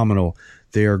phenomenal.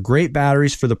 They are great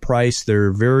batteries for the price.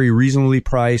 They're very reasonably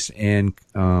priced and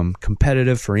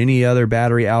competitive for any other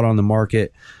battery out on the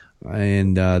market.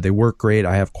 And they work great.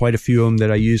 I have quite a few of them that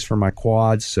I use for my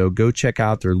quads. So go check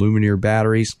out their Lumineer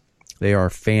batteries. They are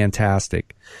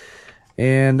fantastic.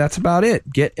 And that's about it.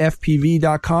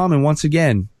 GetFPV.com. And once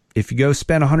again, if you go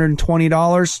spend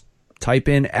 $120, type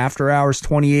in After Hours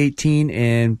 2018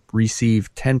 and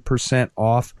receive 10%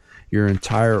 off your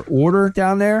entire order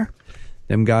down there.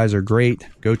 Them guys are great.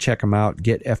 Go check them out.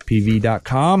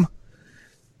 GetFPV.com.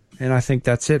 And I think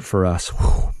that's it for us.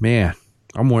 Whew, man,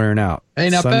 I'm wearing out. Hey,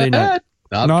 not Sunday bad.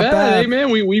 Night. Not bad. Hey, man,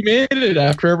 we made it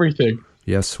after everything.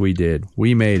 Yes, we did.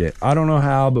 We made it. I don't know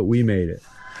how, but we made it.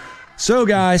 So,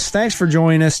 guys, thanks for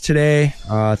joining us today.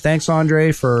 Thanks,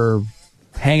 Andre, for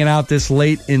hanging out this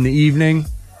late in the evening.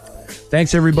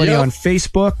 Thanks, everybody on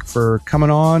Facebook for coming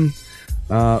on.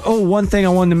 One thing I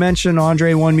wanted to mention,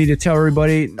 Andre wanted me to tell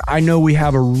everybody, I know we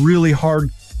have a really core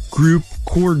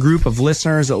group of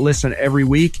listeners that listen every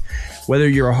week. Whether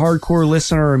you're a hardcore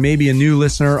listener or maybe a new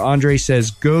listener, Andre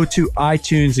says, go to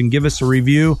iTunes and give us a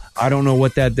review. I don't know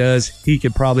what that does. He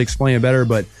could probably explain it better,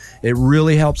 but it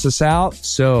really helps us out.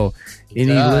 So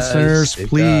any listeners,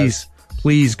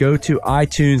 please go to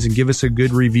iTunes and give us a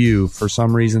good review. For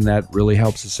some reason, that really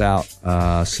helps us out.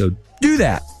 So do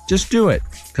that. Just do it,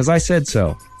 because I said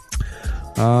so.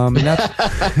 And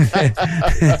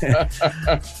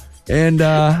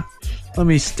let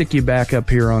me stick you back up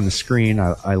here on the screen.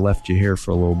 I left you here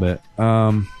for a little bit.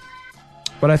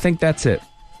 But I think that's it.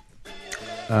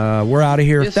 We're out of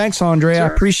here. Yes, thanks, Andre. Sir. I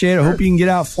appreciate it. Sure. Hope you can get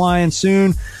out flying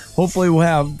soon. Hopefully we'll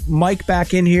have Mike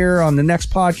back in here on the next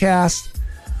podcast.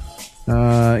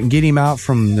 And get him out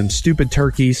from them stupid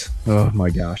turkeys. Oh my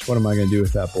gosh, what am I going to do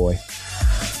with that boy?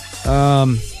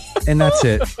 And that's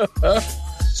it.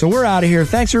 So we're out of here.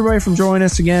 Thanks everybody for joining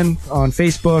us again on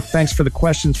Facebook. Thanks for the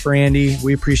questions for Andy.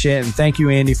 We appreciate it. And thank you,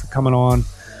 Andy, for coming on.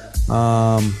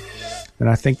 And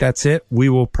I think that's it. We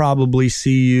will probably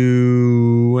see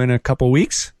you in a couple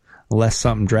weeks unless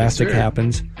something drastic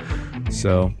happens.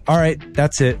 So, all right,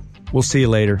 that's it. We'll see you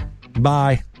later.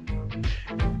 Bye.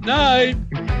 Night.